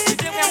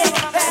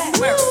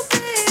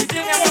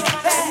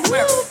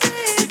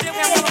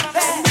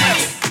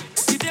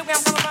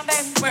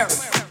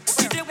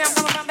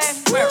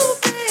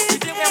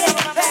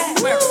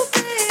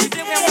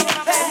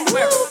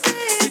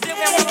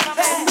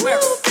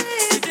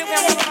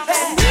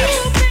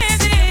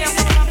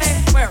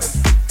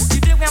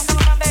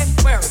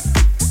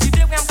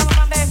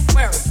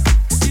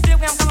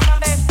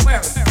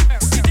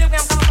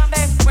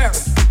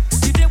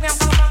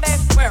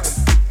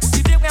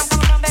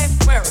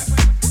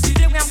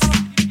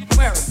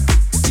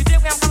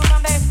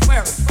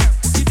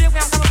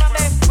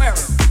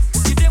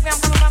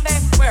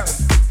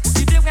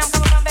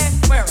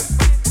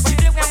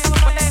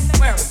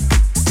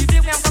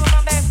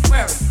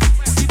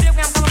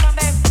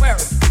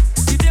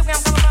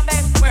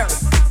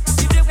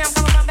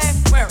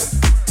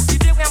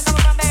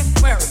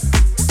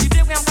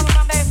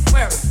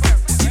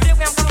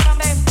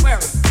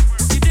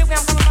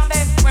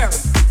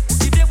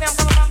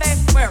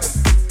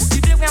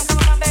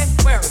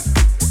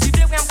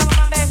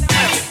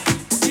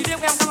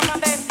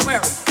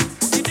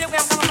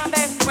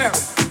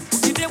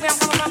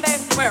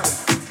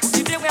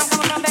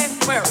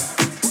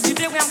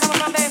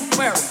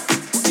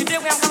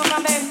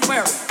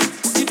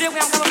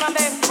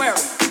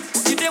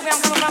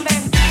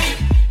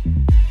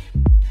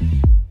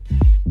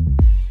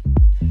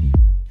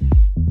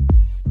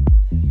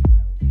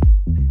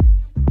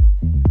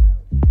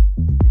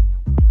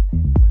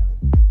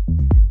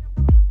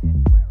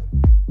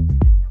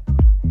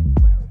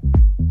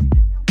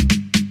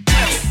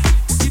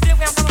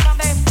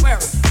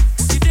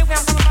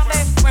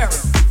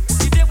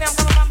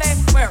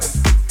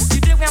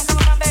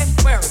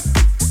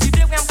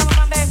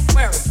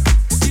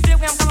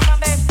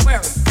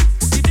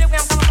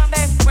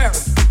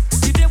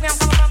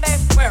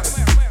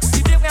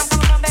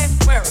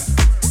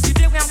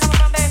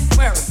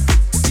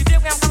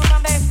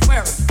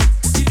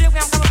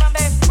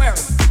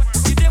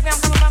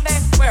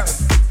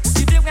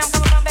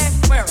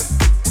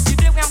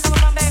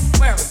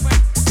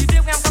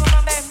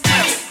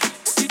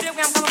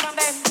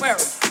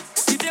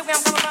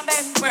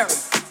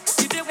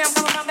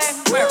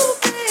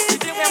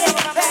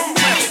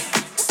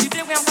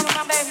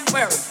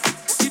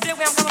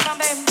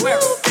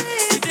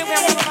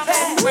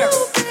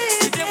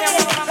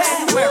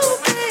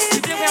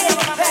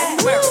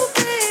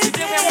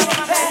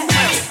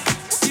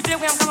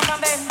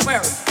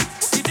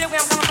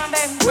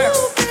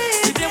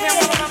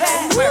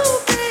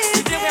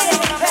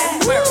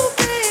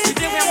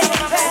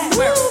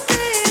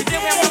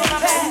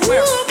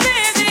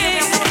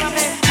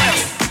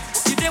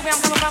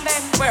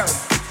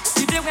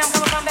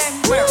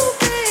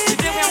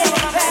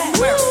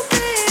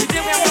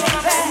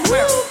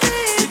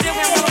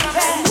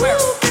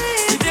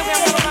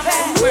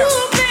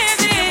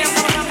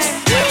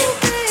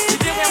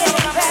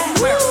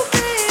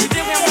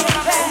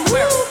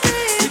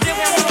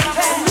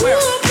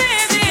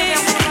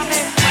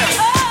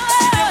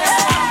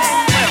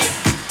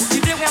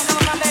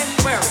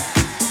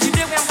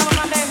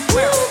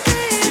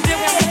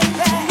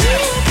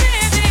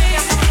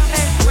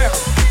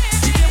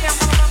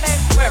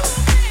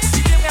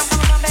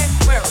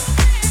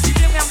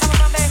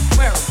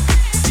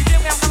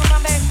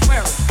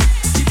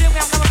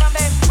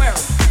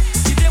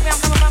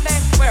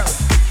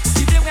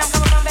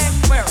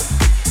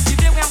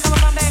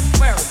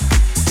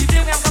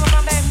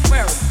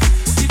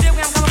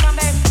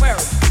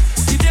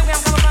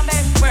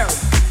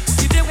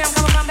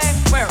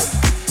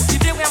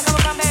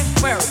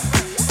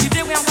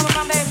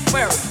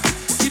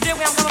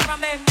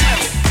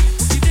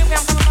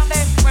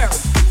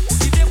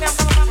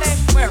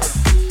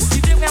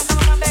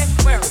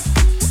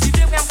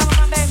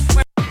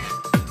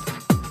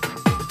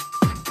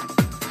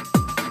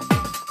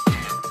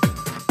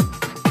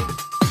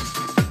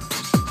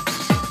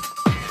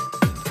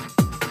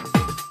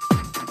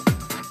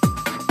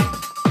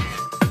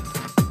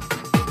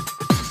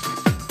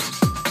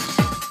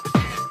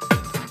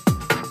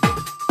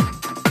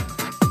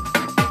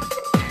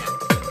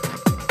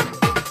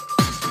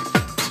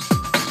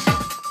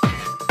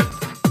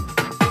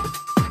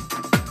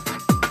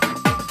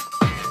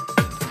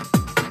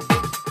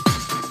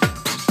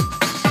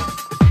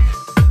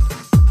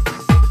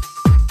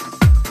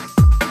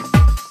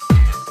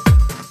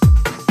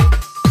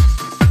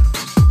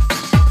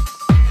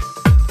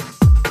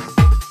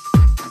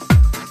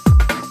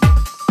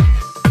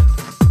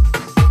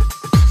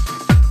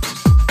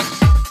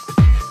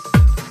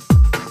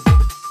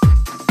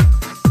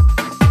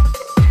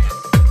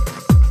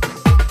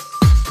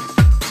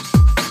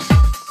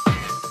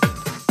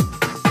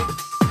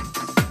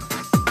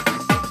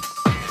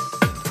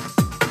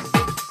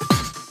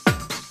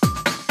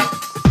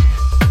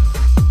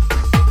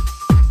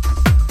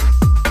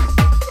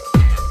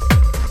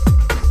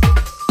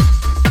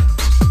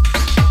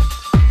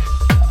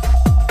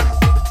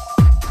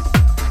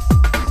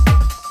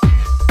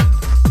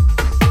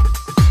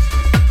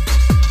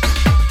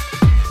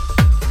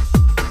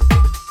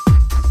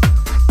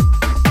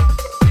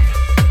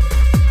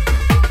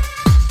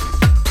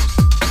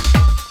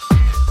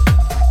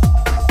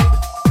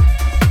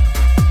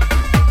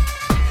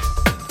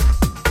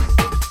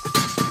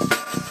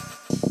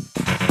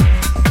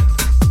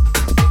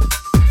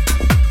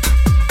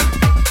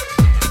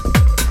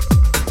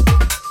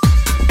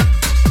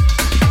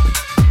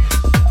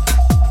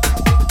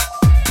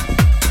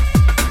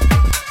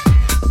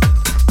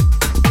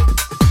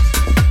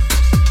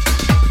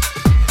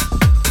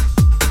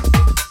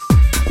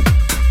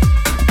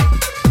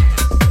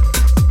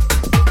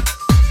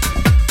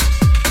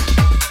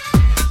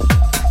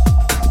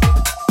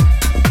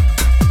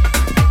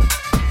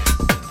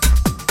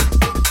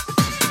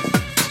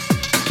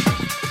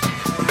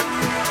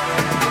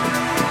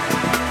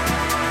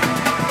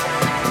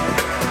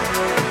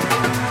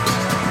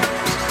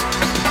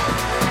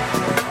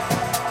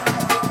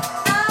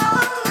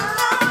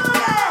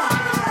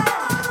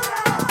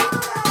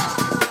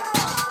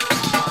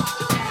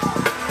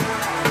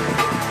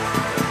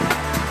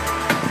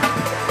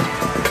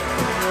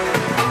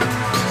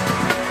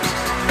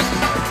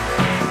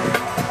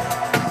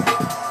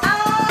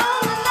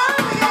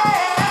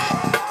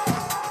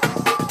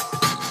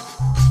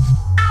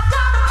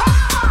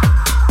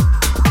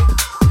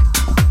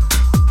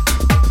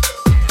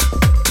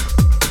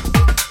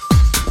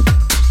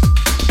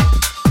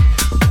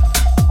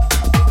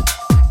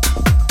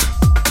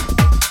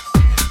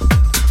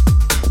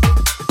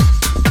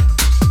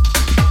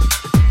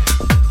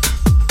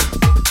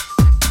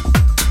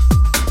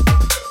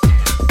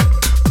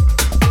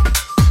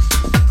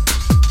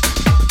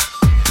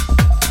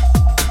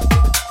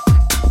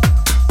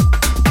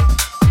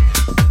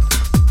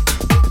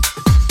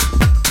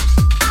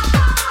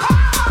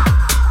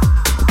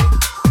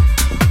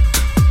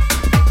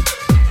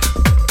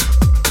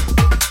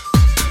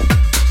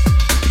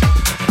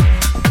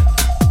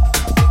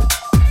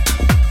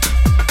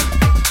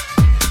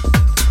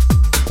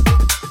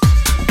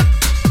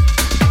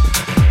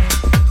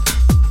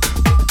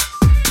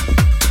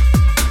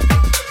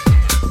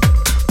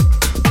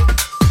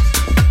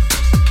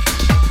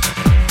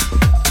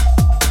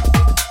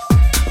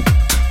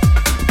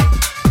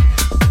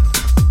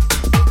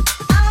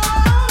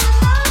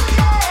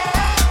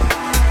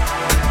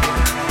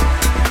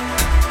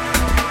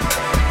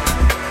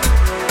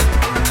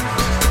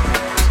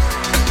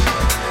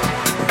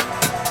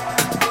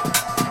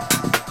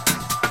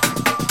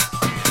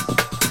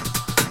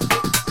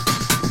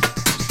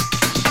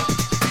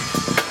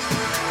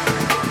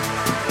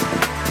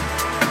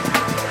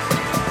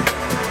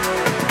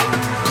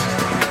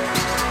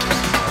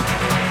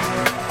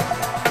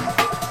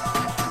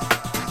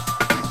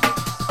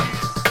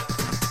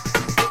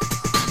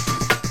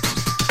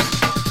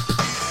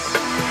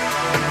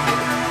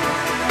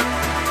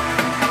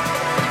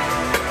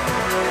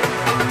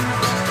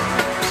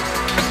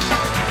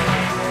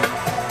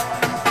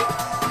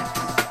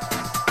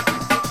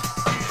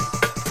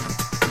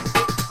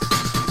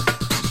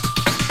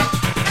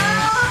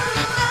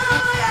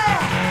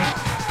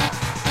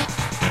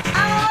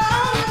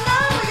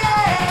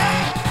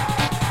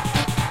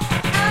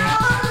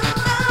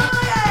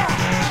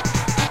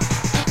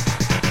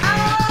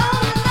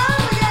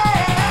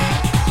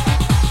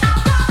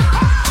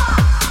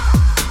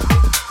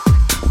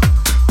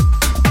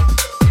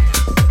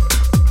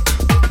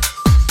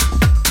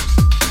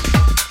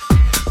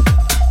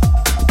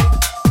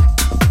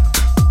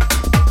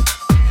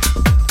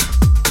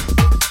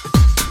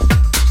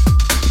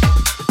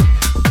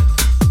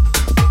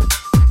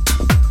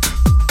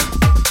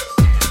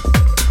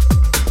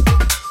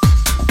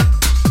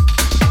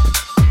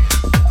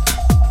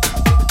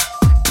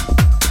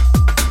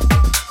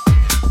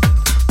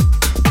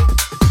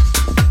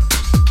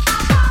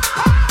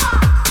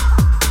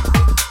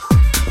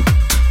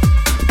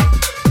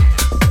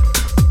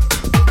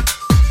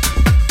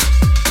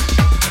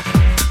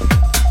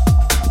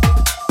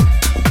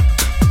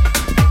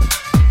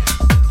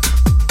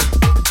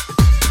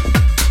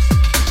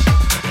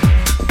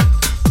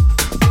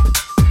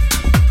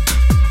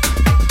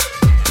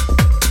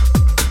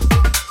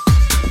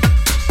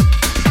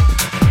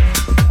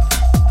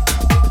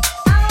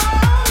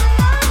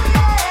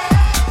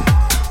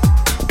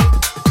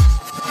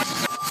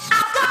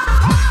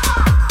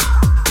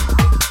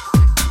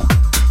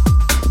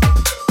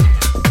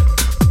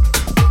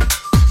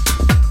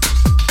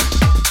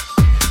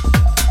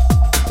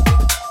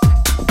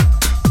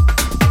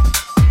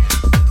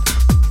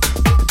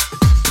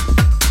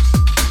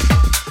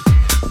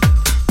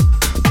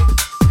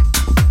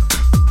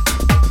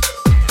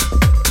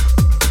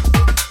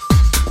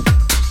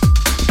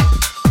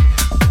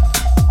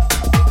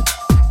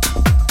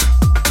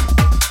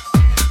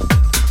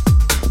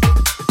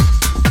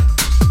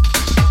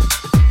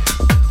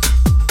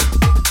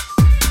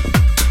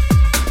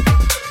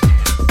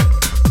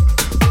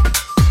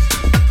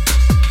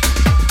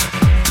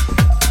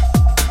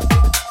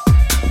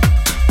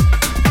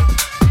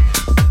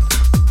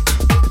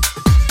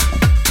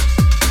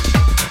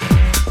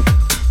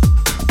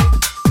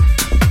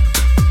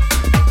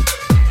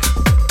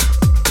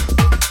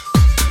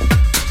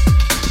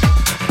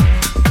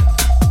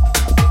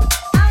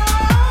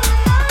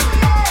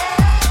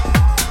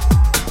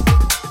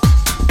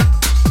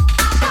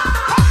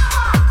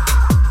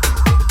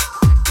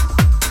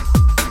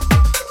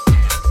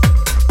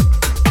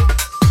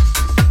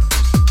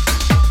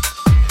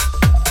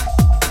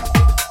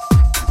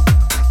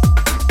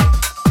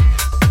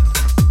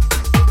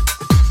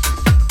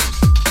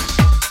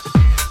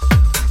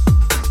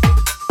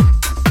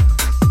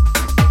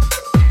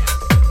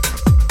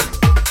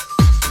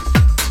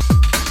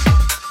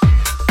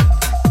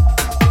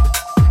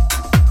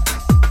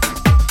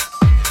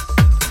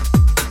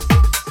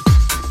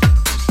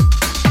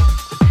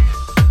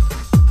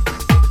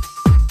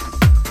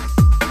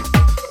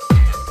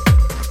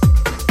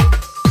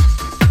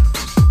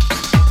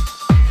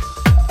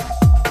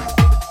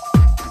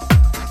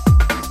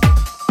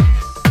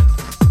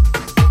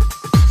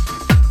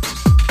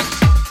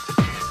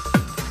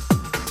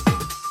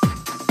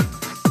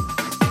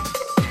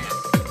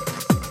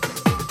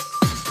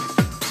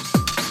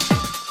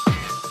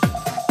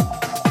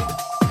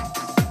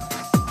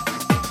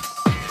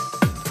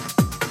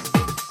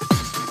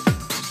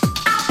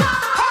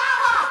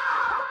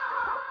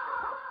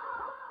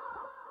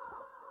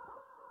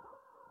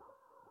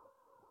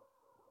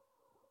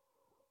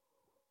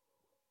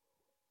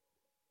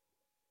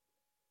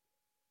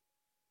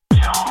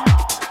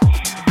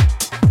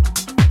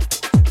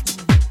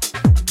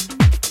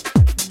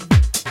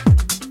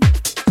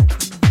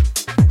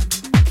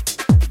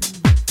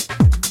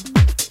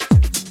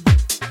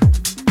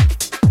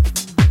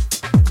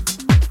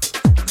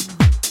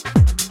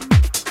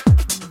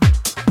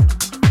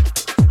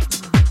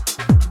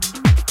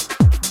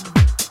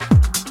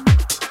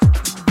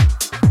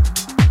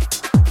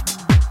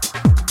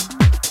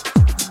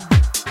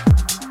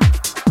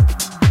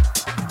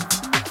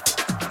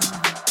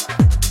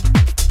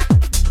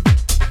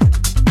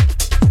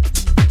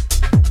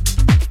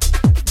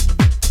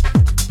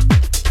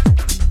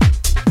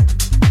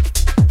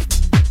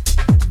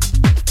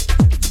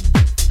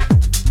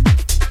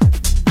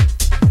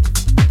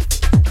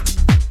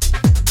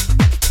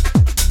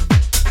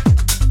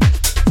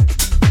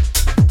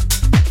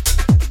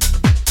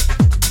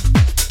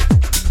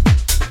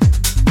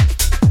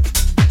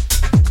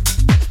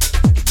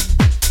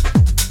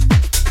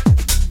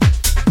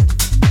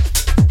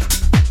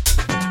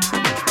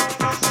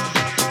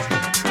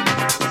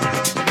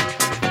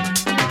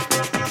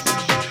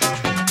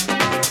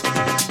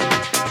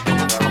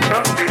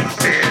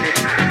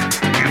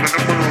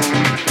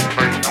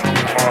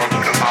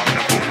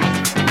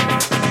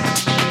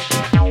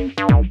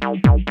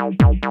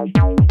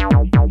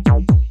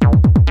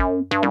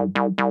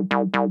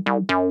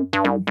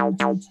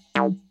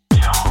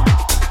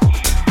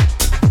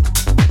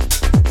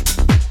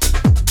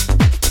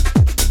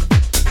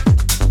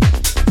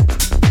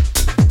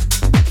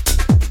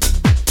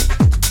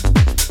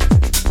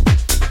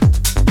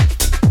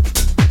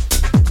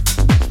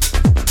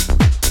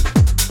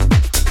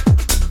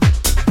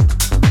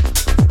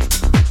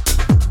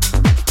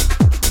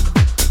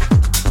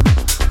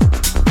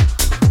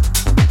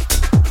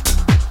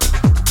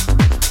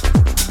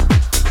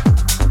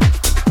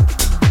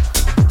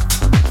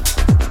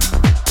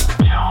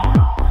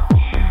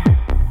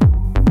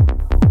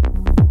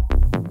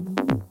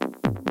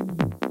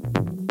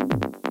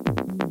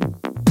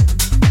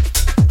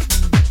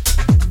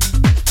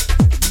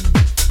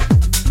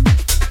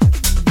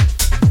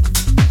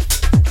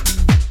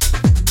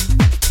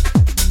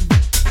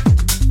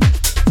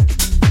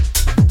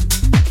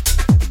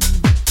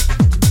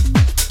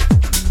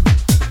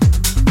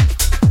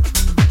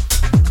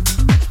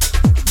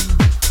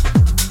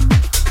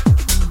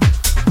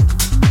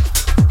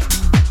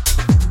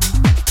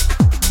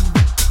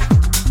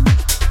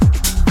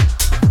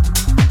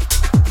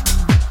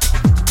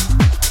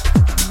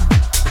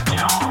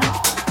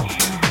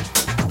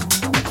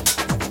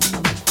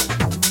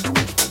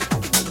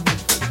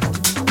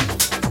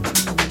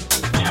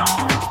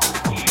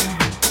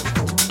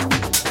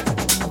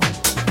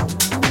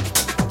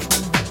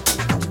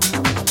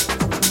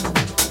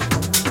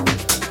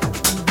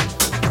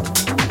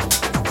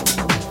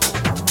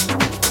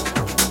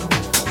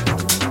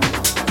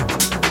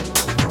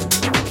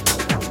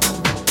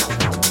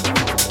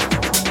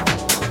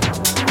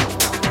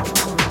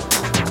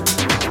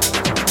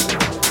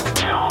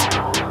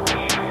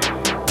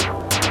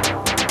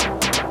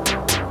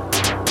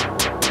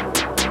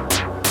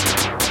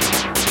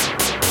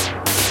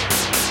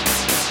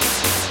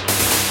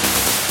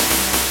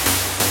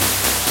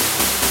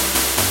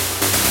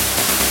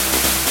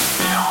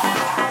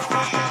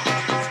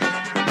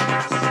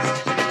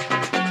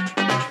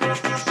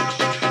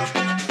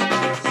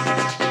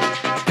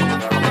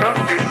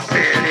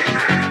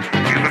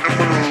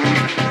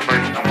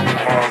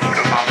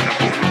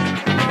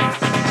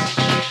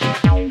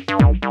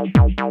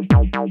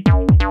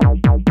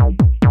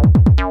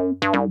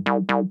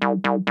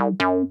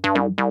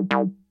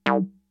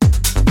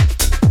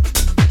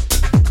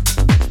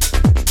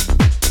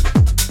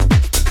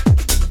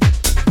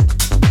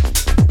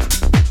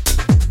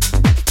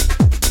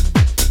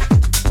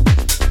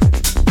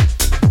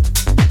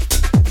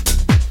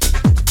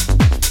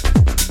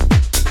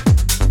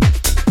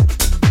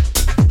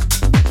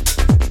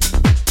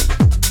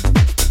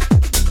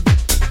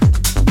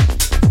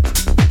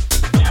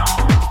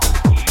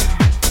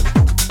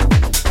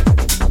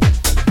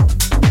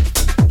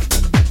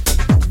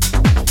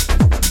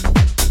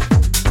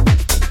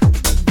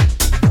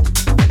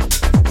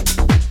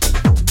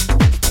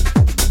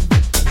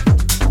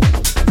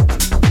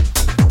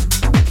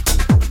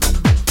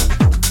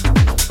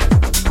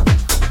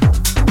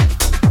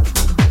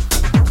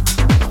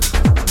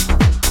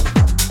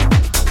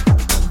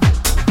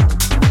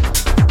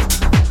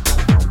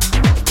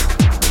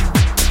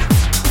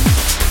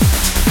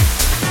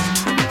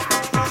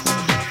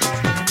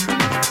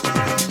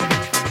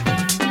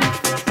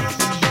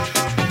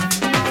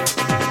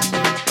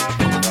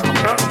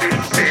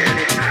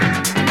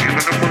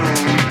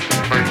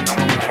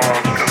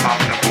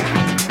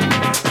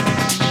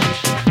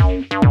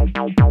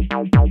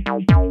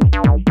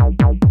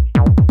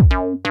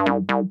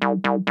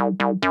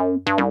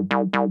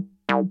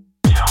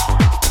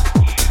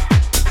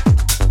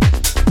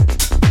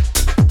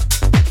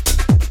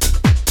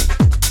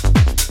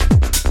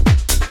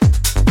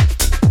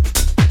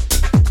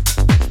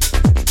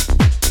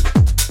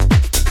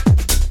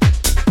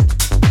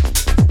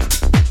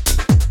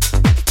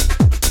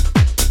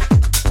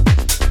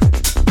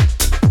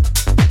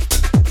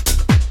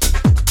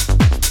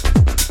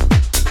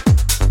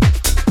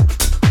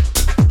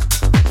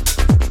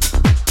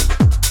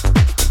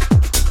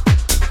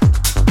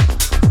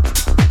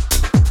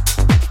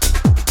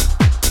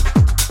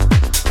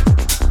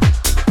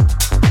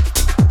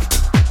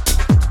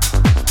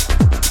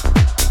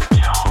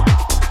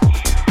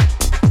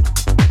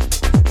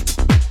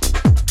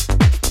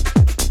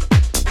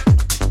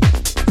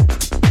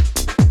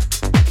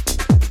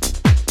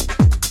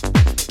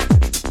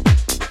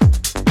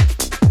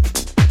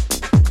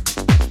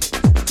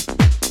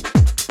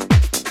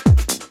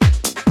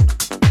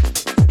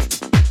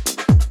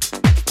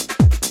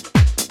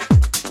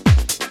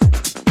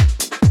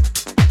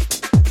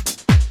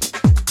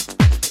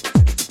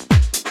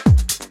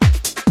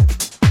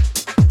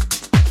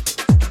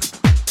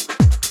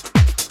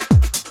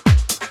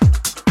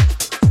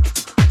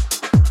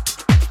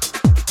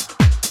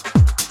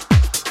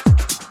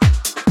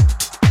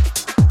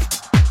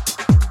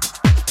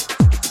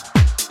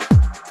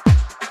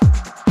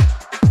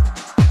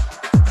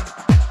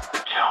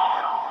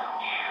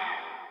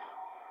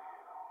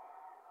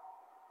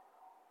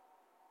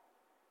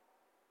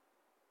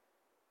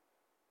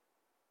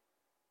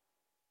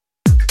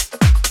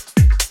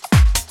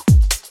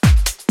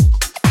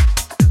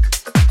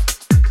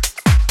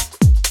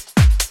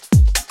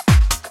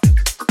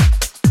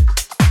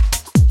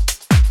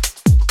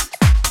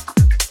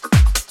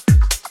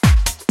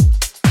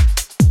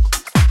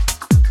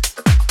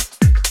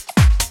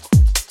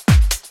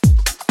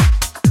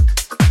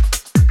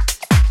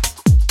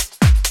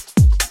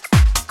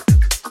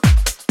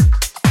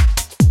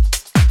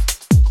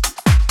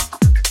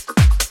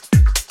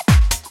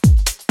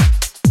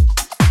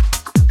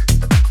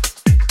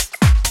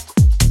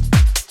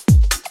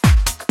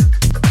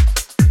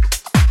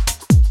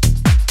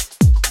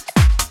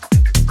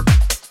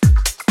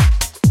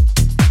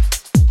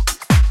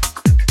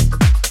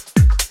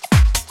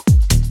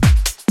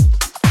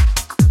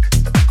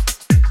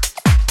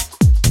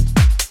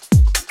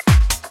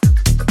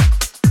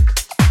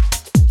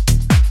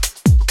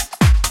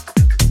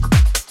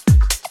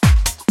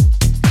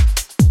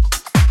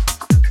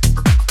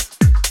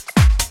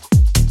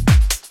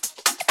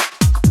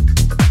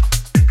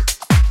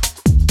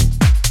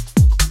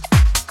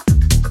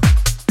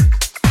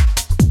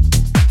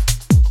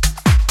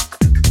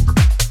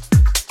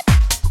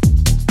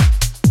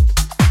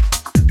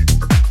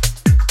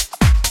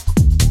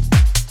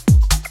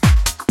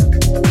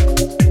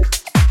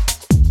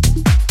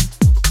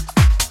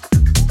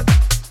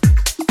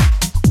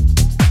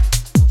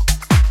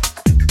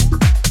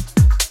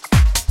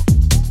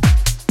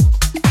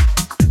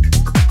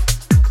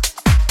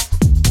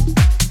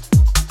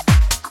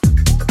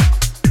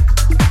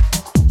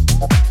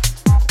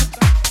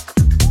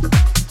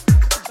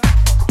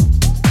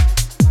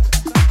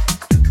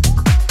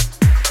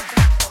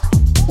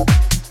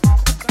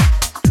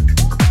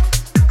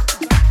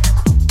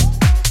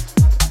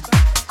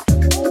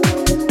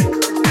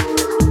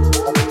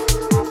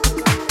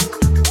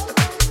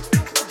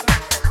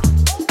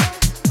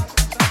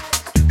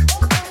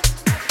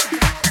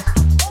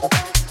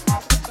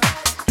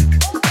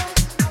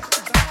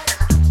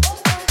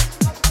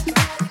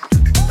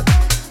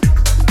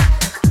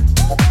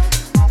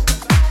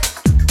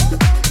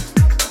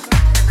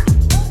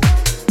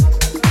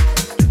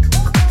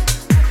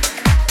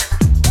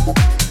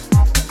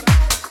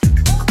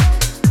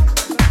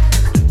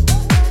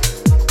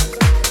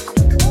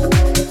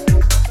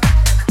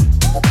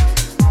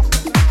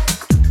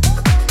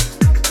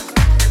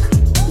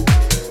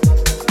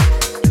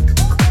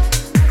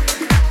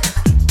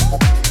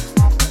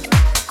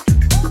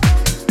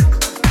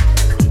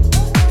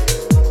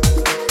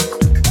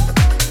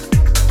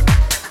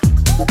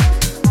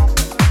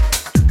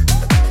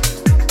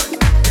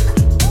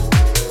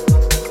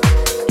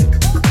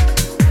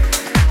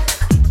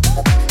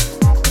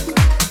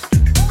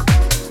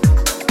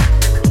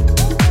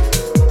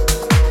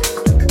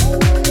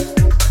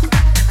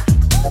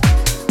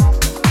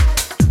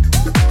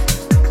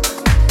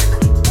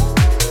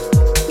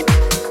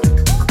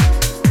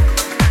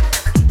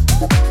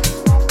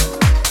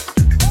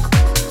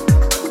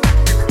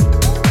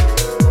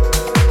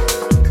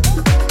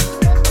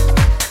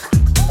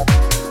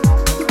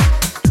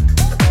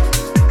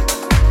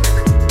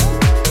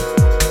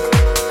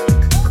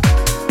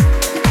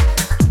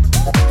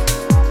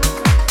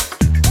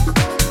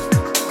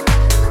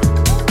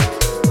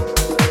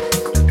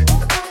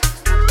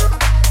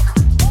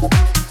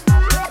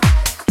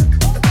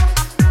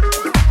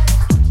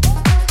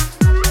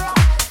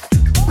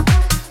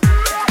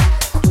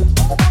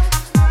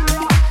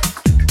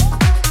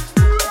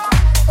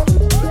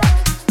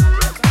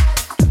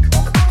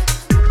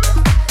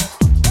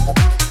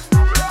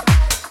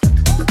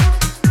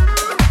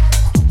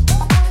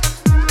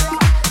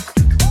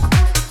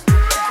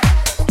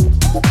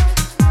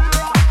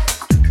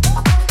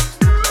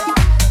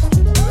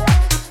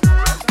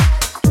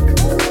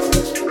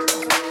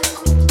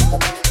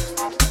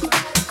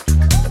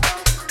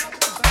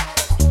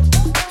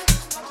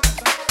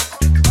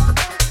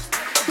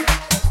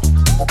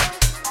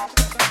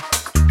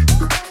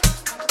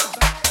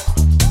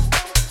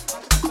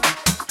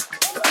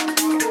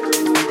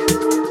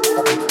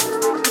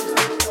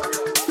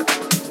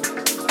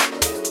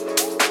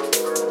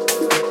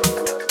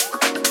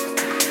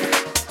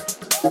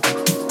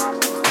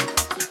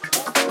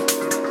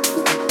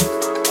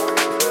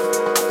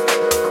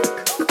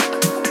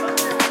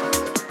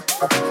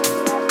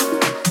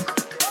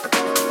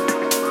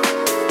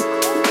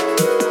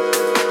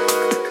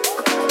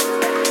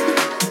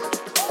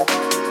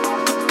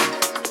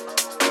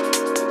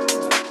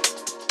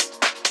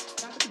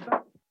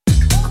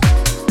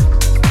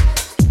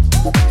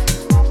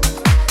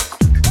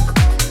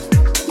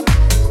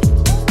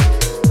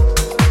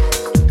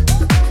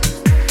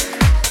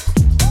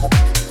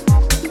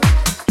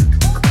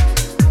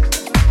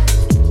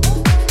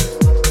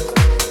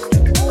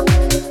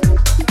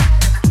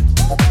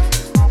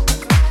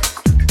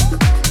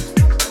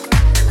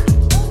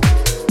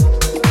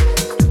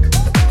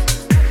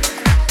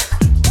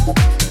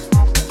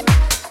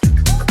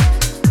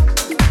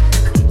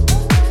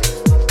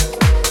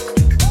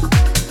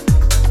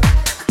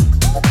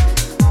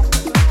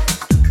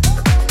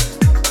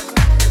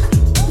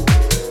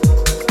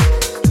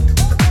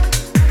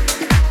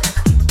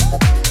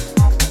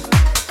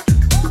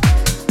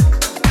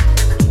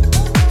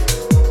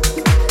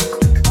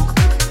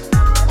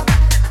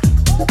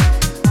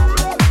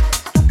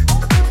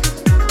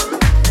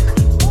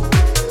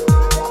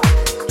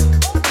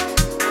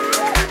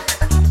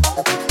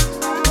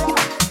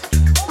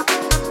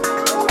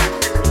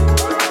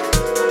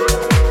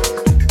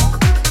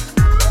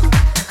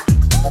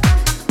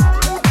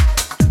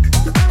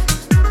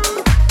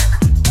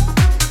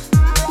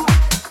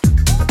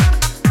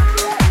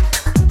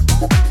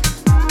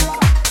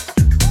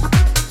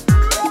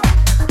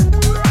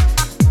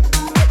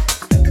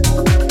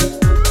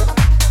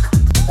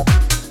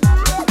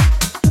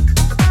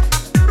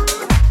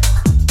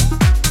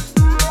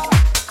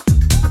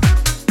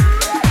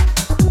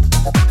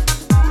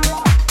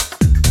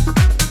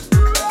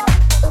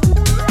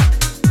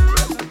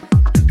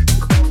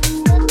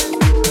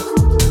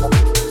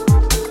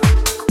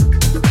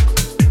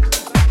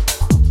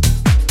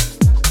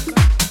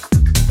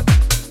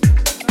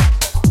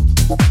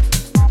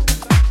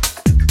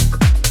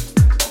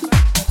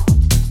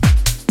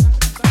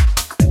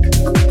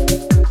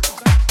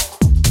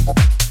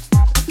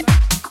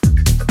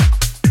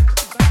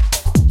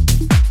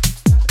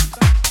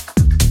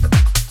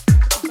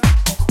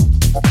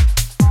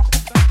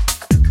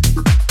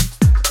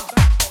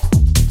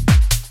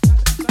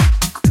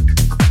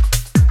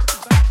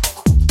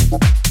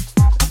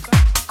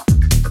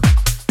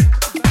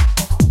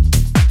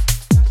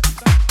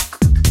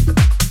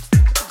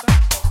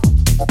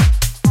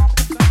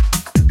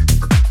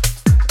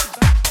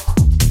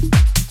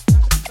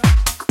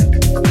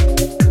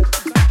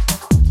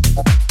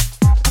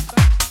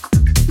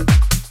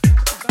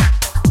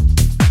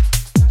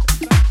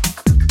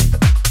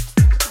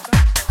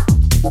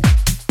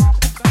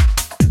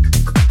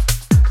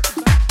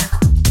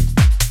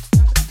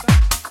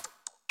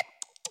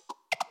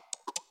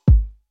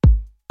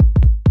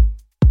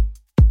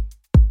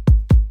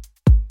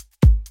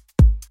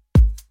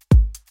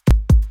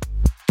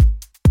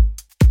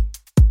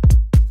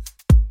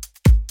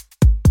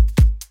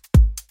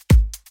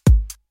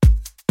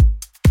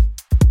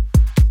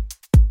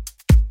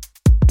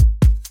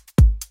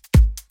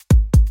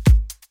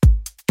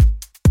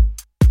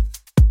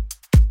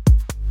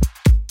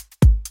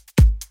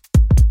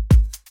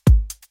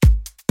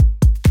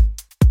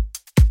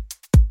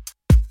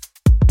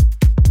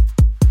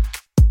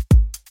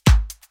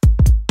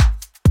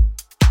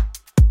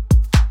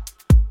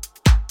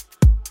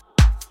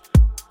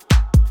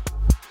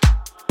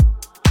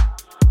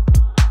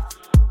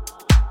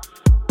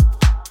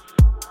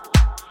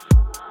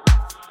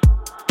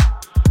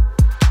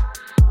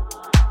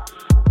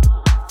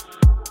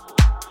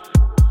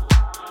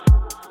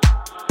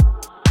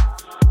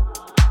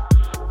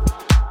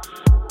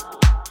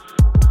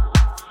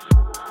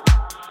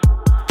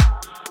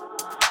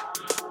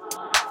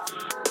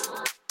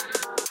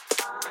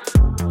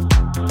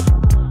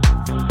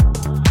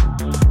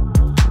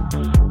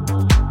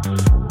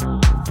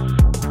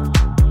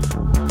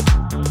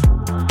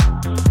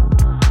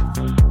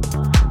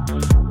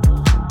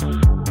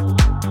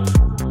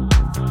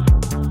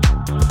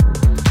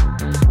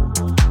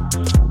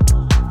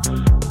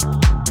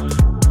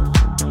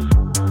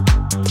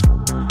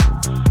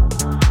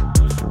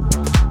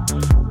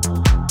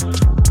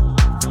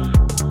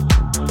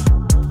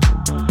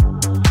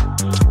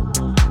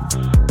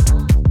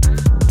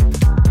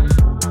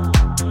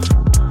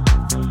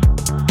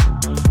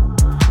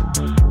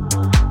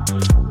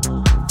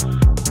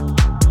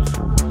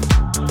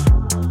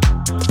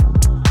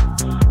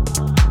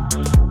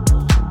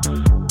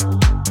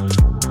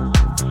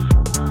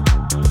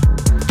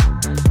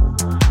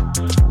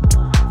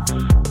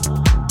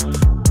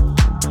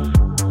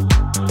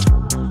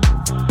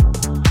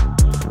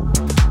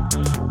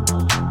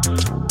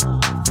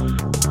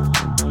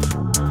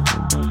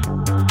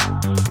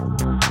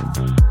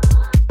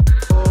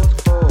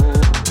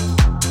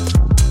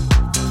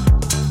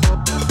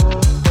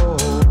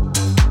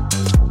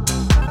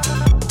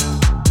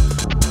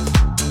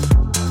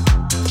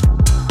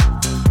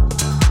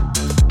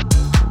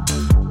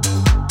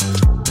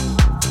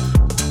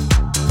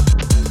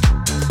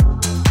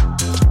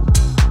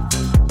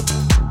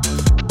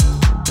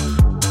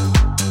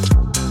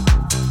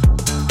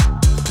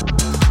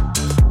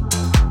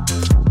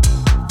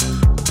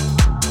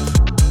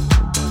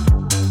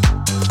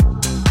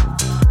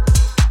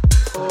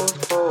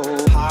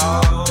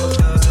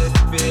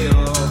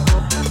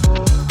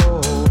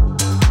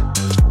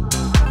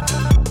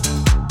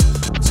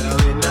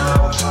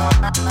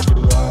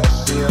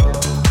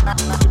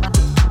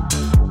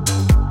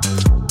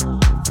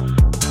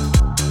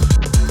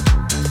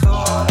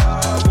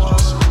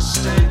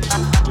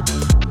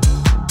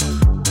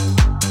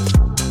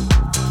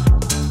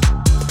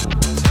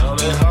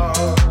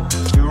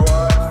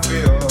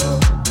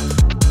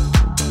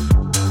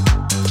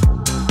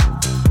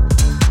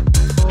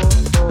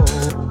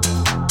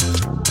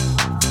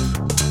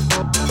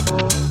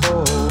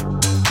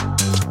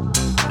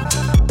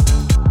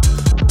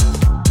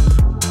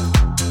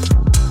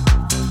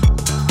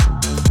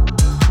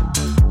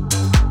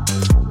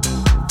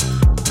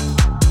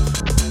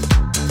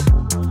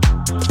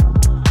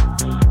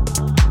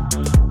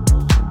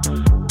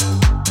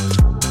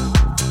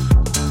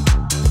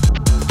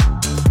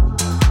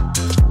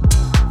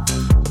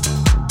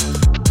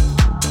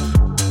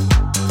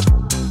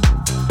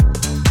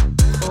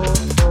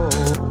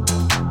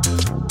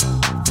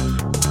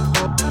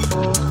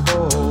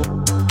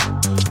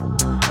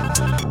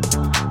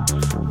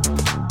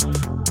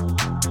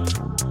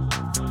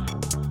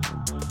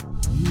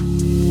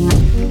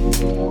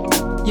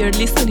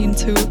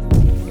 to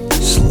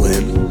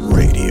Slim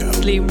Radio.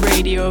 Slim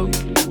Radio.